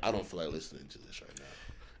was like, I don't feel like listening to this right now,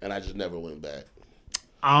 and I just never went back.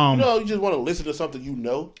 You just want to listen to something you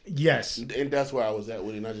know. Yes, and that's where I was at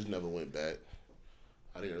with it, and I just never went back.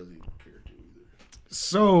 I didn't really care to either.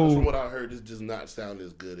 So from what I heard, this does not sound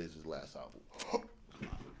as good as his last album.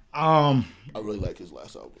 I really like his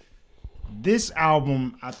last album. This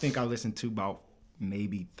album, I think I listened to about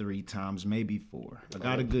maybe 3 times, maybe 4. I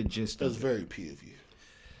got a good gist of it. That's very P of you.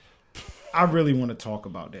 I really want to talk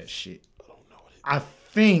about that shit. I don't know what it is. I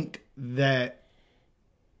think that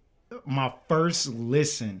my first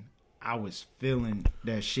listen, I was feeling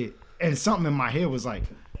that shit. And something in my head was like,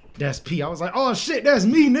 that's P. I was like, oh shit, that's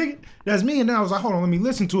me, nigga. That's me. And then I was like, hold on, let me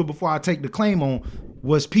listen to it before I take the claim on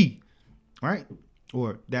what's P. Right?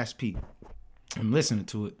 Or that's P. I'm listening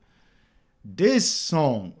to it. This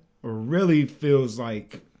song really feels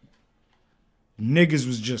like niggas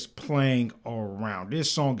was just playing around.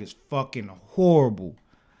 This song is fucking horrible.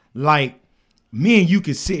 Like, me and you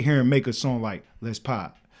could sit here and make a song like, let's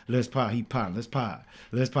pot, he pot, let's pot,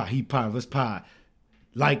 he pot, let's pot.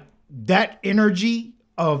 Like, that energy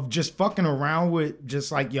of just fucking around with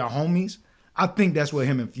just like your homies, I think that's what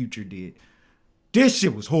him and Future did. This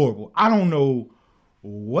shit was horrible. I don't know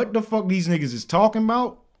what the fuck these niggas is talking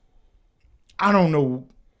about. I don't know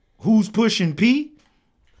who's pushing P.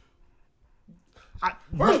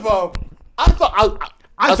 First of all,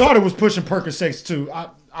 I thought it was pushing Percocets too.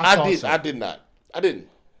 I did not. I didn't.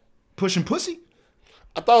 Pushing pussy?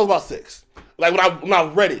 I thought it was about 6. Like when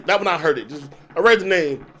I read it, not when I heard it. Just I read the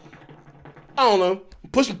name. I don't know.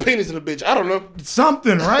 Pushing penis in the bitch. I don't know.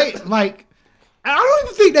 Something, right? Like, I don't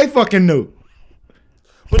even think they fucking knew.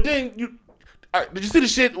 But then did you see the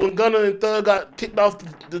shit when Gunna and Thug got kicked off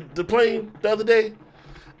the plane the other day?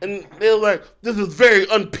 And they were like, this is very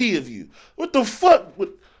un-P of you. What the fuck?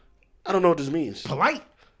 I don't know what this means. Polite?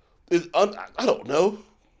 I don't know.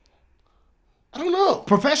 I don't know.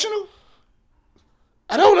 Professional?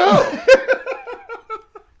 I don't know.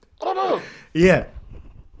 I don't know. Yeah.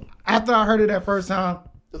 After I heard it that first time.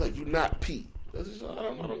 It's like, you not P. I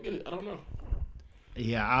don't get it. I don't know.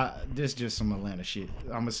 Yeah, this just some Atlanta shit.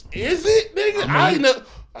 Is it, nigga?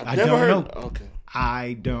 I never heard. Know. Okay.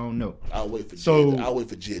 I don't know. I'll wait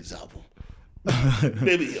for Jid's album.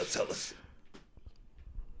 Maybe he'll tell us.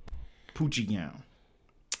 Poochie Gown.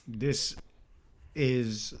 This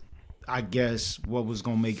is, I guess, what was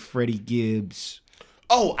gonna make Freddie Gibbs.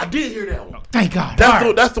 Oh, I did hear that one. Oh, thank God.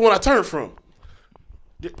 That's the one I turned from.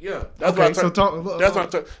 Yeah, that's okay, what I turned. That's what I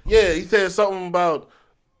turned. Yeah, he said something about.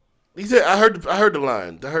 He said I heard the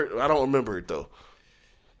line. I don't remember it though.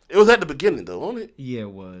 It was at the beginning though, wasn't it? Yeah,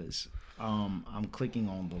 it was. I'm clicking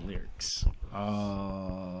on the lyrics.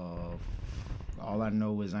 All I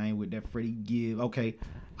know is I ain't with that Freddie Gibbs. Okay,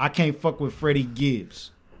 I can't fuck with Freddie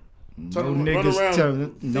Gibbs. No niggas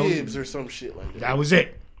telling Gibbs or some shit like that. That was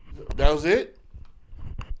it. That was it.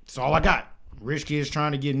 That's all I got. Rich kids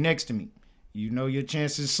trying to get next to me. You know your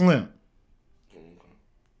chances slim.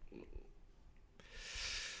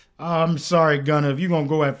 I'm sorry, Gunna. If you're going to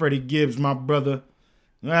go at Freddie Gibbs, my brother,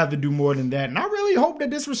 I have to do more than that. And I really hope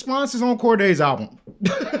that this response is on Corday's album.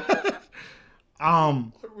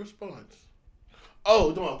 What response?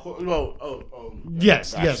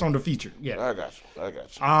 Yes, on the feature. Yeah. I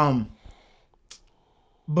got you.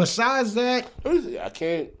 Besides that, I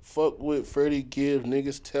can't fuck with Freddie Gibbs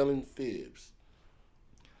niggas telling fibs.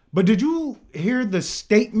 But did you hear the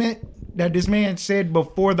statement that this man said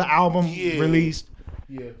before the album released?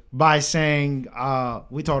 Yeah. By saying,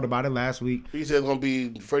 we talked about it last week. He said it's going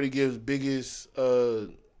to be Freddie Gibbs' biggest,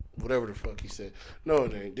 whatever the fuck he said. No,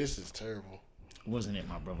 it ain't. This is terrible. Wasn't it,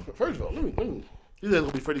 my brother? First of all, let me. He said it's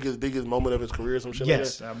going to be Freddie Gibbs' biggest moment of his career or some shit like that.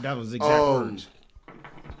 Yes, that was the exact words.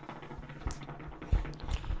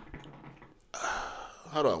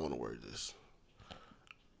 How do I want to word this?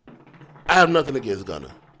 I have nothing against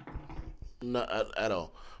Gunna. Not at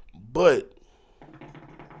all. But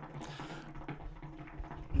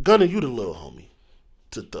Gunna, you the little homie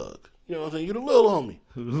to Thug. You know what I'm saying? You the little homie.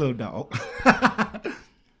 Little dog.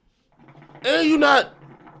 And you not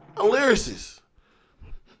a lyricist.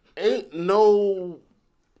 Ain't nobody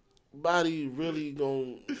really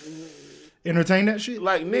gonna entertain that shit?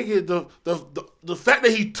 Like, nigga, the fact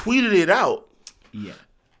that he tweeted it out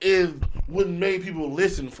is what made people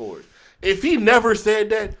listen for it. If he never said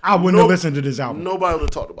that, I wouldn't have listened to this album. Nobody would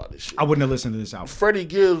have talked about this shit. I wouldn't have listened to this album. Freddie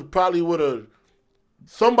Gibbs probably would have.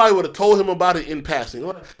 Somebody would have told him about it in passing.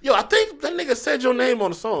 Yo, I think that nigga said your name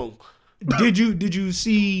on the song. Did you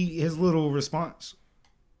see his little response?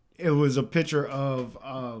 It was a picture of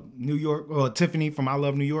New York, Tiffany from I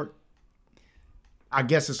Love New York. I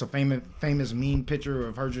guess it's a famous meme picture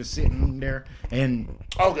of her just sitting there, and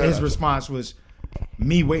his response was,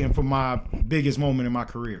 "Me waiting for my biggest moment in my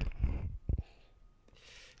career."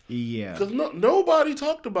 Yeah, because nobody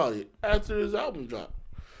talked about it after his album dropped.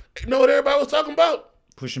 You know what everybody was talking about?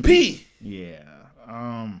 Pushing P. Yeah.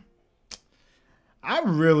 I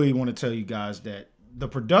really want to tell you guys that the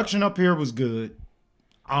production up here was good.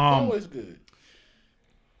 Always good.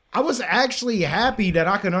 I was actually happy that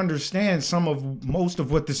I could understand most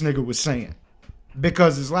of what this nigga was saying,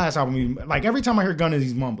 because his last album, like every time I hear Gunna,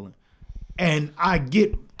 he's mumbling, and I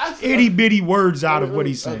get itty bitty words out of what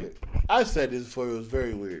he's saying. Okay. I said this before. It was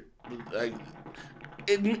very weird. Like,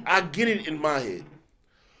 I get it in my head.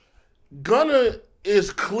 Gunna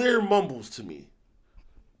is clear mumbles to me.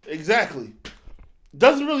 Exactly.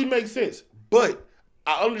 Doesn't really make sense, but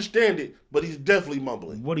I understand it. But he's definitely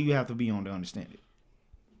mumbling. What do you have to be on to understand it?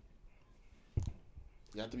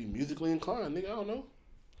 You have to be musically inclined, nigga. I don't know.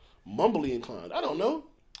 Mumbly inclined. I don't know.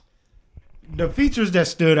 The features that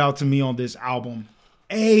stood out to me on this album,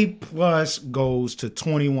 A+ goes to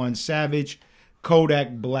 21 Savage,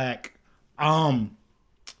 Kodak Black. I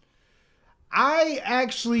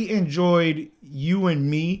actually enjoyed You and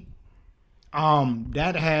Me.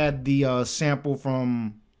 That had the sample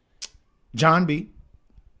from John B.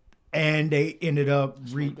 And they ended up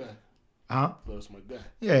That's my guy.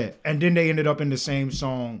 Yeah, and then they ended up in the same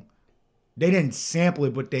song. They didn't sample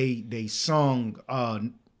it, but they sung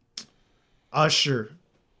Usher.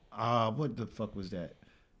 What the fuck was that?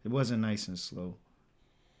 It wasn't Nice and Slow.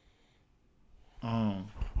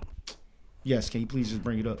 Yes, can you please just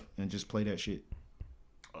bring it up and just play that shit?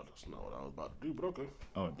 Oh, that's not what I was about to do, but okay.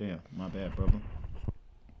 Oh damn, my bad, brother.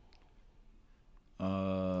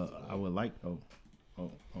 I would like oh.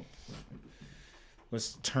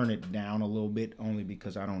 Let's turn it down a little bit, only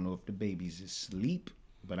because I don't know if the baby's asleep,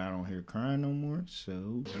 but I don't hear crying no more.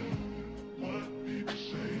 So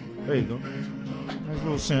there you go. Nice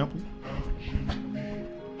little sample.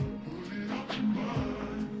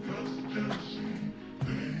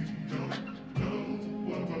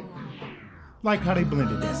 Like how they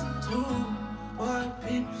blended that.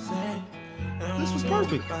 This was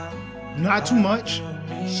perfect. Not too much.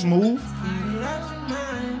 Smooth.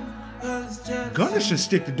 Gunna should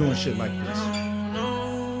stick to doing shit like this.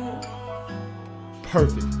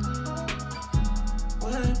 Perfect.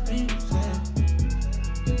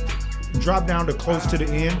 Drop down to close to the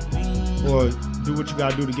end, or do what you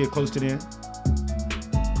gotta do to get close to the end.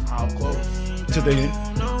 How close? To the end.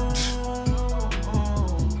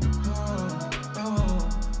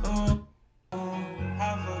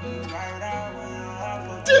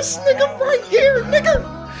 This nigga right here, nigga.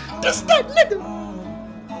 This that nigga.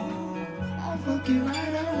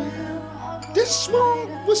 This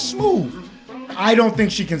song was smooth. I don't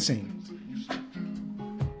think she can sing.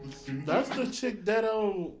 That's the chick that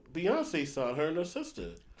Beyonce saw, her and her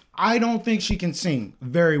sister. I don't think she can sing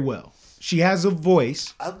very well. She has a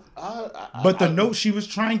voice, but the note she was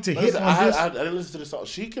trying to hit on this. I didn't listen to the song.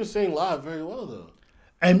 She can sing live very well, though.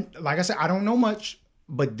 And like I said, I don't know much,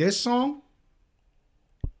 but this song,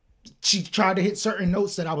 she tried to hit certain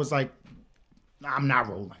notes that I was like, I'm not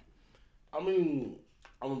rolling. I mean,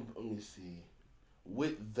 let me see.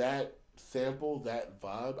 With that sample, that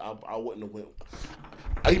vibe, I wouldn't have went.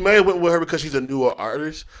 He may have went with her because she's a newer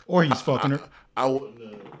artist. Or he's fucking her. I wouldn't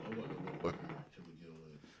have went with her to begin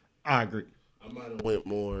with. I agree. I might have went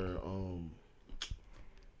more.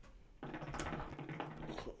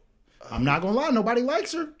 I'm not gonna lie, nobody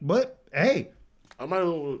likes her, but hey, I might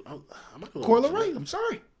have. Coyle Ray. I'm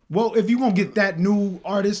sorry. Well, if you gonna get that new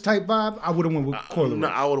artist type vibe, I would have went with Coyle Ray. No,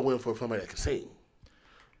 I would have went for somebody that can sing.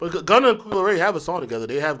 But Gunna and Coyle Ray have a song together.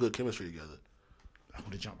 They have good chemistry together. I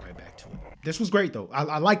would have jumped right back to it. This was great though.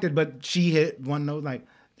 I liked it, but she hit one note like,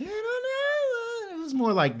 it was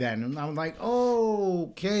more like that, and I was like, oh,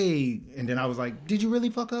 okay. And then I was like, did you really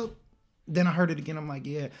fuck up? Then I heard it again. I'm like,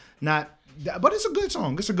 yeah, not. But it's a good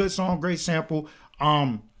song. It's a good song. Great sample.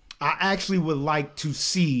 I actually would like to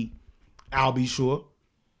see I'll Be Sure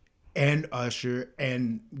and Usher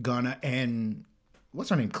and Gunna and what's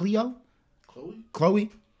her name? Chloe?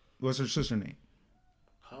 What's her sister name?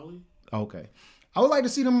 Holly? Okay. I would like to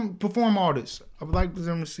see them perform all this. I would like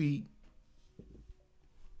them to see.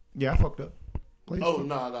 Yeah, I fucked up. Please. Oh,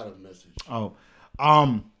 no, I got a message. Oh.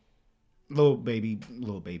 Little baby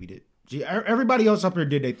did. Everybody else up here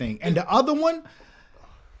did their thing. And the other one,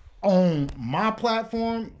 on my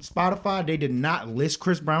platform, Spotify, they did not list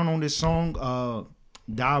Chris Brown on this song,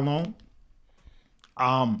 Die Alone.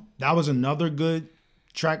 That was another good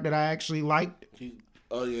track that I actually liked.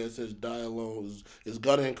 Oh, yeah, it says Die Alone. It's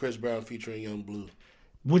Gunna and Chris Brown featuring Young Blue.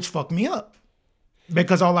 Which fucked me up.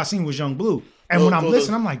 Because all I seen was Young Blue. And when I'm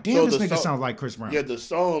listening, I'm like, damn, this nigga sounds like Chris Brown. Yeah, the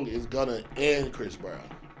song is Gunna and Chris Brown.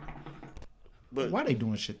 But why they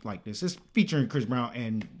doing shit like this? It's featuring Chris Brown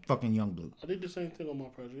and fucking Young Blue. I did the same thing on my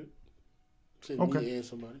project. Okay. Me and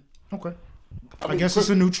somebody. Okay. I guess it's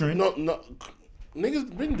a new trend. No,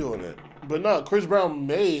 niggas been doing it. But no, Chris Brown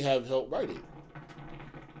may have helped write it.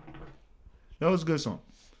 That was a good song.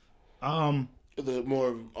 Is it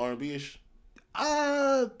more R&B-ish?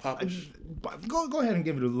 Pop-ish? Go ahead and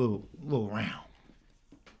give it a little round.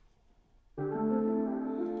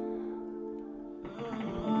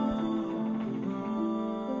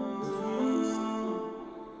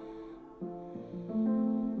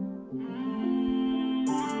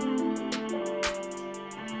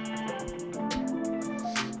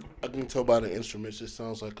 I can tell by the instruments, it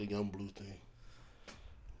sounds like a Young Blue thing.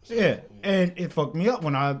 Yeah, and it fucked me up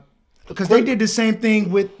when I Because they did the same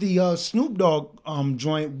thing with the Snoop Dogg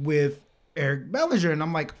joint with Eric Bellinger, and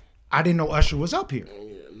I'm like, I didn't know Usher was up here.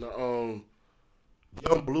 Yeah, no,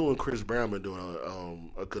 Young Blue and Chris Brown been doing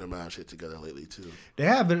a good amount of shit together lately too. They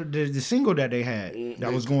have the single that they had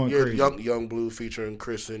that was going crazy. Young Blue featuring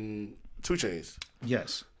Chris and 2 Chainz.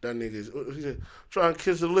 Yes. That nigga, he said, try and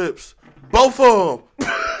kiss the lips. Both of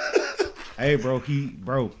them. Hey, bro,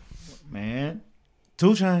 man.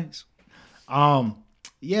 2 Chainz.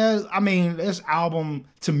 Yeah, I mean, this album,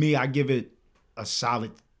 to me, I give it a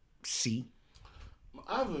solid C.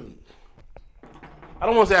 I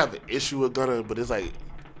don't want to say I have an issue with Gunna, but it's like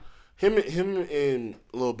him and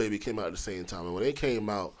Lil Baby came out at the same time, and when they came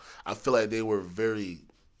out, I feel like they were very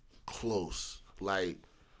close. Like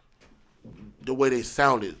the way they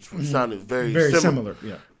sounded very similar.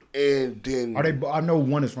 Yeah. And then are they? I know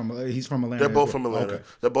one is he's from Atlanta. They're both from Atlanta. Okay.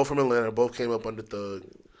 They're both from Atlanta. Both came up under Thug,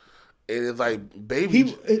 and it's like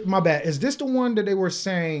Baby. My bad. Is this the one that they were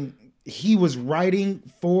saying he was writing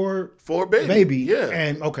for Baby? Yeah.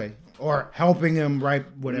 And okay. Or helping him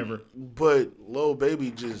write whatever. But Lil Baby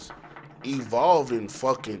just evolved and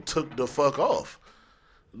fucking took the fuck off.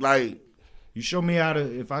 Like, you show me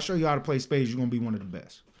if I show you how to play spades, you're gonna be one of the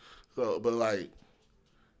best. So, but like,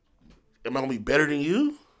 am I gonna be better than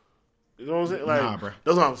you? You know what I'm saying? Like, nah, bro.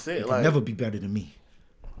 That's what I'm saying. You like, can never be better than me.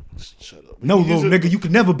 Shut up. No, little nigga, you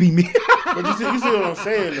can never be me. But you see what I'm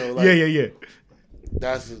saying though? Like, yeah.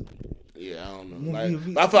 That's I don't know.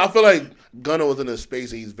 Like, I feel like Gunna was in a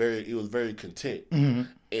space he was very content,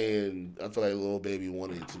 and I feel like Lil Baby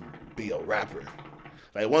wanted to be a rapper.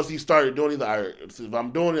 Like once he started doing it, like, if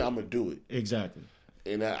I'm doing it, I'm gonna do it. Exactly.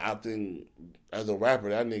 And I think as a rapper,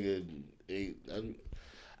 that nigga,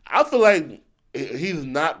 I feel like he's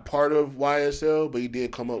not part of YSL, but he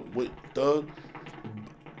did come up with Thug.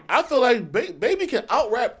 I feel like Baby can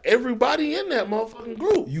out rap everybody in that motherfucking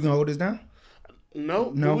group. You gonna hold this down? No.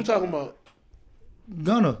 What we talking about?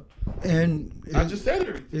 Gunna, and I just said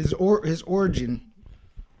it. His origin.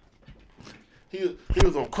 He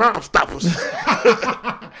was on Crime Stoppers.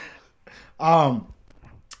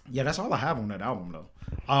 Yeah, that's all I have on that album though.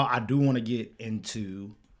 I do want to get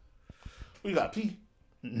into. We got P.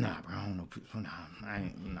 Nah, bro. I don't know.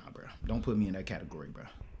 Nah, bro. Don't put me in that category, bro.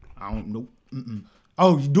 I don't know.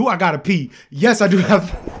 Oh, do I got a P? Yes, I do have.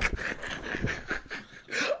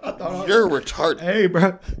 You're retarded. Hey,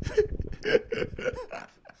 bro.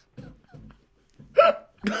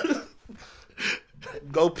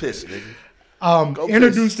 Go piss, nigga. Go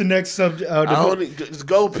Introduce the next subject. Just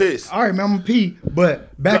go piss. All right, man, I'm gonna pee.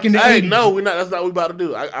 But back in the 80s. No, we're not. That's not what we about to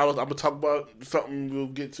do. I'm gonna talk about something. We'll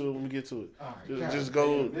get to it when we get to it. Right, just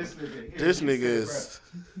go. This nigga is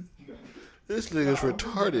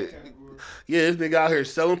retarded. Yeah, this nigga out here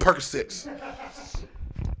selling Percocets.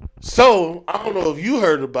 So I don't know if you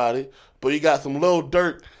heard about it, but you got some Lil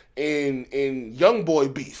Durk and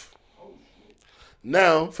YoungBoy beef.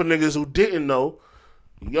 Now, for niggas who didn't know,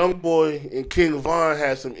 YoungBoy and King Von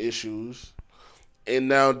had some issues, and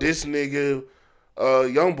now this nigga,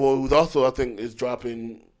 YoungBoy, who's also I think is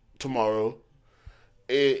dropping tomorrow,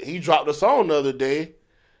 he dropped a song the other day,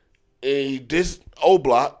 and he dissed O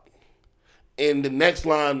Block, and the next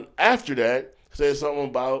line after that said something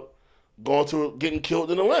about getting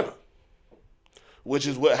killed in Atlanta, which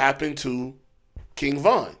is what happened to King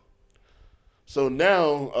Von. So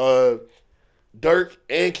now, Durk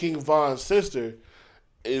and King Von's sister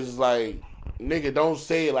is like, nigga, don't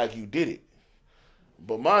say it like you did it.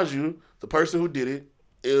 But mind you, the person who did it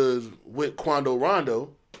is with Quando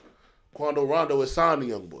Rondo. Quando Rondo is signed to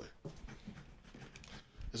YoungBoy.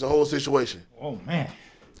 It's a whole situation. Oh, man.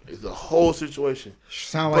 It's a whole situation.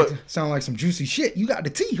 Sound like some juicy shit. You got the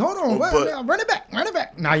tea. Hold on. Run it back.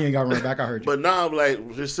 Nah, you ain't got to run it back. I heard you. But now I'm like,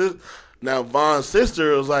 now Von's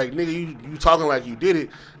sister was like, nigga, you talking like you did it.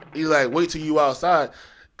 He's like, wait till you outside.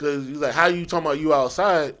 Because he's like, how you talking about you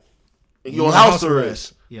outside and you on house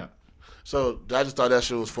arrest? Yeah. So I just thought that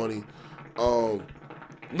shit was funny. I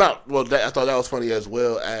thought that was funny as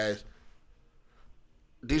well as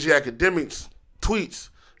DJ Academic's tweets.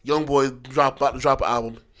 YoungBoy about to drop an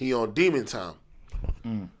album. He on Demon Time.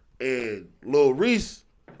 And Lil Reese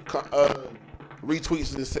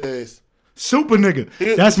retweets and says, super nigga.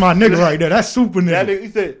 That's my nigga right there. That's super nigga. That nigga, he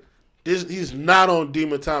said, he's not on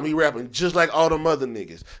Demon Time. He rapping just like all them other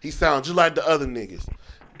niggas. He sounds just like the other niggas.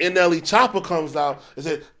 NLE Chopper comes out and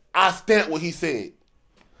said, I stamp what he said.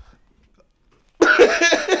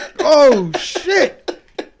 Oh, shit.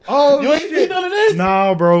 Oh, you ain't seen none of this?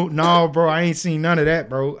 Nah, bro. I ain't seen none of that,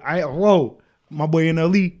 bro. My boy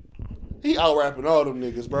NLE. He out rapping all them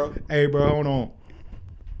niggas, bro. Hey, bro, hold on.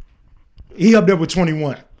 He up there with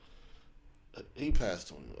 21. He passed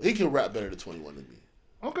 21. He can rap better than 21 than me.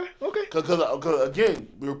 Okay. Okay. Because again,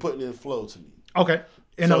 we were putting in flow to me. Okay.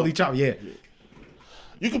 NLE Chopper, yeah.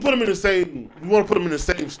 You can put him in the same. You want to put him in the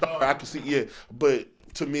same star? I can see, yeah. But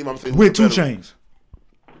to me, I'm saying with 2 Chainz.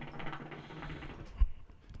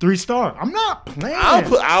 3-star. I'm not playing.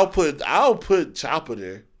 I'll put Chopper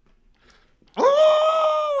there.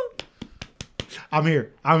 Oh! I'm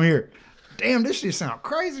here. Damn, this shit sound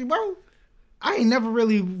crazy, bro. I ain't never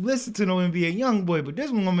really listened to no NBA Youngboy, but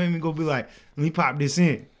this one gonna make me go be like, let me pop this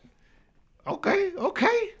in. Okay.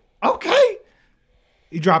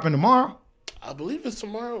 You dropping tomorrow? I believe it's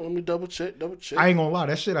tomorrow. Let me double check. I ain't gonna lie,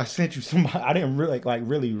 that shit I sent you somebody. I didn't really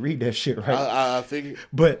really read that shit right. I figured.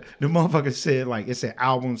 But the motherfucker said it said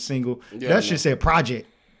album, single. Yeah, that shit said project.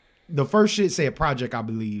 The first shit said project, I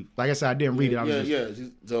believe. Like I said, I didn't read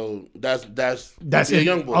it. So that's it.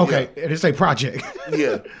 Young Boy. Okay, and it say project.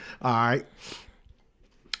 Yeah. All right.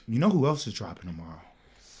 You know who else is dropping tomorrow?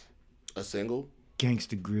 A single?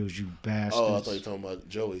 Gangsta Grills, you bastards. Oh, I thought you were talking about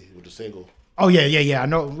Joey with the single. Oh, yeah. I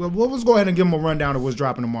know. Well, let's go ahead and give him a rundown of what's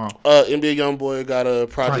dropping tomorrow. NBA Youngboy got a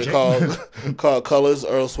project called Colors,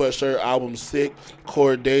 Earl Sweatshirt, album Sick.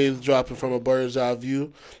 Cord Days dropping From a Bird's Eye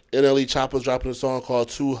View. NLE Chopper's dropping a song called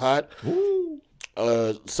Too Hot. Ooh.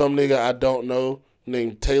 Some nigga I don't know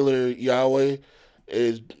named Taylor Yahweh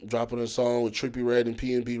is dropping a song with Trippie Redd and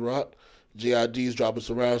P&B Rock. JID's dropping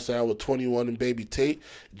surround sound with 21 and Baby Tate.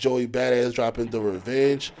 Joey Badass dropping The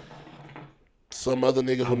Revenge. Some other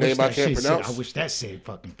nigga whose name I can't pronounce. I wish that said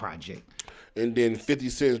fucking project. And then 50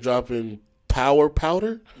 Cent's dropping Power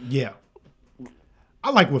Powder. Yeah.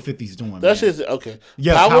 I like what 50's doing. That shit's okay.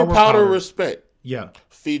 Yeah, Power Powder Respect. Yeah.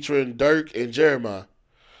 Featuring Dirk and Jeremiah.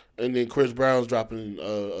 And then Chris Brown's dropping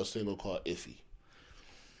a single called Iffy.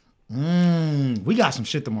 We got some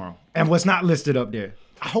shit tomorrow. And what's not listed up there?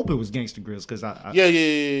 I hope it was Gangsta Grills because I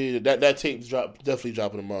yeah. That tape's definitely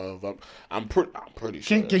dropping tomorrow. I'm pretty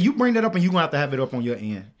sure. Can you bring that up and you gonna have to have it up on your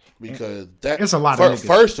end because it's a lot of niggas.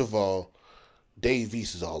 First of all, Dave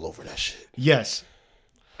East is all over that shit. Yes,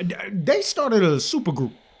 they started a super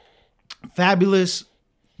group. Fabulous.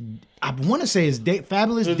 I want to say it's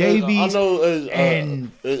Fabulous, Dave East. I know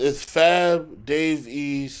and it's Fab, Dave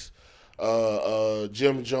East,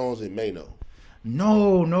 Jim Jones, and Mano.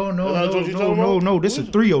 No. This is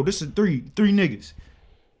trio. This is three niggas.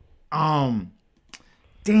 Damn.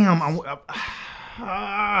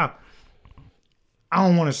 I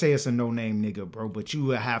don't want to say it's a no name nigga, bro, but you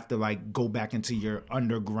would have to go back into your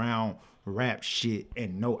underground rap shit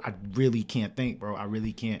and no, I really can't think, bro. I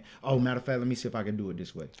really can't. Oh, matter of fact, let me see if I can do it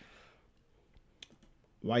this way.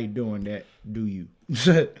 Why you doing that? Do you?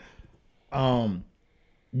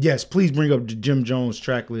 Yes, please bring up the Jim Jones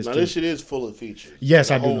track list. Now, this shit is full of features.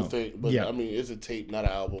 Yes, I do know. Thing, but, I mean, it's a tape, not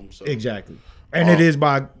an album. So. Exactly. And it is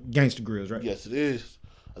by Gangsta Grills, right? Yes, it is.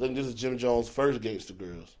 I think this is Jim Jones' first Gangsta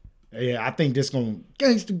Grills. Yeah, I think this going to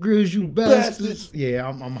Gangsta Grills, you bastards. Yeah,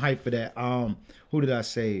 I'm hyped for that. Who did I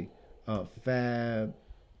say?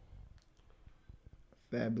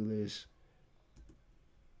 Fabulous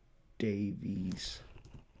Davies.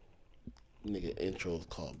 Nigga intro is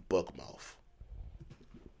called Buckmouth.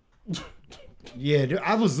 Yeah,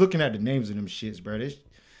 I was looking at the names of them shits, bro. Bro.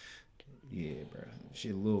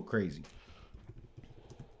 Shit a little crazy.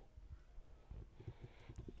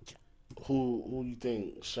 Who you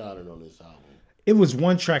think shining on this album? It was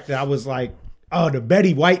one track that I was like, oh, the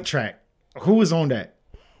Betty White track. Who was on that?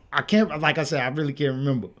 I can't, like I said, I really can't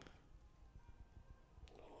remember.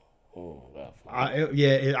 Oh,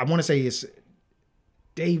 I want to say it's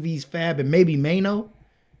Davies, Fab, and maybe Mano.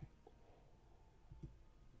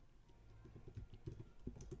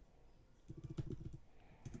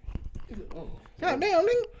 God damn,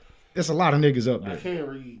 nigga. There's a lot of niggas up there. I can't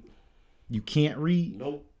read. You can't read?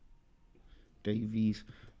 Nope. Davies,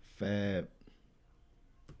 Fab.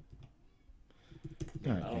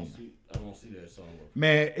 God I don't see that song.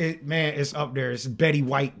 Man, it's up there. It's Betty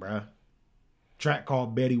White, bro. Track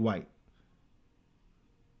called Betty White.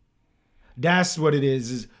 That's what it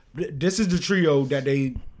is. This is the trio that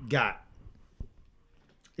they got.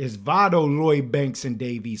 It's Vado, Lloyd Banks, and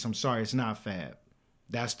Davies. I'm sorry, it's not Fab.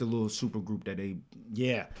 That's the little super group that they,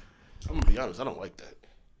 yeah. I'm gonna be honest, I don't like that.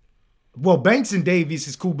 Well, Banks and Davies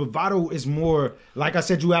is cool, but Vado is more, like I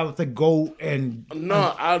said, you have to go and.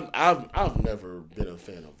 No, I've never been a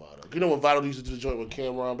fan of Vado. You know when Vado used to do the joint with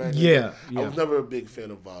Cameron back then? Yeah. I was never a big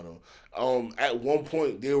fan of Vado. At one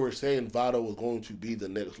point, they were saying Vado was going to be the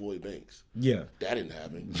next Lloyd Banks. Yeah. That didn't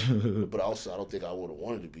happen. But also, I don't think I would have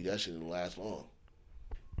wanted to be. That shit didn't last long.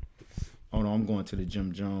 Oh, no, I'm going to the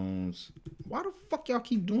Jim Jones. Why the fuck y'all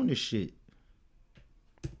keep doing this shit?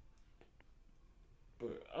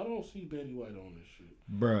 But I I don't see Betty White on this shit.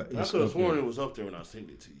 Bruh, I could have sworn it was up there when I sent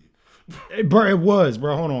it to you. Bruh, it was,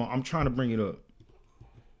 bro. Hold on. I'm trying to bring it up.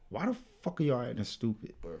 Why the fuck are y'all acting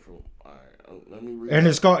stupid? All right, let me read. And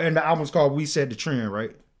it's called, and the album's called "We Set the Trend,"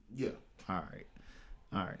 right? Yeah. All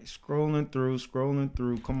right. Scrolling through.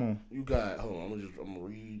 Come on. You got. Hold on. I'm gonna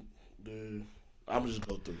read the. I'm gonna just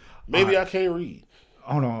go through. Maybe I can't read.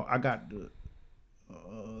 Hold on. I got the.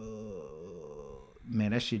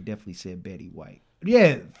 Man, that shit definitely said Betty White.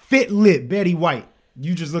 Yeah, Fit Lit Betty White.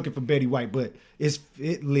 You just looking for Betty White, but it's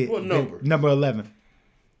Fit Lit. What number? Number 11.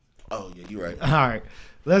 Oh yeah, you're right. All right.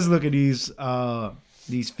 Let's look at these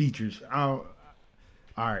features. All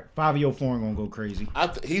right, 5 Foreign gonna go crazy.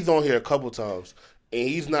 He's on here a couple times, and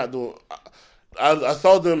he's not doing. I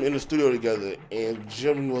saw them in the studio together, and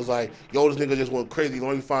Jim was like, "Yo, this nigga just went crazy.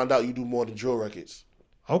 Let me find out you do more than drill records."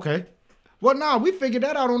 Okay. Well, nah, we figured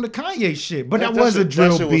that out on the Kanye shit, but that was a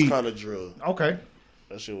drill beat. That shit was kind of drill. Okay.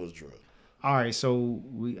 That shit was drill. All right, so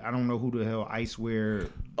I don't know who the hell Icewear.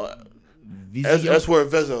 Icewear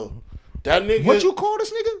Vezo. That nigga. What you call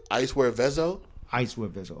this nigga? Icewear Vezo. Icewear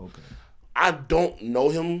Vezo. Okay. I don't know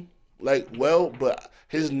him like well, but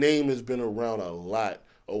his name has been around a lot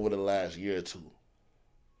over the last year or two.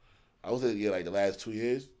 I was like the last 2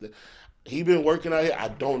 years. He been working out here. I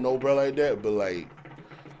don't know bro like that, but like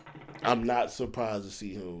I'm not surprised to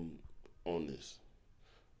see him on this.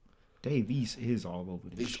 Dave East is all over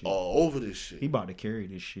this shit. He's all over this shit. He about to carry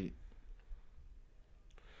this shit.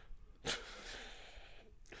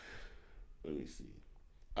 Let me see.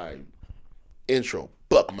 All right. Intro,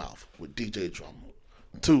 Buckmouth with DJ Drama.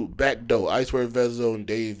 2, Backdoor, Icewear Vezo and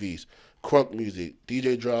Dave East. Crunk Music,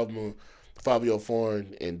 DJ Drama, 5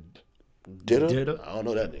 Foreign, and Ditta? I don't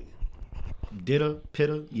know that nigga.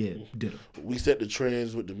 Pitta? Yeah, Ditta. We Set the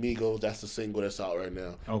Trends with the Migos. That's the single that's out right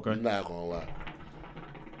now. Okay. I'm not gonna lie.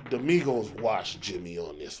 The Migos washed Jimmy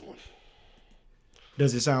on this one.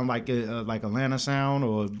 Does it sound like Atlanta sound,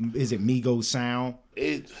 or is it Migos sound?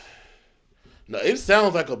 It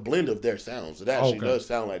sounds like a blend of their sounds. It actually does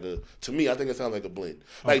sound like to me, I think it sounds like a blend.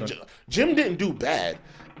 Like, Jim didn't do bad.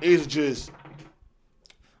 It's just...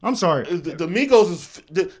 I'm sorry. The Migos is...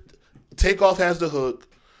 Takeoff has the hook.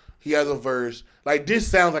 He has a verse. Like, this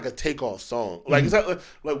sounds like a Takeoff song. Like, it's not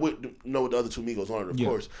like with the other two Migos on it, of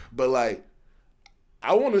course. But, like,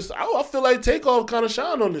 I feel like Takeoff kind of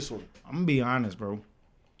shined on this one. I'm going to be honest, bro.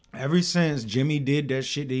 Ever since Jimmy did that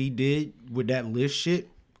shit that he did with that list shit,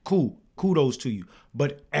 cool. Kudos to you.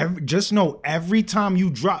 But just know every time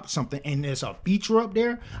you drop something and there's a feature up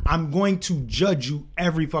there, I'm going to judge you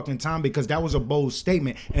every fucking time because that was a bold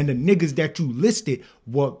statement. And the niggas that you listed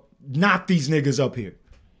were not these niggas up here.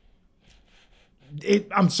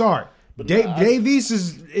 I'm sorry. Dave East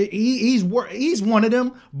is he's one of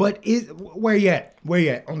them, but where you at? Where you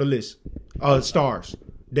at on the list? Stars.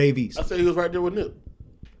 Dave East. I said he was right there with Nip.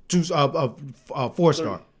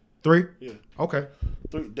 4-star. 3? Yeah. Okay.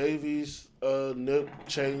 3 Davies, Nip,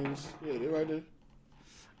 Chains. Yeah, they're right there.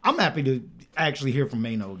 I'm happy to actually hear from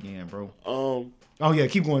Mano again, bro. Oh yeah,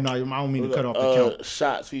 keep going now. I don't mean to cut off the count.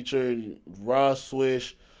 Shots featuring Ross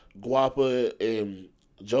Swish, Guapa, and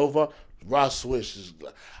Jova. Ross Swish is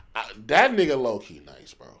that nigga low key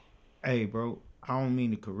nice, bro. Hey, bro, I don't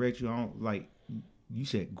mean to correct you. I don't like you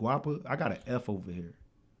said Guapa. I got an F over here.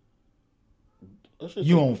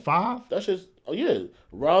 You on 5? That's just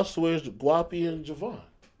Ross Swish, Guapi, and Javon.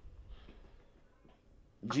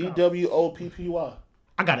 GWOPPY.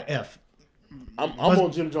 I got an F. I'm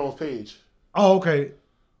on Jim Jones' page. Oh, okay.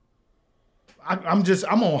 I'm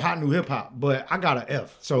on Hot New Hip Hop, but I got an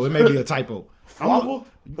F, so it may be a typo.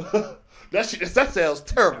 That sounds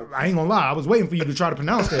terrible. I ain't gonna lie. I was waiting for you to try to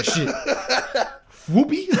pronounce that shit.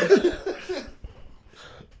 Whoopie.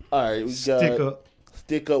 All right, we got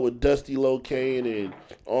Stick Up with Dusty Locane and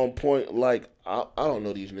On Point. Like I don't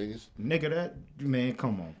know these niggas. Nigga, that man,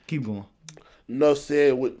 come on, keep going. Nuff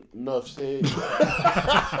Said with Nuff Said.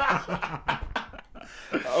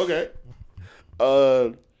 Okay.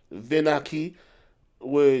 Venaki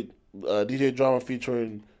with DJ Drama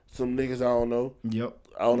featuring some niggas I don't know. Yep.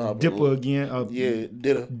 I don't know. Dipper again.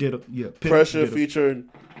 Ditta. Yeah. Pressure Ditta. featuring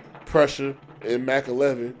Pressure and Mac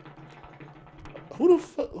 11. Who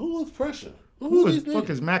was Pressure? Who the fuck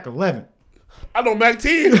is Mac 11? I know Mac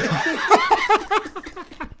 10.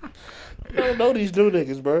 I don't know these new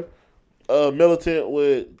niggas, bro. Militant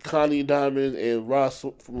with Connie Diamond and Ross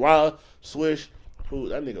Swish. Who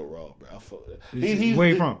that nigga raw, bro? I fuck that. Where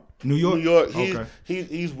you from? New York. New York. Okay.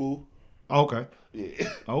 He's woo. Okay. Yeah.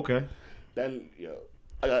 Okay. Then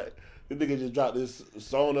I got this nigga just dropped this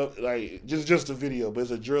song up like just a video, but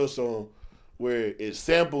it's a drill song where it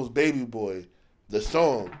samples Baby Boy, the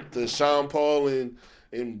song, the Sean Paul and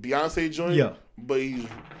in Beyonce joint. Yeah.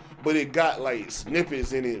 But it got like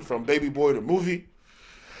snippets in it from Baby Boy the movie.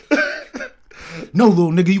 No,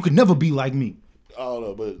 little nigga, you could never be like me. I don't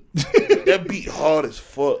know, but that beat hard as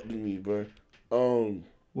fuck to me, bro.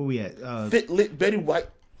 Where we at? Fit Lit Betty White.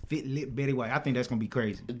 Fit Lit Betty White. I think that's gonna be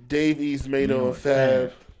crazy. Dave East made on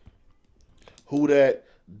Fab. Who that?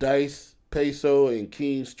 Dice, Peso, and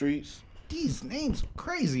King Streets. These names are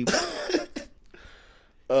crazy,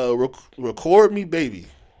 bro. Record Me Baby.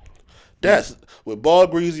 That's with Ball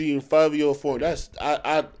Greasy and 504. That's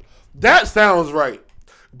that sounds right.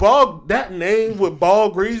 That name with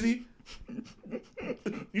Ball Greasy.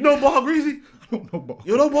 You know Ball Greasy? I don't know Ball.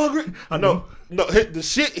 You know Ball Greasy? I know. No, the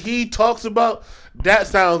shit he talks about, that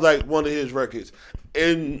sounds like one of his records.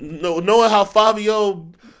 And knowing how Fabio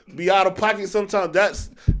be out of pocket sometimes,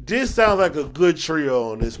 this sounds like a good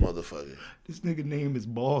trio on this motherfucker. This nigga name is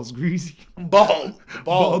Balls Greasy. Ball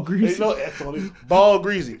Greasy. Ain't no F on it. Ball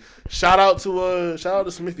Greasy. Shout out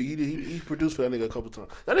to Smithy. He produced for that nigga a couple times.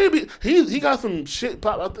 That nigga he got some shit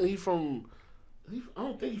pop. I think he's from. I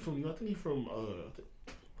don't think he's from you. I think he's from.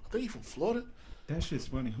 I think he's from Florida. That shit's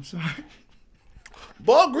funny. I'm sorry.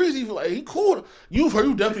 Ball Greasy, like he cool. You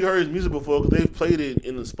definitely heard his music before because they've played it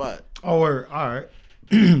in the spot. Oh, all right.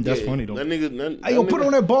 That's funny though. That nigga. Hey, yo, put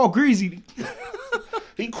on that Ball Greasy.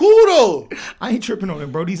 He cool though. I ain't tripping on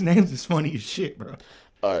it, bro. These names is funny as shit, bro.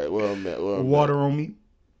 All right, well, I'm at. Water on Me.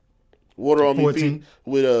 Water on 14. Me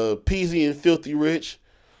with Peasy and Filthy Rich.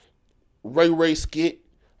 Ray skit.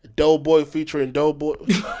 Doughboy featuring Doughboy.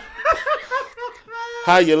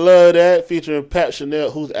 How You Love That featuring Pat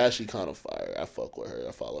Chanel, who's actually kind of fire. I fuck with her.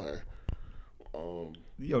 I follow her.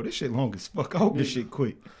 Yo, this shit long as fuck. I hope this shit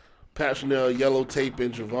quick. Pat Chanel, Yellow Tape,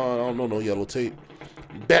 and Javon. I don't know no Yellow Tape.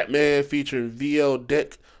 Batman featuring VL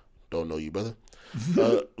Deck. Don't know you, brother.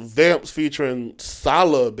 Vamps featuring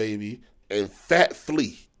Sala Baby and Fat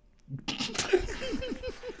Flea.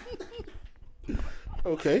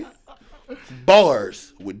 Okay.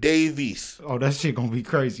 Bars with Dave East. Oh, that shit gonna be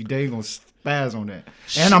crazy. They gonna spaz on that.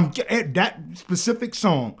 And that specific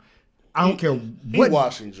song, I don't care what. He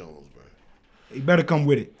Washington Jones, bro. You better come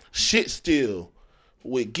with it. Shit Still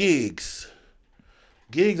with Gigs.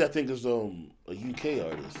 Gigs, I think, is a UK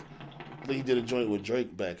artist. I think he did a joint with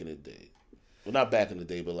Drake back in the day. Well, not back in the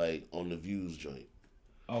day, but like on the Views joint.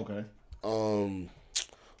 Okay.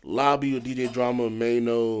 Lobby with DJ Drama,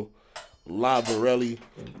 Mano, La Varelli,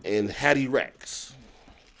 and Hattie Rax.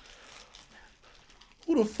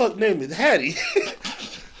 Who the fuck name is Hattie?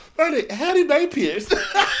 Hattie Bay Pierce.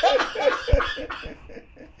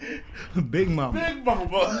 Big Mama. Big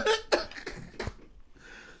Mama.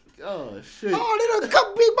 Oh, shit. Oh, they done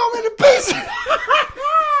cut Big Mama into pieces.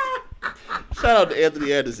 Shout out to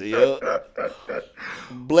Anthony Anderson, yo.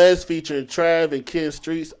 Bless featuring Trav and Ken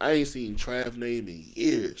Streets. I ain't seen Trav name in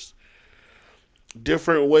years.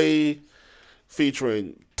 Different Way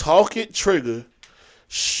featuring Talk It Trigger.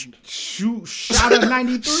 Shot of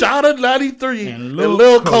 93. Shot of 93 And Lil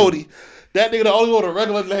Lil Cody. That nigga the only one with a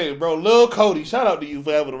regular name, bro. Lil Cody. Shout out to you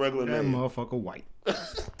for having a regular That name. motherfucker white.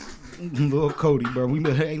 Lil Cody, bro.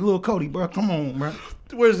 Hey, Lil Cody, bro. Come on, bro.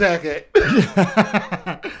 Where's Zach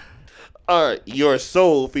at? All right. Your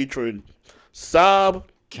Soul featuring Saab,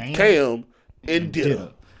 Cam, and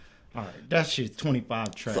Ditta. All right. That shit's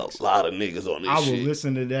 25 tracks. It's a lot of niggas on this I will shit.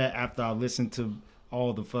 listen to that after I listen to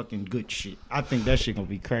all the fucking good shit. I think that shit gonna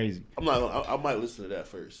be crazy. I might listen to that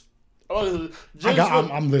first.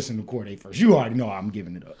 I'm listening to Corday first. You already know I'm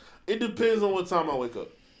giving it up. It depends on what time I wake up.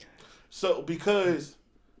 So, because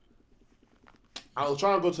I was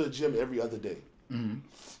trying to go to the gym every other day. Mm-hmm.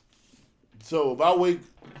 So, if I went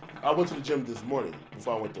to the gym this morning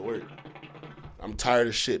before I went to work. I'm tired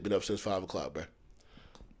of shit. Been up since 5 o'clock, bro.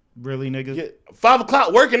 Really, nigga? Yeah, 5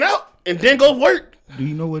 o'clock working out and then go work. Do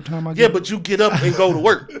you know what time I get? Yeah, but you get up and go to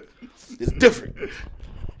work. It's different.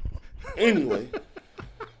 Anyway.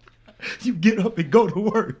 You get up and go to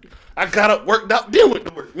work. I got up, worked out, then went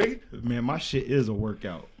to work, nigga. Man, my shit is a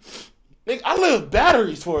workout. Nigga, I live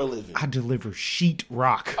batteries for a living. I deliver sheet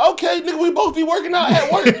rock. Okay, nigga, we both be working out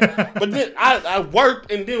at work. But then I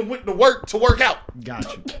worked and then went to work out.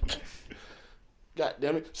 Got you. God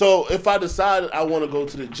damn it. So if I decide I want to go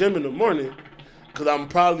to the gym in the morning, because I'm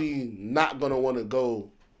probably not going to want to go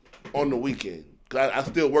on the weekend. Because I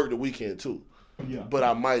still work the weekend too. Yeah. But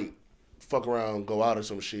I might fuck around, go out or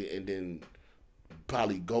some shit, and then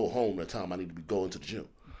probably go home the time I need to be going to the gym.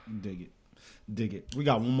 Dig it. We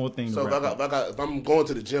got one more thing to wrap up. If I'm going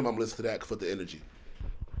to the gym, I'm listening to that for the energy.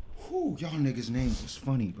 Whew, y'all niggas' names was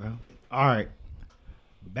funny, bro. All right.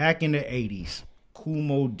 Back in the 80s,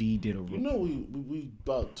 Kumo D did a... You know we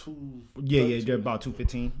about 2... Yeah, they're about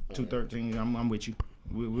 215, 213. I'm with you.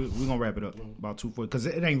 We're gonna wrap it up about 2:40 because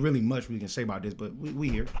it ain't really much we can say about this, but we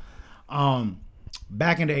here.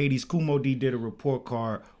 Back in the 80s, Kumo D did a report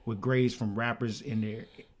card with grades from rappers in their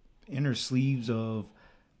inner sleeves of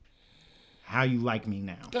How You Like Me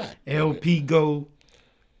Now. God, LP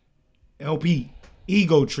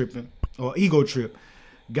Ego Trip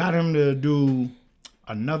got him to do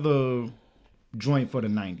another joint for the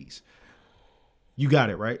 90s. You got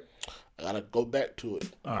it, right? I gotta go back to it.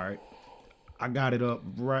 All right. I got it up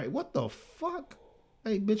right. What the fuck?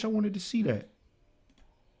 Hey, bitch, I wanted to see that.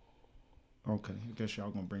 Okay, I guess y'all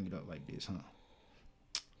gonna bring it up like this, huh?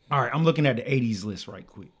 All right, I'm looking at the 80s list right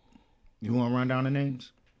quick. You wanna run down the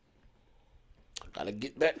names? Gotta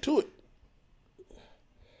get back to it.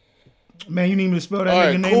 Man, you need me to spell that All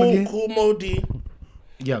nigga right, name again? Kumo D.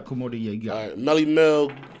 Yeah, Kumo D, yeah, you got All it. right, Melly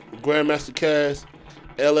Mel, Grandmaster Cass,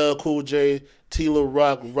 LL Cool J, Tila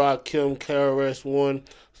Rock Kim, KRS-One,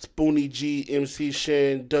 Spoonie G, MC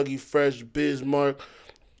Shan, Dougie Fresh, Bismarck.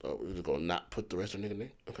 Oh, we're just gonna not put the rest of the nigga name.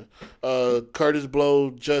 Okay. Curtis Blow,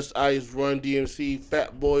 Just Ice, Run DMC,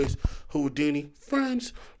 Fat Boys, Houdini,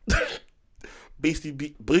 Friends, Beastie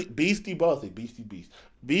Boys,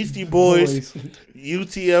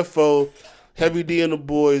 UTFO, Heavy D and the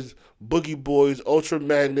Boys, Boogie Boys, Ultra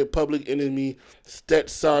Magnet, Public Enemy, Stet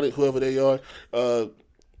Sonic, whoever they are,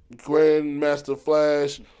 Grandmaster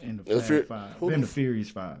Flash, And the Furious Five. And the Furious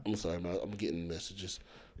Five. I'm sorry, man. I'm getting messages.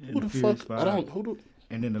 And Who the the Furious fuck? Five. I don't. Who do?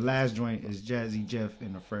 And then the last joint is Jazzy Jeff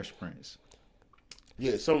and the Fresh Prince.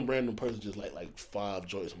 Yeah, some random person just like 5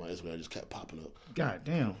 joints on my Instagram just kept popping up. God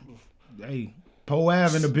damn. Hey, Poe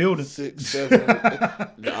Ave in the building. 6, 7. I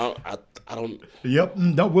don't. Yep.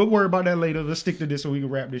 Don't, we'll worry about that later. Let's stick to this so we can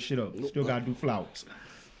wrap this shit up. Still gotta do flowers.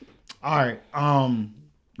 All right.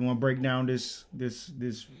 You want to break down this?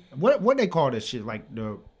 What they call this shit? Like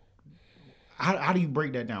the. How do you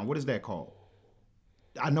break that down? What is that called?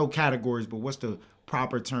 I know categories, but what's the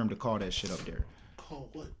proper term to call that shit up there? Call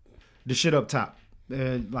what? The shit up top.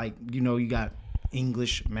 Like, you got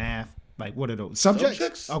English, math. Like, what are those?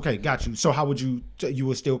 Subjects? Okay, got you. So how would you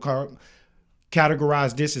would still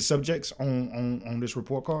categorize this as subjects on this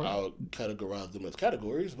report card? I'll categorize them as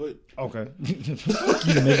categories, but... Okay. Fuck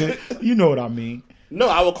you, nigga. You know what I mean. No,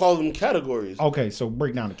 I will call them categories. Okay, so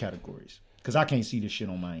break down the categories. Because I can't see this shit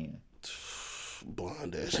on my end.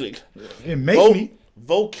 Blind ass nigga. It makes me...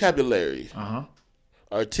 Vocabulary. Uh-huh.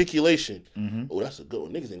 Articulation. Mm-hmm. Oh, that's a good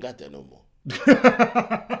one. Niggas ain't got that no more.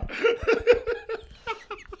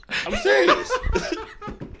 I'm serious.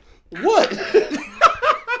 What?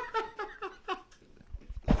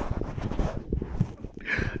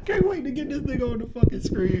 Can't wait to get this nigga on the fucking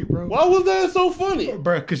screen, bro. Why was that so funny?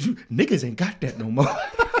 Bro, because you niggas ain't got that no more.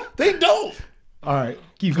 They don't. All right,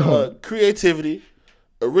 keep going. Creativity,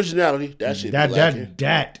 originality, that shit.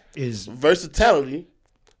 That is versatility,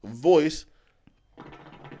 voice.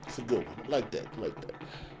 It's a good one. I like that.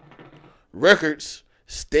 Records,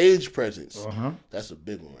 stage presence. Uh-huh. That's a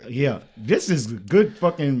big one, right? Yeah, this is good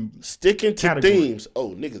fucking sticking to category. themes. Oh,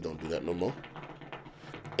 niggas don't do that no more.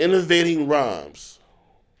 Innovating rhymes.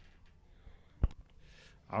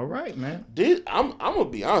 All right, man. I'm gonna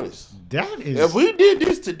be honest. That is. If we did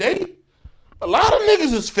this today, a lot of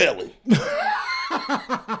niggas is failing.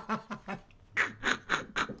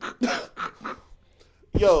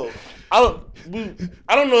 Yo, I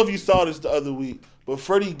don't know if you saw this the other week, but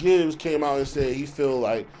Freddie Gibbs came out and said he feel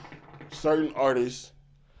like certain artists.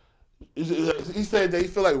 He said that he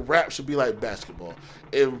feel like rap should be like basketball.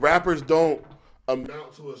 If rappers don't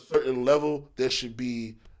amount to a certain level, there should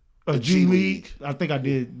be a G League. I think I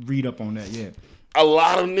did read up on that. Yeah. A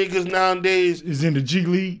lot of niggas nowadays is in the G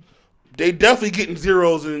League. They definitely getting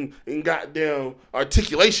zeros in goddamn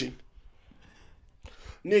articulation.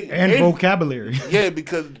 Nigga, and vocabulary. Yeah,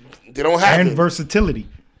 because they don't have and it. versatility.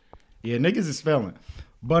 Yeah, niggas is failing.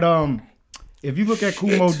 But if you look at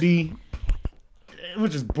Kumo D,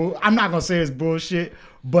 which is I'm not gonna say it's bullshit,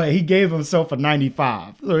 but he gave himself a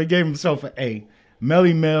 95. So he gave himself an A.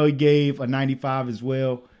 Melly Mel he gave a 95 as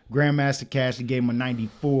well. Grandmaster Cash he gave him a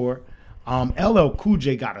 94. LL Cool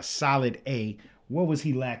J got a solid A. What was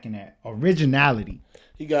he lacking at? Originality.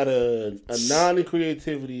 He got a 9 in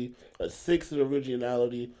creativity, a 6 in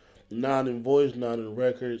originality, 9 in voice, 9 in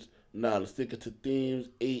records, 9 in sticking to themes,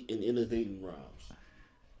 8 in innovating rhymes.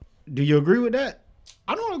 Do you agree with that?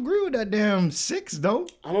 I don't agree with that damn 6 though.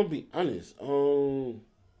 I'm gonna be honest. I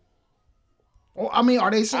mean,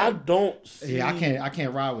 are they saying? I don't see. Yeah, I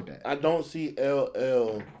can't ride with that. I don't see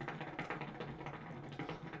LL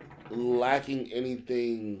lacking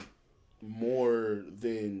anything more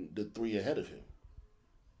than the 3 ahead of him.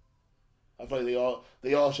 I feel like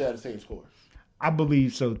they all should have the same score. I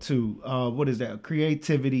believe so too. What is that?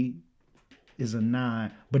 Creativity is a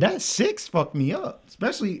 9, but that 6 fucked me up.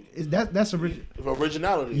 Especially that's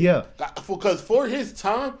originality. Yeah, because for his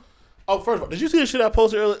time. Oh, first of all, did you see the shit I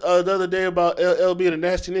posted the other day about LL being a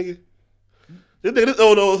nasty nigga?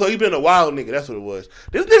 So he been a wild nigga. That's what it was.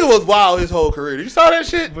 This nigga was wild his whole career. Did you saw that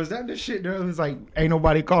shit? Was that the shit that was like, ain't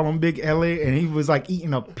nobody call him Big LA, and he was like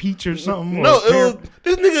eating a peach or something? No, it was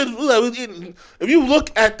this nigga was eating. If you look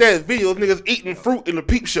at that video, this nigga's eating fruit in the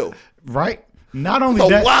peep show. Right. Not only a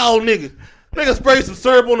that, wild nigga. Nigga sprayed some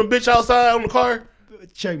syrup on the bitch outside on the car.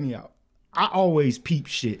 Check me out. I always peep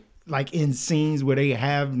shit. Like in scenes where they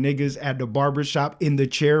have niggas at the barbershop in the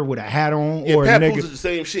chair with a hat on, Yeah, or Pat nigga. Poose is the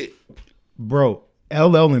same shit. Bro,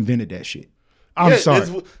 LL invented that shit. I'm sorry.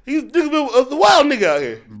 He's the wild nigga out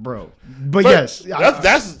here. Bro. But yes.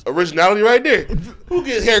 That's originality right there. Who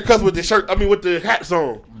gets haircuts with the shirt, with the hats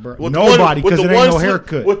on? Bro, nobody, because it ain't no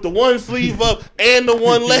haircut. With the one sleeve up and the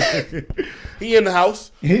one leg. He in the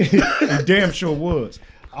house. He damn sure was.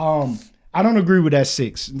 I don't agree with that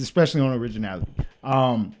 6, especially on originality.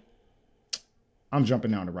 I'm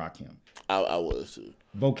jumping down to Rakim. I was too.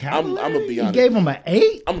 Vocabulary? I'm gonna be honest. You gave him an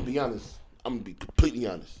 8? I'm gonna be honest. I'm gonna be completely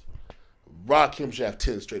honest. Rakim should have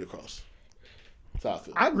 10 straight across. That's how I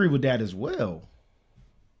feel. I agree with that as well.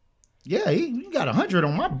 Yeah, he got 100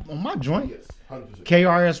 on my joint. Yes, 100%.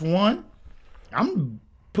 KRS-One, I'm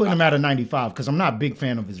putting him at a 95 because I'm not a big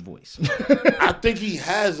fan of his voice. I think he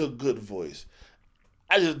has a good voice.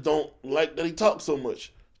 I just don't like that he talks so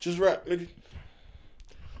much. Just rap, nigga.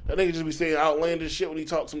 That nigga just be saying outlandish shit when he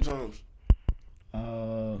talks sometimes.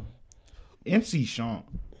 MC Sean.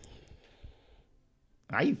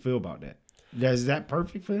 How you feel about that? Is that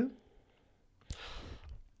perfect for him?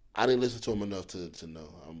 I didn't listen to him enough to know.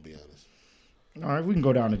 I'm gonna be honest. All right, we can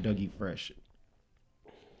go down to Dougie Fresh.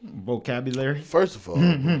 Vocabulary. First of all, what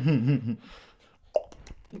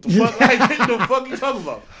the fuck you talking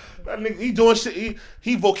about? That nigga, he doing shit.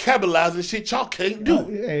 He vocabulizing shit y'all can't do.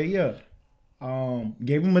 Yeah.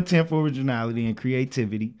 Gave him a 10 for originality and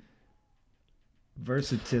creativity,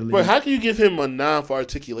 versatility. Bro, how can you give him a 9 for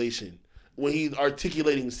articulation when he's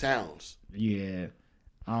articulating sounds? Yeah.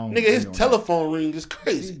 Nigga, his telephone ring is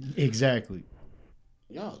crazy. Exactly.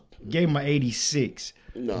 Y'all gave him an 86.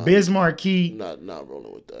 Nah, Biz Marquee. Not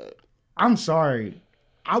rolling with that. I'm sorry.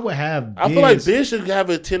 I would have Biz. I feel like Biz should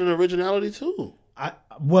have a 10 in originality too.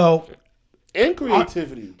 And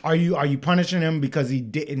creativity. Are you punishing him because he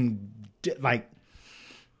didn't like?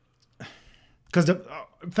 Because the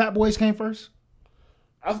Fat Boys came first.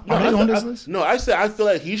 Are they on this list? No, I said I feel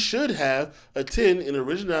like he should have a 10 in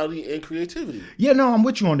originality and creativity. Yeah, no, I'm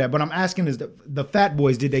with you on that. But I'm asking is the Fat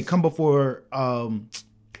Boys, did they come before?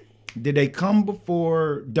 Did they come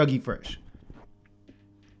before Dougie Fresh?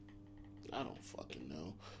 I don't fucking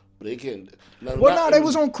know, but they can't. They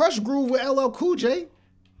was on Crush Groove with LL Cool J.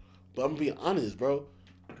 But I'm being honest, bro.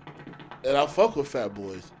 And I fuck with Fat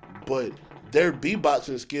Boys, but their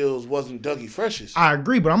beatboxing skills wasn't Dougie Fresh's. I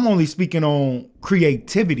agree, but I'm only speaking on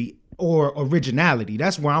creativity or originality.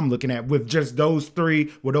 That's where I'm looking at with just those 3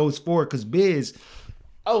 or those 4. Because Biz.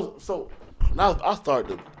 Oh, so now I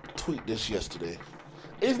started to tweet this yesterday.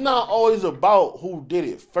 It's not always about who did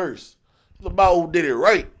it first. It's about who did it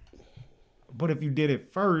right. But if you did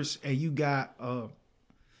it first and you got I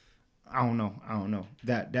don't know.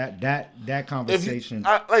 That conversation.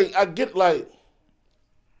 I get like.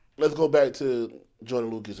 Let's go back to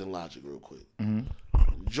Jordan Lucas and Logic real quick.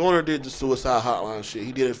 Mm-hmm. Jordan did the Suicide Hotline shit.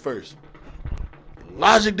 He did it first.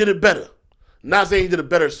 Logic did it better. Not saying he did a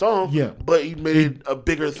better song, but he made it a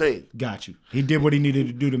bigger thing. Got you. He did what he needed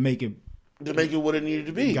to do to make it what it needed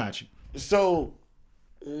to be. Got you. So,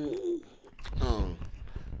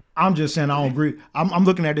 I'm just saying I don't agree. I'm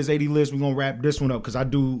looking at this 80 list. We're gonna wrap this one up because I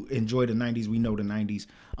do enjoy the 90s. We know the 90s.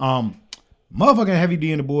 Motherfucking Heavy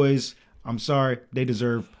D and the Boys. I'm sorry, they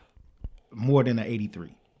deserve more than an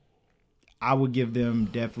 83. I would give them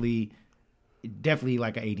definitely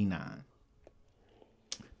like an 89.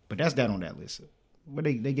 But that's that on that list. What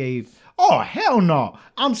they gave? Oh hell no!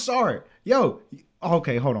 I'm sorry, yo.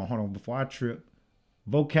 Okay, hold on. Before I trip,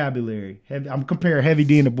 vocabulary. I'm comparing Heavy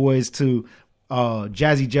D and the Boys to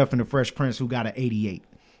Jazzy Jeff and the Fresh Prince, who got an 88.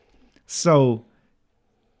 So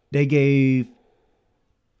they gave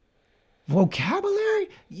vocabulary.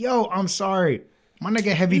 Yo, I'm sorry. My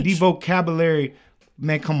nigga Heavy D vocabulary,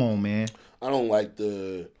 man, come on, man. I don't like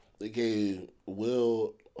they gave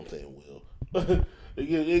Will, I'm saying Will.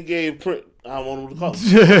 they gave Prince, I don't know what to call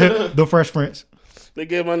him. The Fresh Prince. They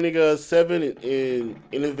gave my nigga a 7 in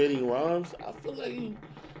innovating rhymes. I feel like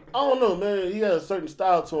I don't know, man. He has a certain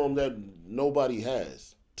style to him that nobody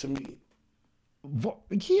has, to me.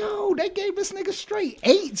 Yo, they gave this nigga straight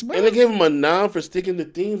 8s, bro. And they gave him a 9 for sticking to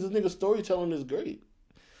themes. This nigga's storytelling is great.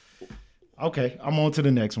 Okay, I'm on to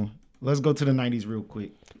the next one. Let's go to the 90s real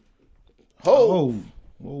quick. Whoa.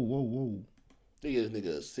 Whoa. They gave this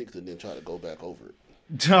nigga a 6 and then try to go back over it.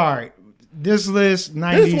 All right. This list,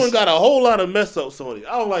 90s. This one got a whole lot of mess ups on it.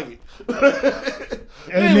 I don't like it.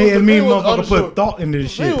 It made motherfucker put thought into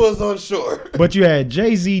this shit. He was unsure. But you had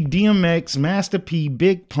Jay-Z, DMX, Master P,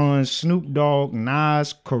 Big Pun, Snoop Dogg,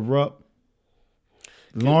 Nas, Corrupt,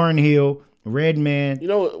 Lauryn Hill, Redman. You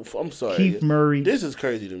know what? I'm sorry. Keith Murray. This is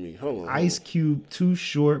crazy to me. Hold on. Ice Cube, Too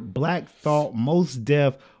Short, Black Thought, Most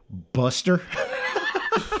Def, Buster,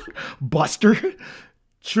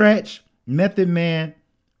 Tretch, Method Man,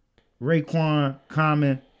 Raekwon,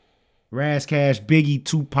 Common, Raz Cash, Biggie,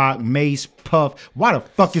 Tupac, Mace, Puff. Why the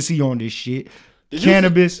fuck is he on this shit?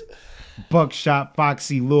 Cannabis, Buckshot,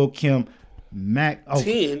 Foxy, Lil Kim, Mac. Oh,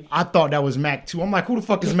 10. I thought that was Mac 2. I'm like, who the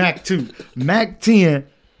fuck is Mac 2? Mac 10.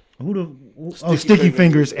 Sticky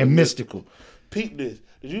Fingers and Mystical. Peep this.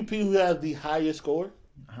 Did you peep who has the highest score?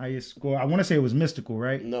 Highest score. I want to say it was Mystical,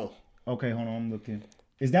 right? No. Okay, hold on. I'm looking.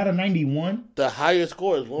 Is that a 91? The highest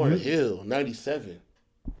score is Lauryn Hill, 97.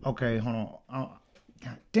 Okay, hold on.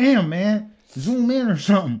 God damn, man. Zoom in or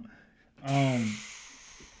something.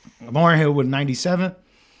 Lauryn Hill with 97.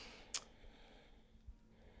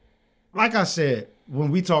 Like I said,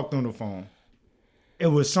 when we talked on the phone, it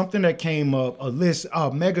was something that came up, a list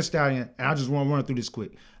of Mega Stallion, and I just want to run through this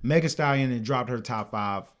quick. Mega Stallion and dropped her top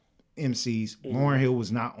 5 MCs. Lauryn Hill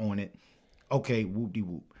was not on it. Okay,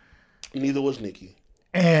 whoop-de-whoop. Neither was Nicki.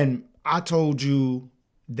 And I told you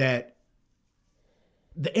that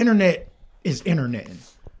the internet is interneting.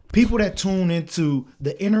 People that tune into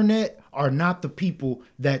the internet are not the people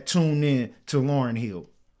that tune in to Lauryn Hill.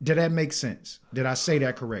 Did that make sense? Did I say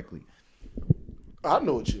that correctly? I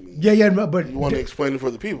know what you mean. Yeah, but You want to explain it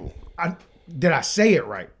for the people. Did I say it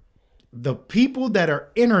right? The people that are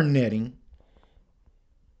interneting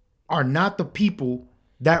are not the people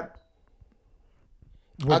that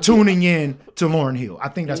were tuning in to Lauryn Hill. I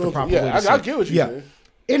think that's the proper way to say it. I get what you're saying.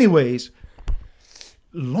 Anyways,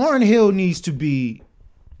 Lauryn Hill needs to be,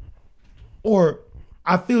 or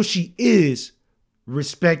I feel she is,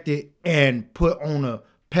 respected and put on a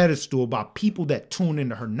pedestal by people that tune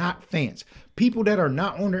into her, not fans. People that are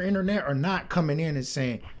not on the internet are not coming in and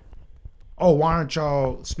saying, oh, why aren't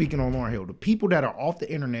y'all speaking on Lauryn Hill? The people that are off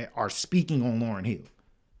the internet are speaking on Lauryn Hill.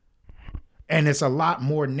 And it's a lot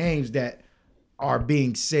more names that are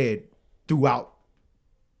being said throughout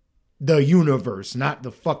the universe, not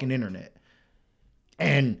the fucking internet.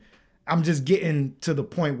 And I'm just getting to the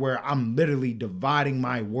point where I'm literally dividing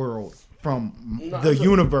my world from the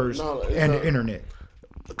universe and the internet.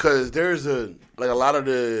 Because there's a lot of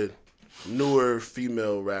the newer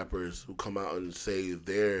female rappers who come out and say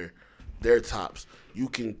their tops. You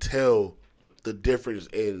can tell the difference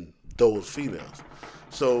in those females.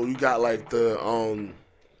 So you got like the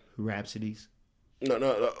Rhapsodies.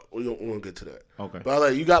 No, we won't get to that. Okay. But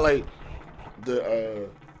like you got like the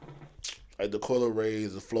like the Coyle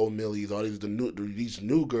Rays, the Flo Millies, all these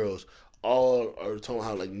new girls, all are talking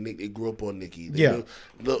how like they grew up on Nicki.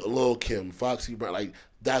 Lil Kim, Foxy Brown, like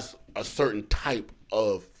that's a certain type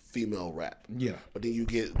of female rap. Yeah. But then you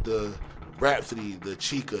get the Rhapsody, the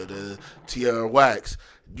Chica, the Tierra Wax.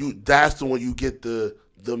 That's the one you get the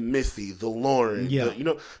Missy, the Lauren. Yeah.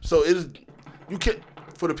 So it is you can.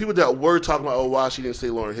 For the people that were talking about, why she didn't say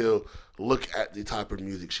Lauryn Hill, look at the type of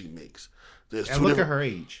music she makes. And look at her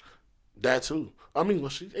age. That too. I mean,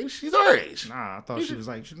 she's our age. Nah, I thought she was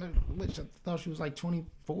like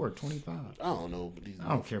 24, 25. I don't know. I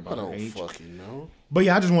don't care about her age. I don't fucking know. But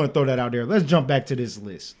yeah, I just want to throw that out there. Let's jump back to this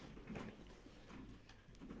list.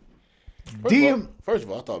 First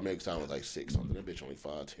of all, I thought Meg Thee was like 6 something. That bitch only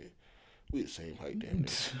 5'10". We the same height, damn near.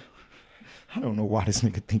 I don't know why this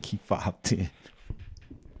nigga think he 5'10".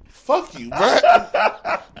 Fuck you, bro.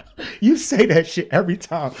 You say that shit every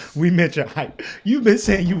time we mention height. You've been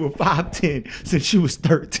saying you were 5'10" since you was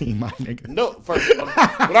 13, my nigga. No, first, when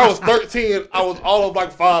I was 13, I was all of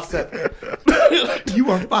like 5'7".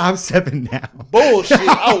 You are 5'7" now. Bullshit.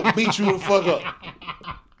 I will beat you the fuck up.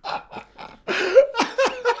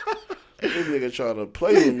 This nigga trying to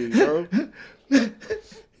play with me, bro.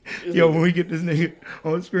 Yo, when we get this nigga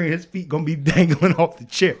on screen, his feet gonna be dangling off the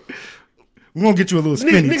chair. We're gonna get you a little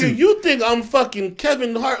spinny too. Nigga, you think I'm fucking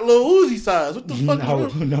Kevin Hart, Lil Uzi size? What the fuck?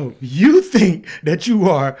 No. You think that you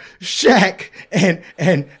are Shaq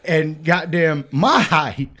and goddamn my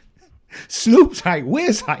height, Snoop's height,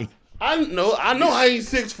 Wiz height. I know I ain't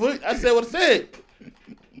 6 foot. I said what I said.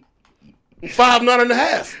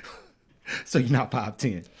 5'9.5". So you're not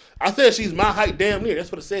 5'10". I said she's my height damn near.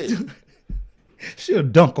 That's what I said. She'll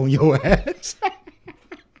dunk on your ass.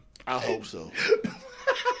 I hope so.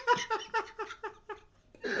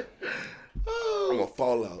 I'm gonna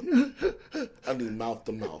fall out. I need mouth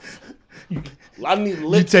to mouth. I need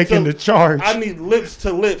lips. You taking the charge. I need lips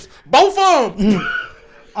to lips. Both of them.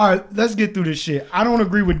 All right, let's get through this shit. I don't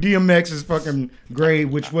agree with DMX's fucking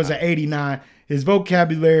grade, which was an 89. His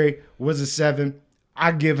vocabulary was a 7.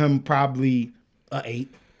 I give him probably a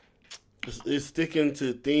 8. It's sticking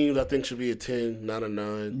to themes. I think should be a 10, not a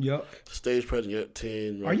 9. Yep. Stage presence, yep,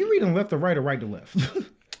 10. Right? Are you reading left to right or right to left?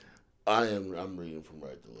 I am. I'm reading from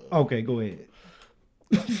right to left. Okay, go ahead.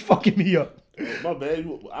 You fucking me up. My bad.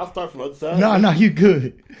 I'll start from the other side. No, you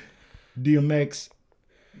good. DMX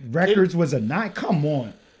records was a 9. Come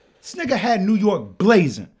on. This nigga had New York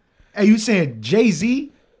blazing. Hey, you saying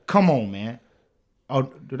Jay-Z? Come on, man. Oh,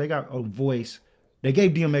 do they got a voice? They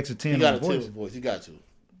gave DMX a 10 He got on a voice. 10 voice. He got to.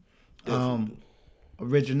 Definitely.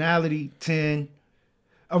 Originality, 10.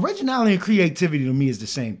 Originality and creativity to me is the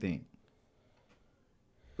same thing.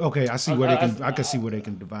 Okay, I see where I can see where they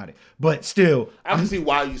can divide it. But still, I can see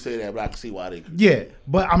why you say that, but I can see why they. Yeah,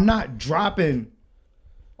 but I'm not dropping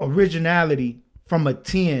originality from a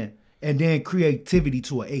 10 and then creativity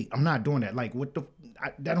to an 8. I'm not doing that. Like, what the?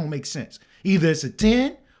 That don't make sense. Either it's a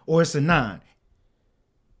 10 or it's a 9.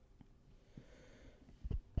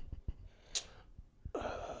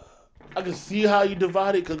 I can see how you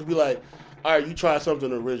divide it because it'd be like, all right, you tried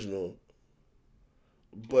something original,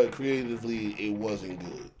 but creatively it wasn't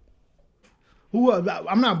good.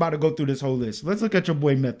 I'm not about to go through this whole list. Let's look at your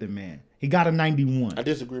boy Method Man. He got a 91. I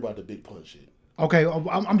disagree about the Big Pun shit. Okay,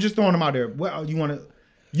 I'm just throwing him out there. Well, you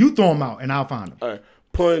throw him out and I'll find him. All right,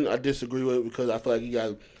 Pun I disagree with because I feel like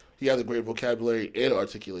he has a great vocabulary and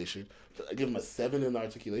articulation. So I give him a 7 in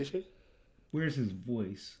articulation. Where's his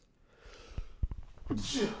voice?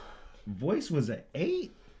 Voice was an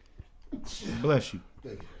 8. Bless you.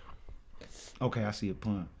 Thank you. Okay, I see a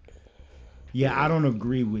pun. Yeah, I don't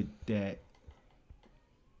agree with that.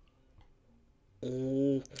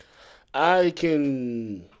 I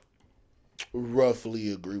can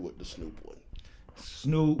roughly agree with the Snoop one.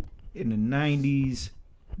 Snoop in the 90s.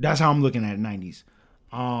 That's how I'm looking at 90s.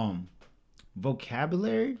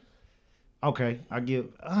 Vocabulary. Okay, I'll give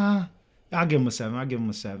him a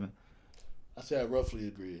 7. I say I roughly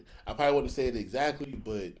agree. I probably wouldn't say it exactly,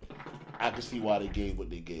 but I can see why they gave what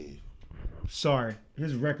they gave. Sorry,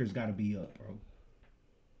 his records got to be up, bro.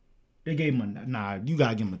 They gave him you got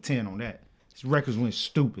to give him a 10 on that. His records went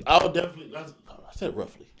stupid. I would definitely, I said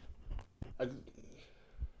roughly.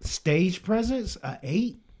 Stage presence, a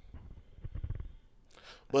 8?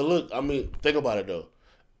 But look, I mean, think about it though.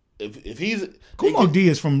 If he's... Kumo D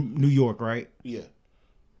is from New York, right? Yeah.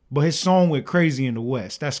 But his song went crazy in the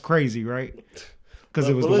West. That's crazy, right? Because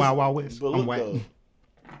it was the Wild Wild West. But look, though,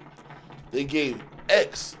 they gave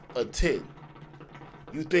X a 10.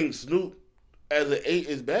 You think Snoop as an 8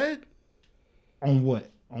 is bad? On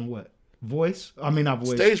what? Voice? I mean, not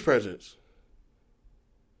voice. Stage presence.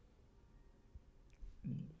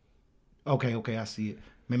 Okay, I see it.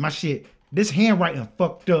 Man, my shit, this handwriting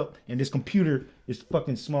fucked up, and this computer is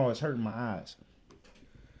fucking small. It's hurting my eyes.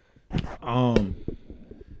 I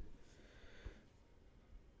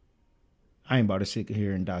ain't about to sit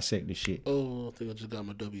here and dissect this shit. Oh, I think I just got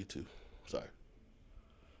my W2. Sorry.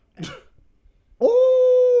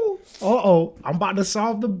 Oh, I'm about to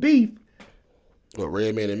solve the beef. What,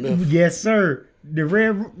 Redman and Myth? Yes, sir. The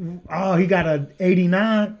Red, he got a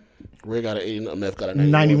 89. Red got an 89, Myth got a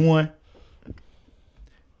 91.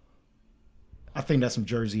 I think that's some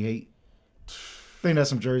Jersey hate. I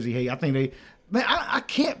think they, man, I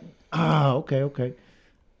can't. Okay.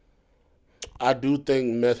 I do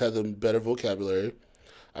think Meth has a better vocabulary.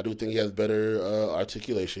 I do think he has better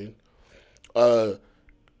articulation. Let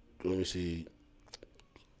me see.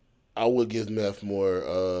 I would give Meth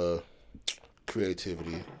more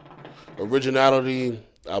creativity. Originality,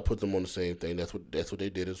 I'll put them on the same thing. That's what they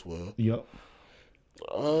did as well. Yep.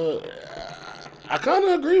 I kind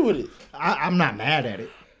of agree with it. I'm not mad at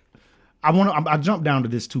it. I jumped down to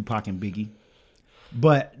this Tupac and Biggie,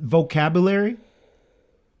 but vocabulary,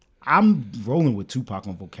 I'm rolling with Tupac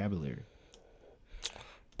on vocabulary.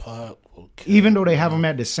 Pac, vocabulary. Even though they have them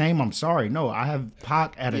at the same, I'm sorry. No, I have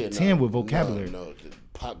Pac at a 10 with vocabulary. No,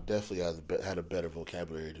 Pac definitely had a better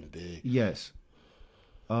vocabulary than Big. Yes.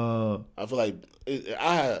 I feel like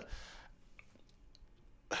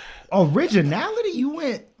originality. You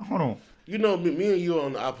went. Hold on. You know, me and you are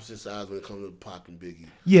on the opposite sides when it comes to Pac and Biggie.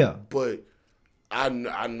 Yeah. But I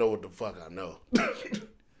know what the fuck I know.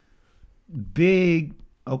 Big.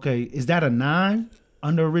 Okay, is that a 9?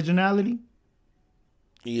 Under originality?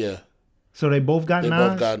 Yeah. So they both got They 9s?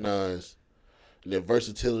 both got 9s. And then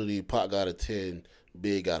versatility, Pac got a 10,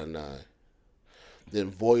 Big got a 9. Then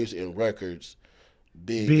voice and records,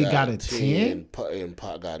 Big got a 10 and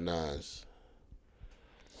Pac got 9s.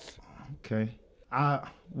 Okay.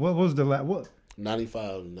 What was the last? What?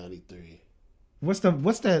 95 and 93. What's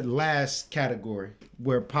that last category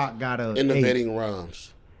where Pac got a Innovating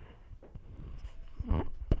rhymes.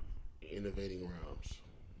 Innovating rhymes.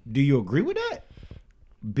 Do you agree with that?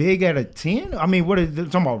 Big at a 10? I mean, what is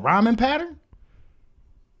it talking about? Rhyming pattern?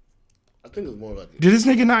 I think it's more like Did this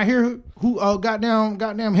nigga not hear who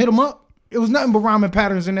goddamn hit him up? It was nothing but rhyming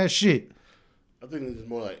patterns in that shit. I think it's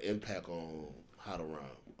more like impact on how to rhyme.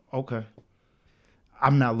 Okay.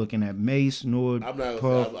 I'm not looking at Mace nor I'm not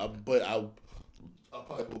Puff. but I'll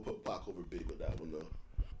probably will put Pac over Big with that one though.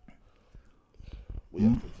 We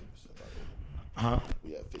have 15%. Huh?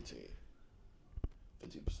 We have 15%.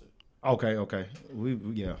 Okay. We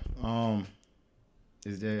yeah.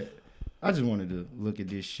 Is that? I just wanted to look at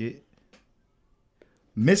this shit.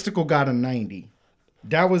 Mystical got a 90.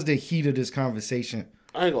 That was the heat of this conversation.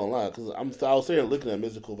 I ain't gonna lie, because I was saying looking at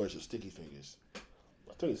Mystical versus Sticky Fingers.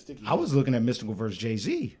 I think Sticky. I was looking at Mystical versus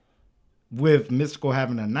Jay-Z, with Mystical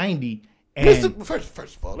having a 90. And Mystical,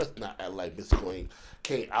 first of all, let's not act like Mystical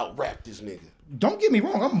can't out rap this nigga. Don't get me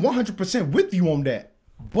wrong, I'm 100% with you on that.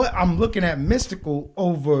 But I'm looking at Mystical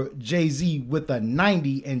over Jay-Z with a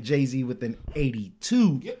 90 and Jay-Z with an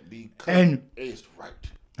 82. Yeah, because and it's right.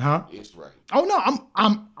 Huh? It's right. Oh no,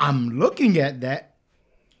 I'm looking at that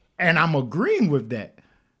and I'm agreeing with that.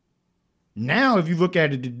 Now if you look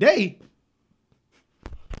at it today,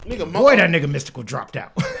 boy, that nigga Mystical dropped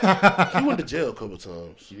out. He went to jail a couple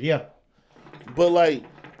times. Yeah. But like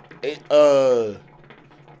they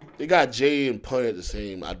got Jay and Pun at the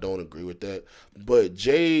same. I don't agree with that. But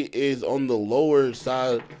Jay is on the lower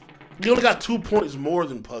side. He only got 2 points more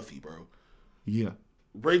than Puffy, bro. Yeah.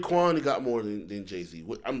 Raekwon, he got more than Jay-Z,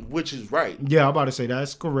 which is right. Yeah, I'm about to say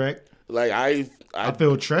that's correct. Like I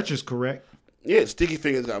feel Tretch is correct. Yeah, Sticky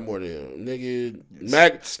Fingers got more than him.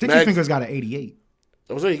 Nigga, Sticky Fingers got an 88.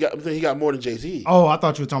 I'm saying he got more than Jay-Z. Oh, I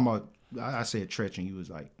thought you were talking about. I said Tretch, and you was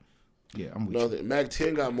like, "Yeah, I'm with you." Mac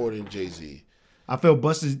 10 got more than Jay-Z. I feel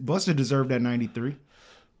Busta deserved that 93.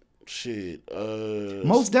 Shit.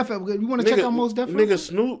 Most definitely. You want to check out Most definitely?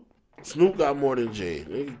 Nigga Snoop got more than Jay.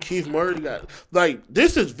 Nigga Keith Murray got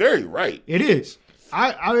this is very right. It is.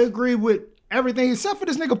 I agree with everything except for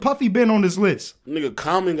this nigga Puffy been on this list. Nigga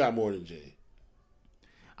Common got more than Jay.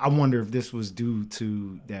 I wonder if this was due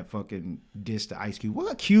to that fucking diss to Ice Cube. What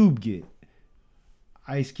did Cube get?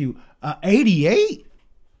 Ice Cube. 88?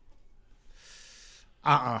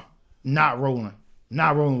 Not rolling.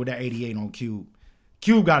 Not rolling with that 88 on Cube.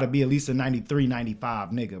 Cube got to be at least a 93, 95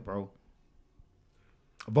 nigga, bro.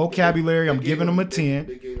 Vocabulary, I'm giving him a 10.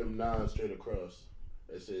 They gave him 9 straight across.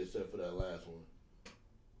 Except for that last one.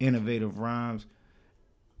 Innovative rhymes.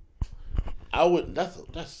 I would. That's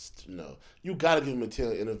no. You gotta give him a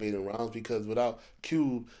 10 innovative rhymes because without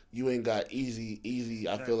Cube, you ain't got easy.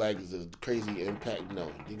 I feel like it's a crazy impact.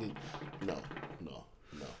 No.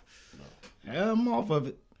 Yeah, I'm off of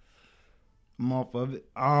it.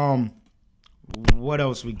 What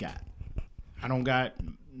else we got? I don't got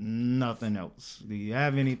nothing else. Do you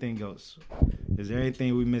have anything else? Is there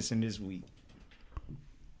anything we missing this week?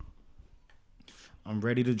 I'm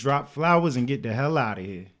ready to drop flowers and get the hell out of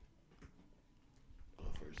here.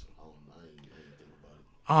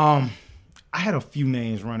 I had a few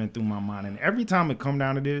names running through my mind, and every time it come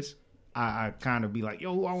down to this, I kind of be like,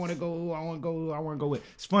 yo, I want to go with.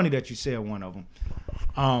 It's funny that you said one of them.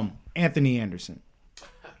 Anthony Anderson.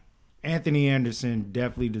 Anthony Anderson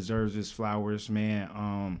definitely deserves his flowers,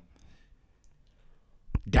 man.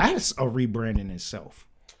 That's a rebrand in itself.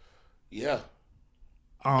 Yeah.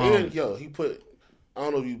 And he put, I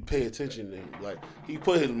don't know if you pay attention, he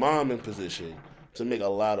put his mom in position to make a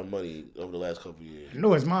lot of money over the last couple of years. I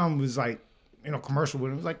know his mom was like, in a commercial with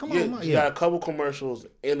him. It was like, come on, Mom. He got a couple commercials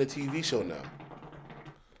and a TV show now.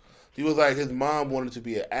 He was like, his mom wanted to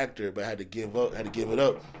be an actor, but had to give it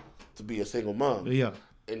up to be a single mom. Yeah.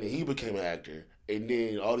 And then he became an actor. And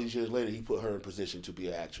then all these years later, he put her in position to be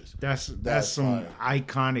an actress. That's some fire.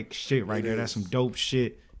 Iconic shit right there. That's some dope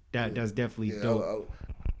shit. That's definitely dope.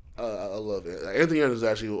 I love it. Anthony Anderson is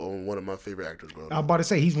actually one of my favorite actors, bro. I was about to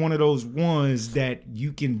say, he's one of those ones that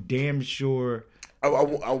you can damn sure. I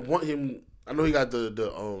want him. I know he got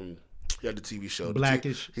the TV show.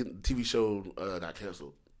 Blackish. The TV show got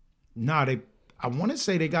canceled. Nah, I want to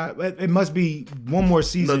say they got. It must be one more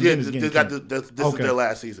season. No, yeah, this is their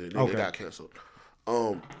last season. They got canceled.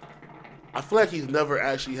 I feel like he's never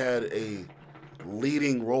actually had a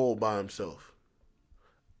leading role by himself.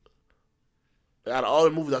 Out of all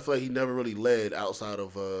the movies, I feel like he never really led outside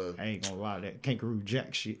of. I ain't gonna lie, that Kangaroo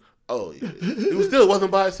Jack shit. Oh yeah, he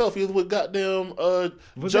wasn't by himself. He was with goddamn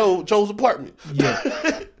Joe's apartment.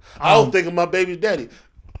 Yeah, I was thinking my baby daddy.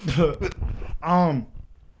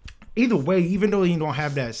 Either way, even though he don't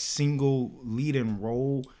have that single leading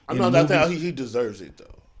role, I'm not that thing. He deserves it though.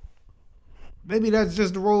 Maybe that's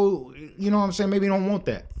just the role. You know what I'm saying? Maybe he don't want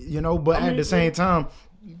that. You know, but at the same time,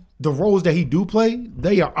 the roles that he do play,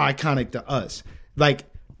 they are iconic to us. Like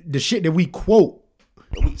the shit that we quote.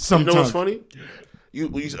 Sometimes. You know what's funny?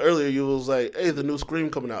 Earlier you was like, "Hey, the new Scream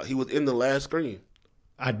coming out." He was in the last Scream.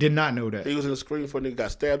 I did not know that. He was in the Scream for a nigga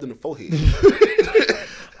got stabbed in the forehead.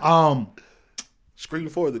 Scream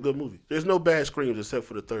 4 is a good movie. There's no bad Screams except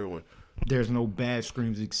for the third one. There's no bad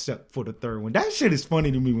Screams except for the third one. That shit is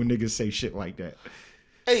funny to me when niggas say shit like that.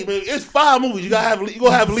 Hey man, it's 5 movies. You gonna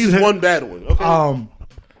have at least one bad one.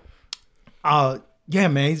 Okay. Yeah,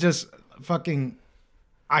 man, he's just fucking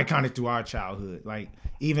iconic to our childhood. Like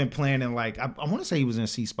even playing in like I want to say he was in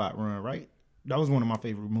C Spot Run, right? That was one of my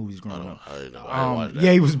favorite movies growing up. I didn't know. I didn't watch that.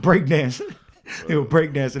 Yeah, he was breakdancing. He was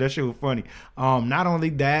breakdancing. That shit was funny. Not only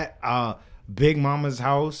that, Big Mama's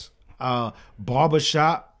House,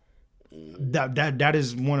 Barbershop. That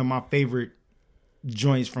is one of my favorite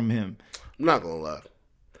joints from him. I'm not gonna lie.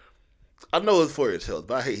 I know it's for his health,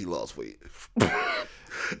 but I hate he lost weight.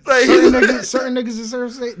 Like, certain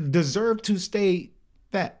niggas deserve to stay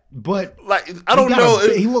fat, but like I don't know.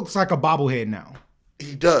 He looks like a bobblehead now.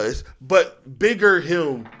 He does, but bigger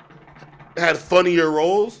him had funnier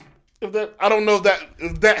roles. I don't know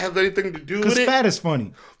if that has anything to do with it. Because fat is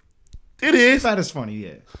funny. It is. Fat is funny,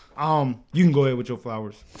 yeah. You can go ahead with your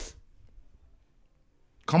flowers.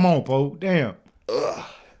 Come on, Poe. Damn.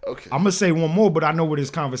 Okay. I'm gonna say one more, but I know where this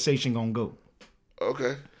conversation gonna go.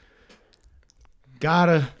 Okay.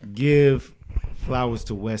 Gotta give flowers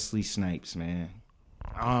to Wesley Snipes, man.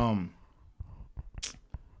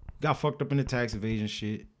 Got fucked up in the tax evasion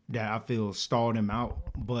shit that I feel stalled him out,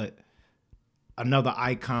 but another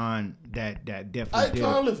icon that definitely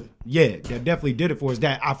did it. Yeah, that definitely did it for us.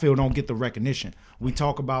 That I feel don't get the recognition. We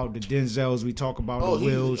talk about the Denzels, we talk about the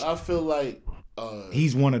Wills. I feel like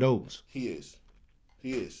he's one of those. He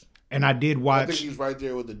is. And I did watch. I think he's right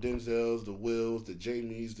there with the Denzels, the Wills, the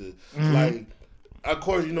Jamies, like. Of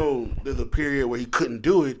course, you know, there's a period where he couldn't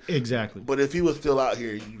do it. Exactly. But if he was still out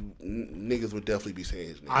here, niggas would definitely be saying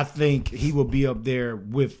his name. I think he would be up there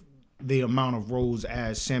with the amount of roles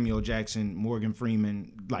as Samuel Jackson, Morgan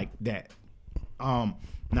Freeman, like that.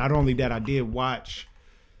 Not only that, I did watch,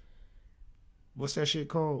 what's that shit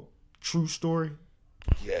called? True Story?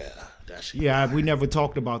 Yeah, that shit. Yeah, we never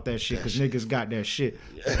talked about that shit because niggas got that shit.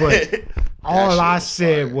 But all I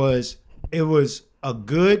said was it was a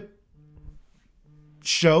good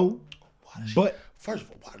show, but first of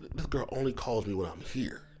all, why this girl only calls me when I'm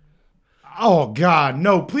here? Oh God,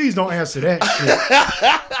 no! Please don't answer that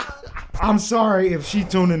shit. I'm sorry if she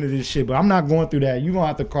tuned into this shit, but I'm not going through that. You gonna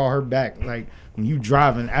have to call her back, like when you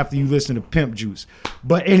driving after you listen to Pimp Juice.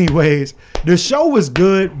 But anyways, the show was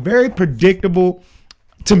good, very predictable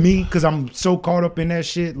to me because I'm so caught up in that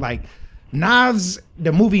shit. Like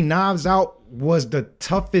the movie Knives Out was the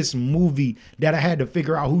toughest movie that I had to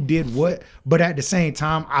figure out who did what. But at the same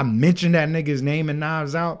time, I mentioned that nigga's name in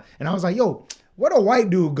Knives Out. And I was like, yo, where'd a white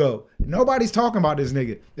dude go? Nobody's talking about this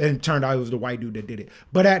nigga. And it turned out it was the white dude that did it.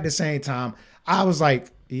 But at the same time, I was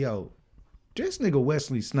like, yo, this nigga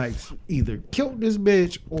Wesley Snipes either killed this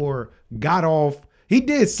bitch or got off. He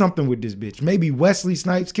did something with this bitch. Maybe Wesley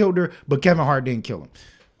Snipes killed her, but Kevin Hart didn't kill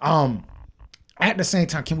him. At the same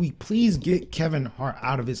time, can we please get Kevin Hart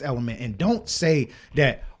out of his element and don't say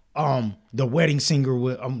that the wedding singer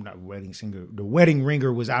was the wedding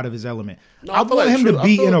ringer was out of his element. No, I want him to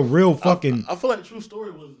be in a real fucking. I feel like True Story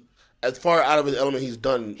was as far out of his element he's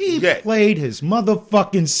done. He played his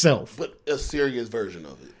motherfucking self, but a serious version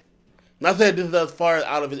of it. Not that this is as far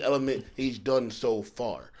out of his element he's done so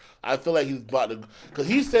far. I feel like he's about to, because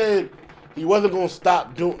he said he wasn't going to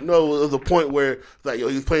stop doing. No, there was a point where like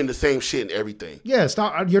he's playing the same shit and everything. Yeah,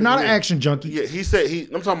 stop. You're not an action junkie. Yeah, he said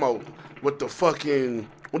I'm talking about with the fucking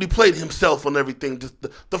when he played himself on everything, just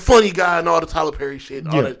the funny guy and all the Tyler Perry shit.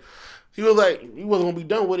 All that. He was like he wasn't going to be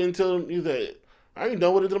done with it until he said, I ain't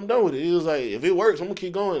done with it. I'm done with it. He was like, if it works, I'm gonna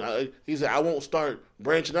keep going. He said, I won't start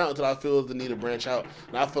branching out until I feel the need to branch out.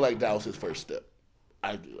 And I feel like that was his first step.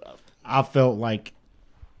 I felt like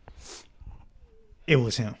it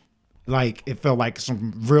was him. Like it felt like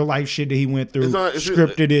some real life shit that he went through,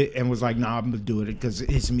 scripted it, and was like, nah, I'm gonna do it because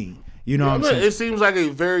it's me. You know what I'm saying? It seems like a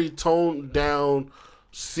very toned down,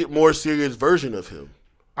 more serious version of him.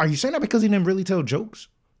 Are you saying that because he didn't really tell jokes?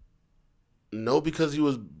 No, because he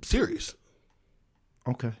was serious.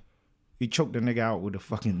 Okay. He choked the nigga out with a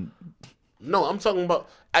fucking... No, I'm talking about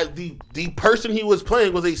the person he was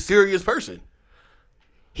playing was a serious person.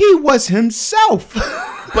 He was himself.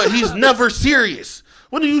 But he's never serious.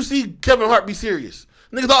 When do you see Kevin Hart be serious?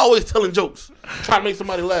 Niggas always telling jokes, trying to make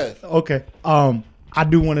somebody laugh. Okay. I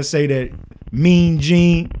do want to say that Mean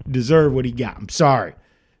Gene deserved what he got. I'm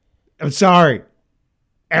sorry.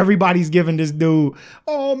 Everybody's giving this dude,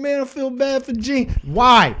 oh man, I feel bad for Gene.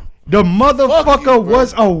 Why? The motherfucker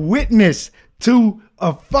was a witness to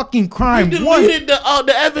a fucking crime. He deleted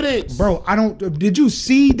the evidence. Bro, did you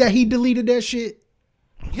see that he deleted that shit?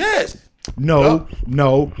 Yes. No.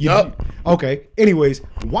 Okay. Anyways,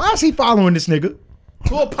 why is he following this nigga?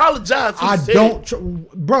 To apologize.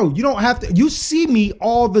 Bro, you don't have to. You see me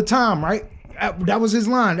all the time, right? That was his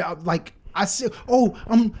line. I said,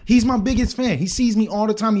 he's my biggest fan. He sees me all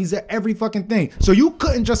the time. He's at every fucking thing. So you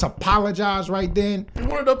couldn't just apologize right then? You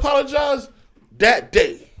wanted to apologize that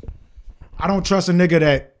day. I don't trust a nigga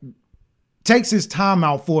that takes his time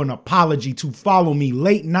out for an apology to follow me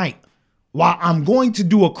late night while I'm going to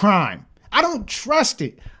do a crime. I don't trust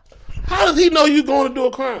it. How does he know you going to do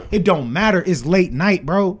a crime? It don't matter. It's late night,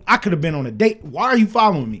 bro. I could have been on a date. Why are you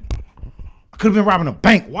following me? I could have been robbing a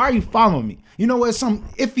bank. Why are you following me? You know what's something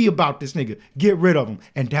iffy about this nigga? Get rid of him.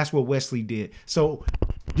 And that's what Wesley did. So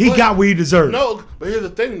he got what he deserved. No, but here's the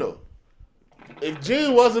thing though. If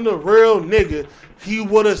Gene wasn't a real nigga, he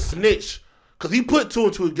would have snitched. Because he put two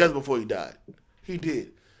and two together before he died. He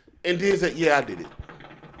did. And then said, yeah, I did it.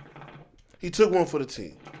 He took one for the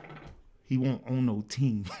team. He won't own no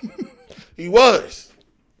team. He was.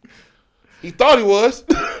 He thought he was.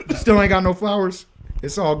 Still ain't got no flowers.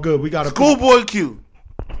 It's all good. We got a Schoolboy Q.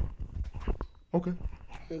 Okay.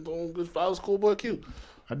 Good flowers, Schoolboy Q.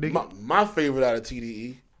 I dig my favorite out of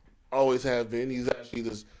TDE always have been. He's actually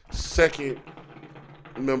the second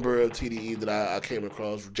member of TDE that I came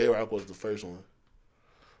across. J-Rock was the first one.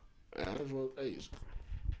 And I just want, hey,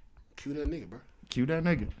 cue that nigga, bro. Cue that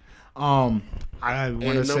nigga. I want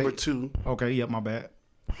to say number two. Okay, yep, my bad.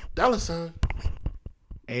 $sign.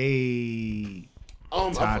 Hey.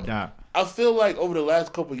 I feel like over the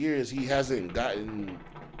last couple of years he hasn't gotten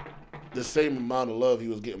the same amount of love he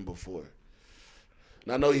was getting before.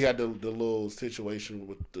 And I know he had the little situation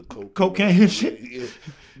with the cocaine and shit. Yeah,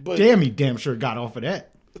 but damn, he damn sure got off of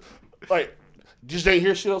that. Like, just ain't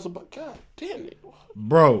hear shit else about. God damn it,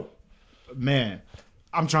 bro. Man,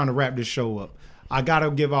 I'm trying to wrap this show up. I gotta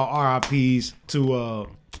give out RIPs to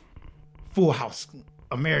Full House,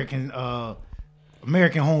 American Home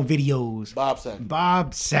Videos.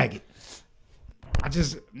 Bob Saget.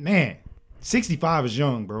 Man, 65 is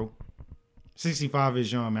young, bro. 65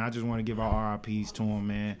 is young, man. I just want to give out RIPs to him,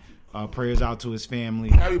 man. Prayers out to his family.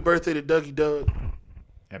 Happy birthday to Dougie Doug.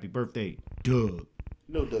 Happy birthday, Doug.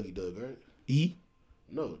 No Dougie Doug, right? E?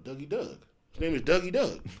 No, Dougie Doug. His name is Dougie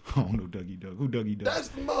Doug. I don't know Dougie Doug. Who Dougie Doug? That's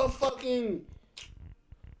the motherfucking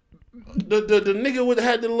the nigga with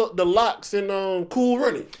had the locks and Cool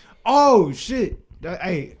Running. Oh shit.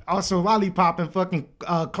 Hey, also Lollipop and fucking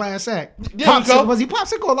Class Act. There you go. Was he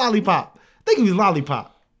Popsicle or Lollipop? I think he was Lollipop.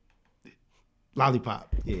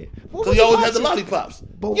 Lollipop, yeah. Because he always had the lollipops.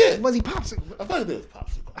 But yeah. Was he Popsicle? I thought it was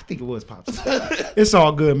Popsicle. I think it was Popsicle. It's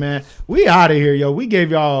all good, man. We out of here, yo. We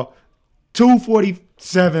gave y'all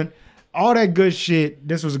 247. All that good shit.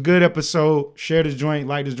 This was a good episode. Share this joint,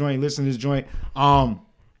 like this joint, listen to this joint.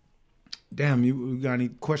 Damn, you got any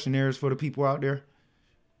questionnaires for the people out there?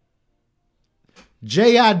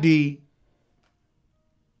 JID.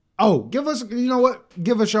 Oh, give us, you know what?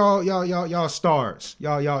 Give us y'all stars.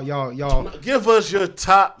 Y'all. Give us your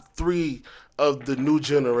top 3 of the new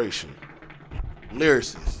generation.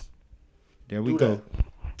 Lyricists. There we go.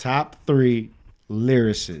 Top 3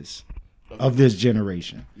 lyricists of this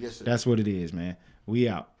generation. Yes, sir. That's what it is, man. We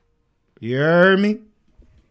out. You heard me?